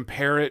best way to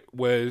compare it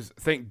was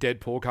think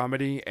Deadpool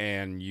comedy,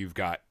 and you've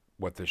got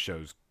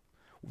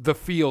the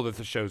feel that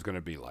the show's going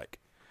to be like.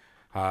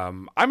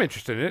 I'm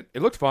interested in it.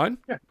 It looks fun.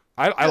 Yeah.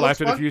 I It laughed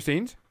looks at a fun. few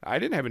scenes. I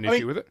didn't have an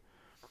issue with it.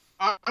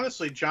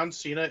 Honestly, John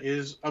Cena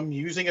is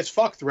amusing as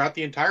fuck throughout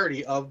the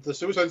entirety of the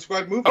Suicide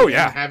Squad movie. Oh,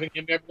 yeah. And having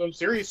him have his own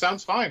series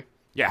sounds fine.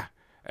 Yeah.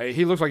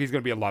 He looks like he's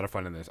going to be a lot of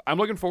fun in this. I'm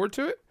looking forward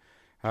to it.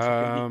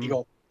 Fucking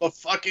Eagle. The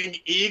fucking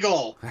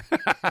Eagle.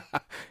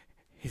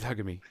 He's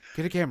hugging me.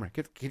 Get a camera.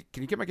 Can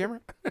you get my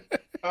camera?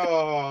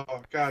 Oh,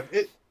 God.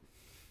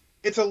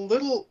 It's a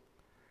little...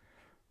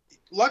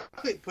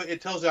 Luckily, it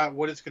tells out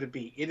what it's going to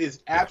be. It is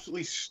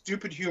absolutely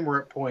stupid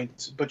humor at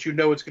points, but you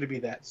know it's going to be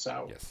that,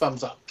 so Yes.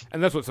 thumbs up.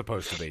 And that's what's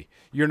supposed to be.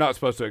 You're not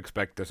supposed to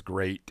expect this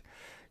great,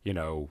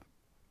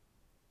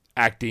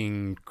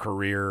 acting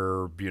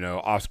career,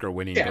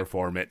 Oscar-winning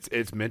performance.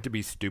 It's meant to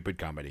be stupid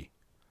comedy.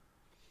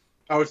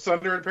 Oh, it's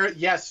Thunder in Paradise?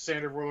 Yes,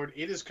 Sandra Warlord.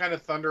 It is kind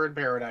of Thunder in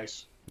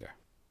Paradise. Yeah.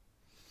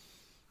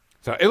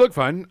 So it looked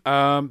fun.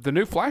 The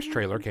new Flash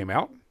trailer came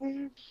out.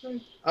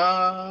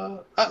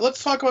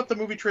 Let's talk about the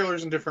movie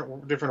trailers in different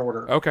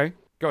order. Okay,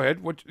 go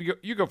ahead.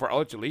 You go for it. I'll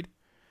let you lead.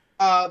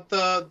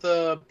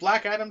 The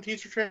Black Adam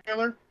teaser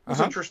trailer was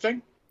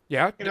interesting.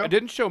 Yeah, it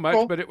didn't show much,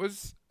 cool. but it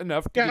was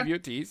enough to give you a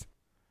tease.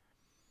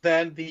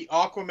 Then the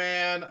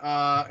Aquaman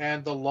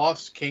and the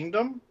Lost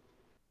Kingdom.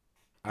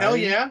 Hell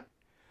yeah.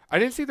 I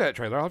didn't see that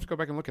trailer. I'll have to go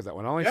back and look at that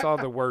one. I only saw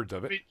the words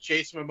of it.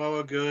 Jason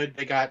Momoa, good.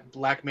 They got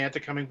Black Manta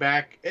coming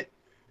back.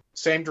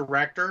 Same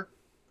director.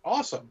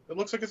 Awesome. It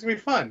looks like it's going to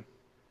be fun.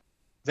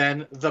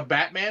 Then the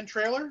Batman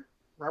trailer,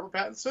 Robert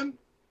Pattinson.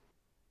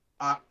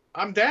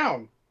 I'm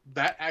down.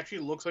 That actually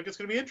looks like it's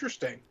going to be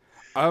interesting.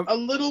 A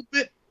little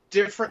bit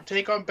different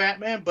take on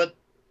Batman, but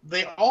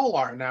they all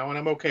are now, and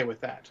I'm okay with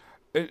that.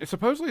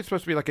 Supposedly it's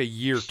supposed to be like a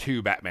year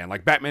 2 Batman.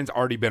 Like Batman's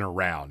already been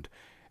around.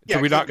 Yeah,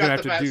 so we're not going to have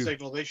the to Bat do...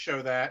 Signal. They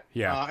show that.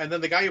 Yeah. And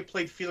then the guy who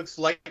played Felix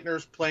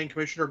Leitner's playing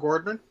Commissioner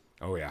Gordon.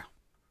 Oh, yeah.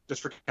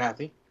 Just for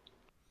Kathy.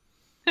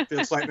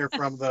 Felix Leitner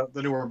from the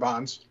newer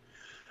Bonds.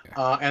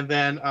 Yeah. And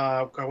then,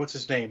 what's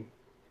his name?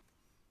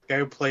 The guy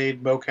who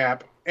played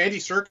Mocap. Andy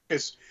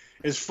Serkis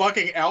is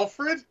fucking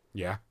Alfred?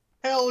 Yeah.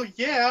 Hell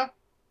yeah.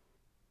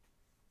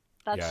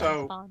 That's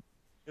so fun.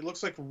 It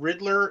looks like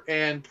Riddler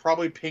and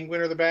probably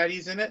Penguin are the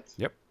baddies in it.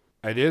 Yep.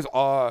 It is.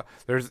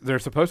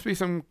 There's supposed to be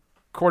some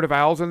Court of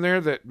Owls in there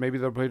that maybe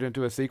they'll put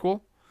into a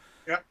sequel.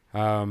 Yeah.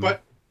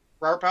 But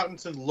Robert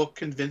Pattinson looked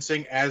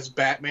convincing as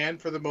Batman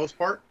for the most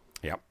part.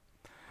 Yep.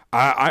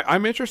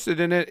 I'm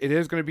interested in it. It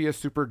is going to be a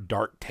super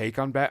dark take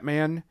on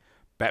Batman.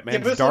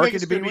 Batman's dark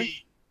in the beginning.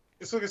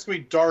 It's like it's going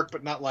to be dark,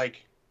 but not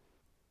like,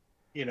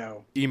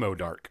 emo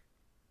dark.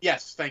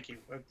 Yes, thank you.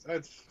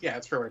 That's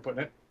a fair way of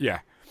putting it. Yeah.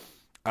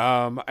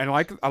 And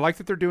I like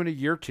that they're doing a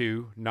year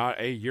 2, not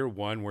a year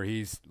 1 where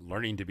he's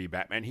learning to be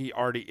Batman. He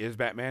already is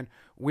Batman.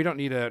 We don't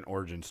need an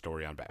origin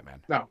story on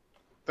Batman. No.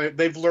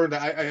 They've learned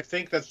that. I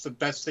think that's the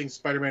best thing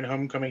Spider-Man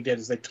Homecoming did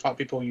is they taught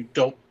people you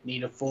don't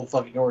need a full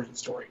fucking origin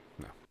story.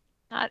 No.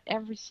 Not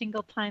every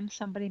single time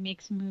somebody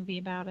makes a movie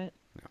about it.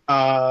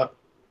 No.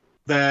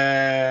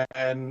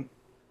 Then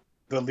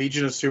the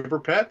Legion of Super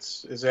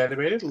Pets is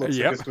animated. It looks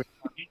like it's going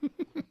to be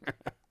funny.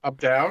 Up,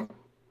 down.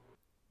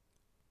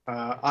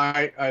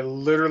 I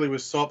literally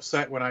was so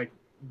upset when I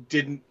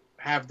didn't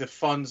have the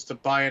funds to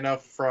buy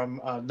enough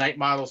from Night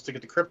Models to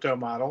get the crypto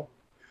model.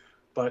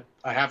 But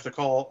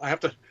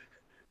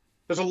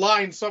there's a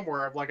line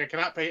somewhere of like, I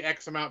cannot pay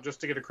X amount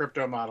just to get a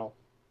crypto model.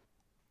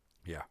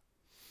 Yeah.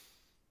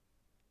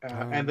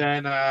 And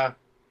then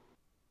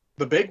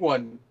the big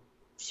one,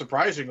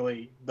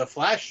 surprisingly, the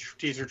Flash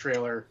teaser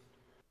trailer,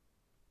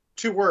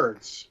 2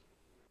 words,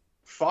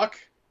 fuck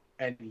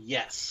and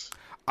yes.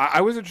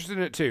 I was interested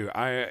in it too.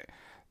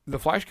 The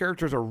Flash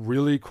character is a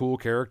really cool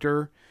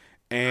character,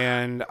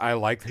 and I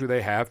like who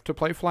they have to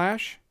play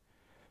Flash.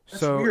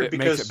 That's so weird it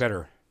makes it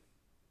better.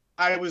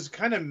 I was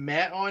kind of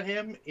mad on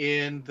him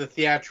in the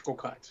theatrical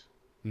cut.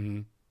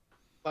 Mm-hmm.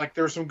 Like,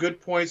 there were some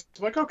good points.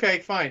 I'm like, okay,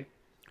 fine.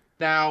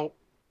 Now,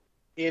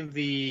 in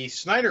the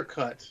Snyder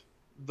cut,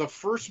 the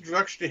first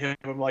introduction to him,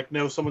 I'm like,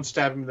 no, someone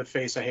stabbed him in the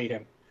face. I hate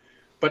him.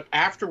 But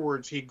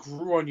afterwards, he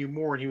grew on you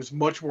more, and he was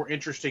much more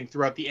interesting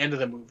throughout the end of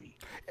the movie.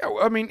 Yeah,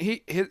 I mean,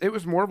 it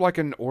was more of like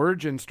an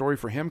origin story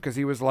for him because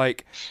he was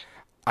like,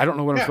 I don't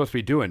know what I'm supposed to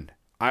be doing.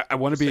 I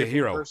want to be a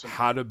hero.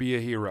 How to be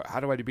a hero? How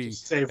do I be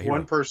save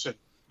one person?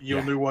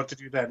 You'll know what to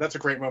do that. That's a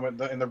great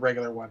moment in the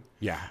regular one.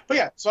 Yeah. But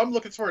yeah, so I'm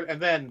looking forward.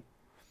 And then,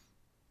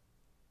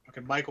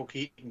 fucking Michael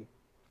Keaton.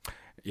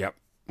 Yep.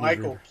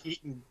 Michael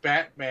Keaton,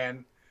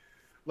 Batman.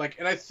 Like,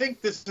 and I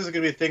think this is going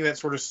to be a thing that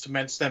sort of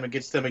cements them and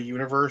gets them a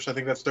universe. I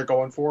think that's what they're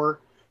going for.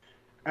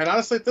 And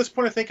honestly, at this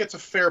point, I think it's a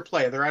fair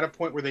play. They're at a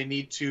point where they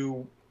need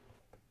to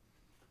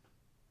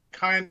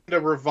kind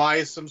of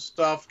revise some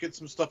stuff, get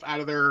some stuff out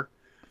of their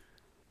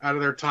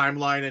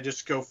timeline, and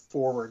just go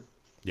forward.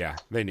 Yeah,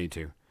 they need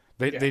to.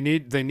 They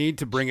need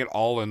to bring it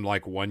all in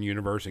like one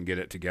universe and get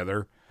it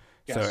together,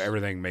 so Yes.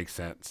 everything makes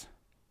sense.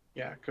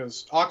 Yeah,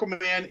 because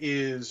Aquaman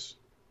is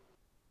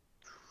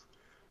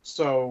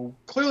so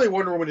clearly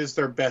Wonder Woman is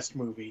their best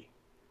movie.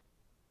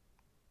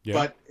 Yeah.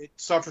 But it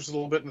suffers a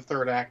little bit in the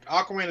third act.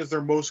 Aquaman is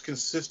their most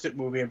consistent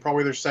movie and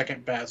probably their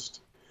second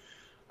best.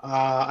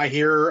 I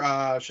hear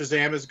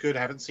Shazam is good. I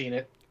haven't seen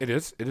it. It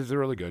is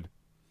really good.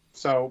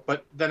 So,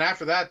 but then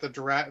after that,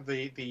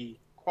 the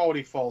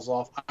quality falls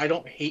off. I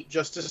don't hate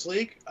Justice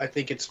League. I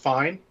think it's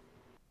fine,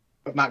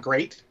 but not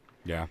great.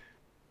 Yeah.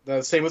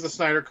 The same with the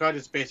Snyder Cut.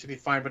 It's basically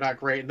fine, but not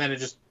great. And then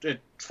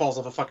it falls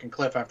off a fucking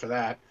cliff after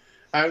that.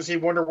 I haven't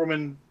seen Wonder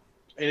Woman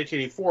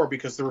 1884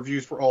 because the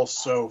reviews were all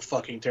so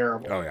fucking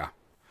terrible. Oh yeah.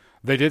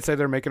 They did say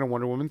they're making a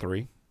Wonder Woman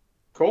 3.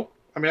 Cool.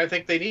 I mean, I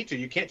think they need to.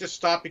 You can't just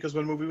stop because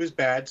one movie was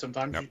bad.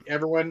 Sometimes Nope.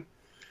 everyone,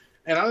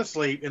 and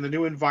honestly, in the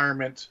new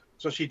environment,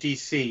 especially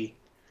DC,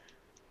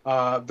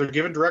 they're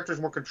giving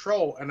directors more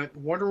control. And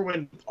Wonder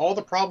Woman, all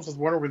the problems with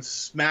Wonder Woman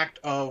smacked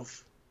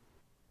of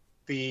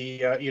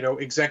the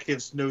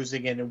executives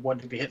nosing in and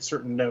wanting to hit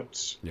certain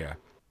notes. Yeah.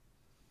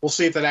 We'll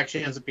see if that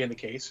actually ends up being the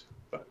case.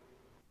 But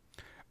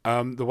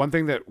The one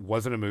thing that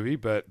wasn't a movie,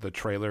 but the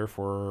trailer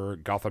for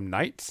Gotham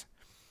Knights,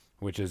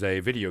 which is a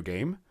video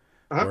game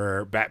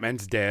where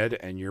Batman's dead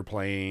and you're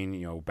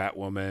playing,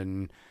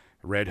 Batwoman,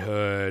 Red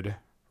Hood,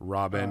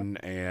 Robin,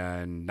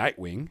 and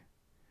Nightwing.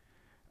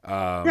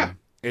 I'm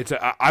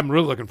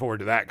really looking forward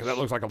to that because that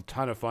looks like a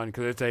ton of fun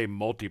because it's a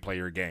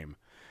multiplayer game.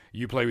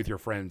 You play with your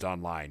friends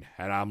online,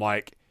 and I'm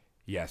like,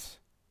 yes,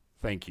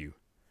 thank you.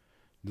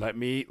 Let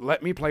me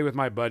play with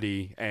my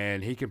buddy,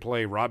 and he can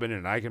play Robin,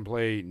 and I can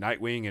play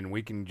Nightwing, and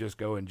we can just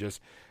go and just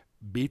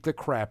beat the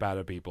crap out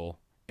of people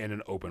in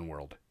an open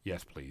world.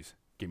 Yes, please.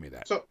 Give me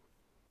that. So,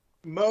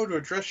 Mo, to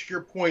address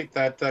your point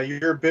that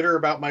you're bitter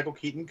about Michael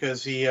Keaton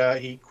because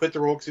he quit the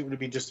role because it would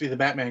be just to be the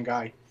Batman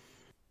guy.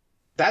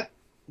 That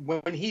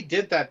when he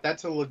did that,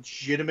 that's a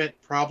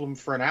legitimate problem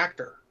for an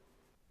actor.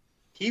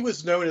 He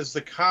was known as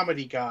the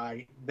comedy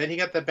guy. Then he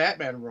got the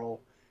Batman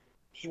role.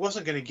 He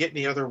wasn't going to get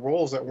any other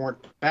roles that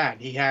weren't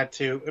bad. He had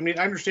to. I mean,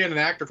 I understand an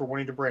actor for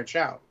wanting to branch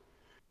out.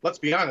 Let's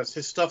be honest.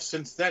 His stuff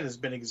since then has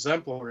been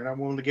exemplary, and I'm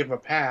willing to give him a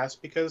pass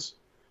because,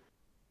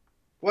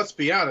 let's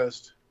be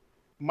honest,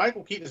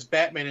 Michael Keaton's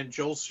Batman and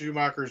Joel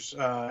Schumacher's,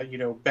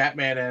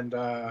 Batman and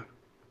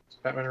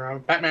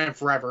Batman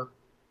Forever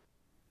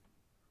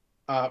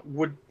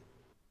would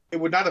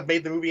not have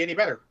made the movie any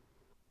better.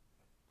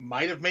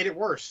 Might have made it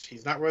worse.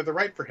 He's not really the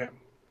right for him.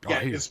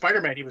 Yeah, in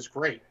Spider-Man, he was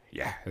great.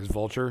 Yeah, his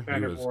Vulture,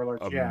 he was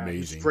amazing. Yeah, he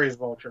was great as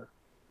Vulture.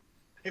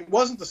 It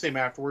wasn't the same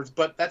afterwards,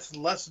 but that's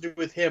less to do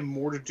with him,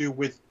 more to do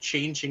with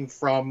changing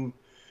from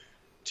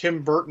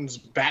Tim Burton's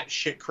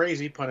batshit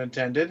crazy, pun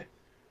intended,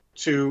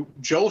 to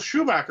Joel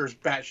Schumacher's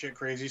batshit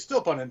crazy,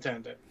 still pun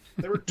intended.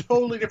 They were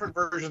totally different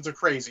versions of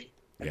crazy.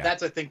 And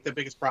that's, I think, the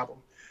biggest problem.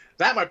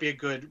 That might be a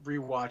good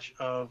rewatch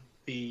of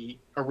the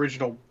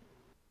original,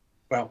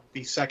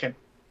 the second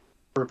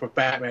group of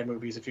Batman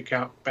movies, if you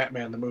count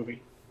Batman the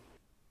movie.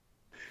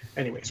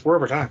 Anyways, we're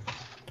over time.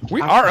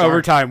 We are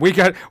over time. We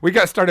got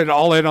started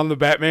all in on the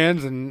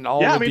Batmans and all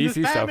the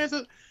DC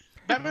stuff.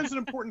 Batman's an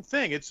important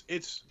thing.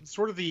 It's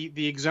sort of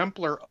the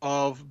exemplar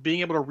of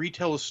being able to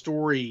retell a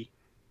story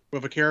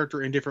of a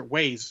character in different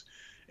ways.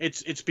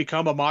 It's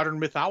become a modern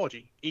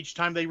mythology. Each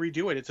time they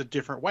redo it, it's a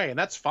different way, and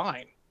that's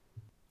fine.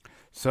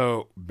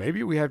 So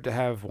maybe we have to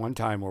have one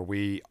time where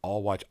we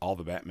all watch all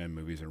the Batman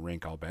movies and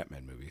rank all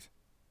Batman movies.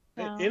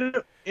 No.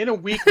 In a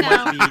week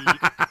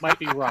might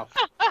be rough.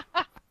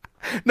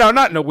 No,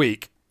 not in a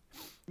week.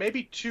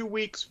 Maybe 2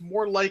 weeks.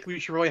 More likely, we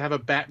should really have a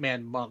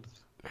Batman month.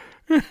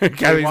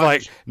 Kathy's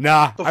like,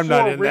 nah, I'm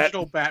not in that. The 4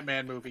 original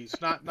Batman movies.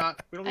 Not.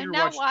 We don't need I'm to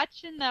not watch.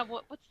 watching the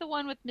what's the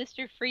one with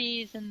Mr.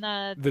 Freeze and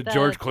the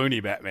George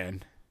Clooney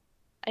Batman.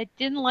 I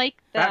didn't like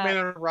that. Batman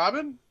and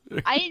Robin.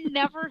 I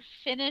never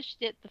finished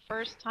it the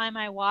first time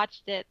I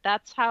watched it.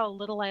 That's how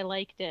little I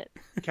liked it.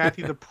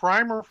 Kathy, the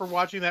primer for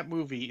watching that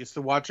movie is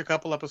to watch a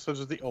couple episodes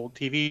of the old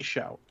TV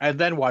show and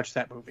then watch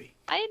that movie.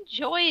 I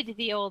enjoyed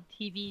the old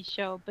TV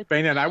show, but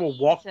Bane, I will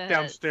walk Jesus.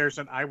 downstairs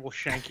and I will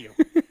shank you.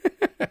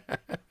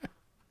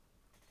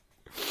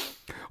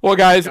 Well,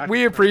 guys,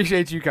 we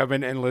appreciate you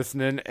coming and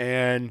listening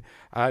and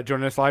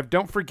joining us live.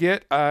 Don't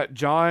forget,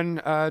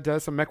 John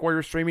does some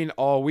MechWarrior streaming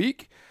all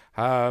week.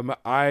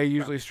 I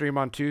usually stream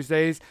on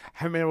Tuesdays. I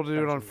haven't been able to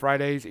do it on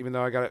Fridays, even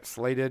though I got it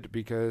slated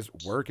because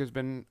work has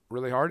been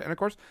really hard. And, of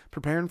course,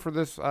 preparing for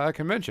this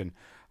convention.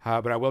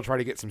 But I will try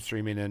to get some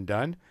streaming in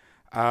done.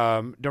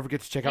 Don't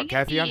forget to check out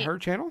Kathy on her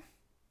channel.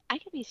 I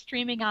could be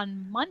streaming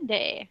on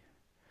Monday.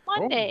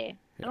 I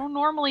don't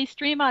normally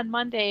stream on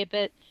Monday,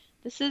 but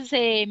this is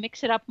a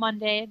Mix It Up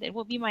Monday. It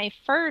will be my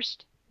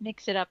first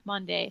Mix It Up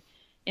Monday,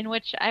 in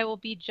which I will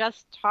be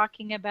just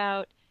talking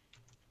about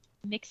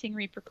mixing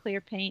Reaper clear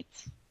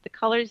paints, the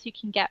colors you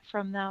can get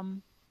from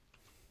them,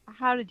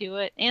 how to do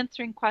it,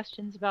 answering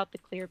questions about the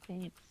clear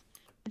paints.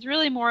 It's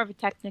really more of a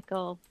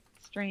technical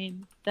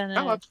stream than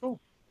Oh, a that's cool.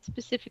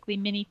 specifically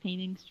mini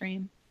painting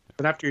stream.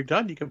 But after you're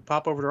done, you can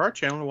pop over to our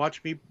channel and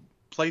watch me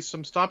play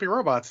some Stompy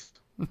Robots.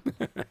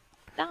 Stompy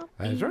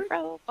That's right.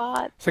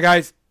 robot. So,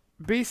 guys,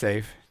 be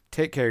safe.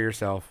 Take care of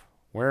yourself.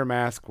 Wear a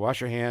mask. Wash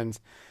your hands.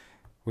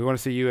 We want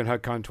to see you in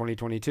HUGCon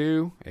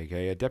 2022,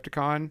 aka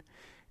Adepticon.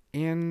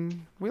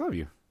 And we love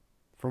you.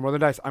 For More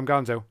Than Dice, I'm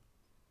Gonzo.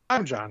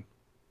 I'm John.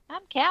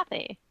 I'm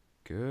Kathy.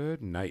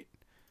 Good night.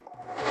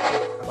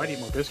 I might eat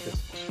more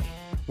biscuits.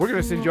 We're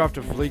going to send you off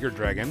to Vlieger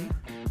Dragon,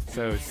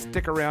 so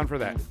stick around for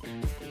that.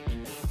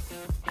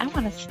 I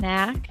want a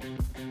snack.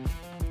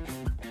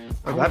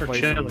 Oh, I that wanna or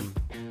play chili. some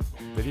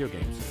video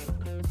games.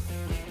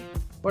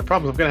 What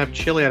problem is I'm going to have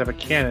chili out of a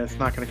can and it's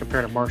not going to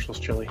compare to Marshall's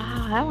chili.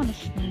 Ah, I want a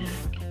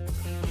snack.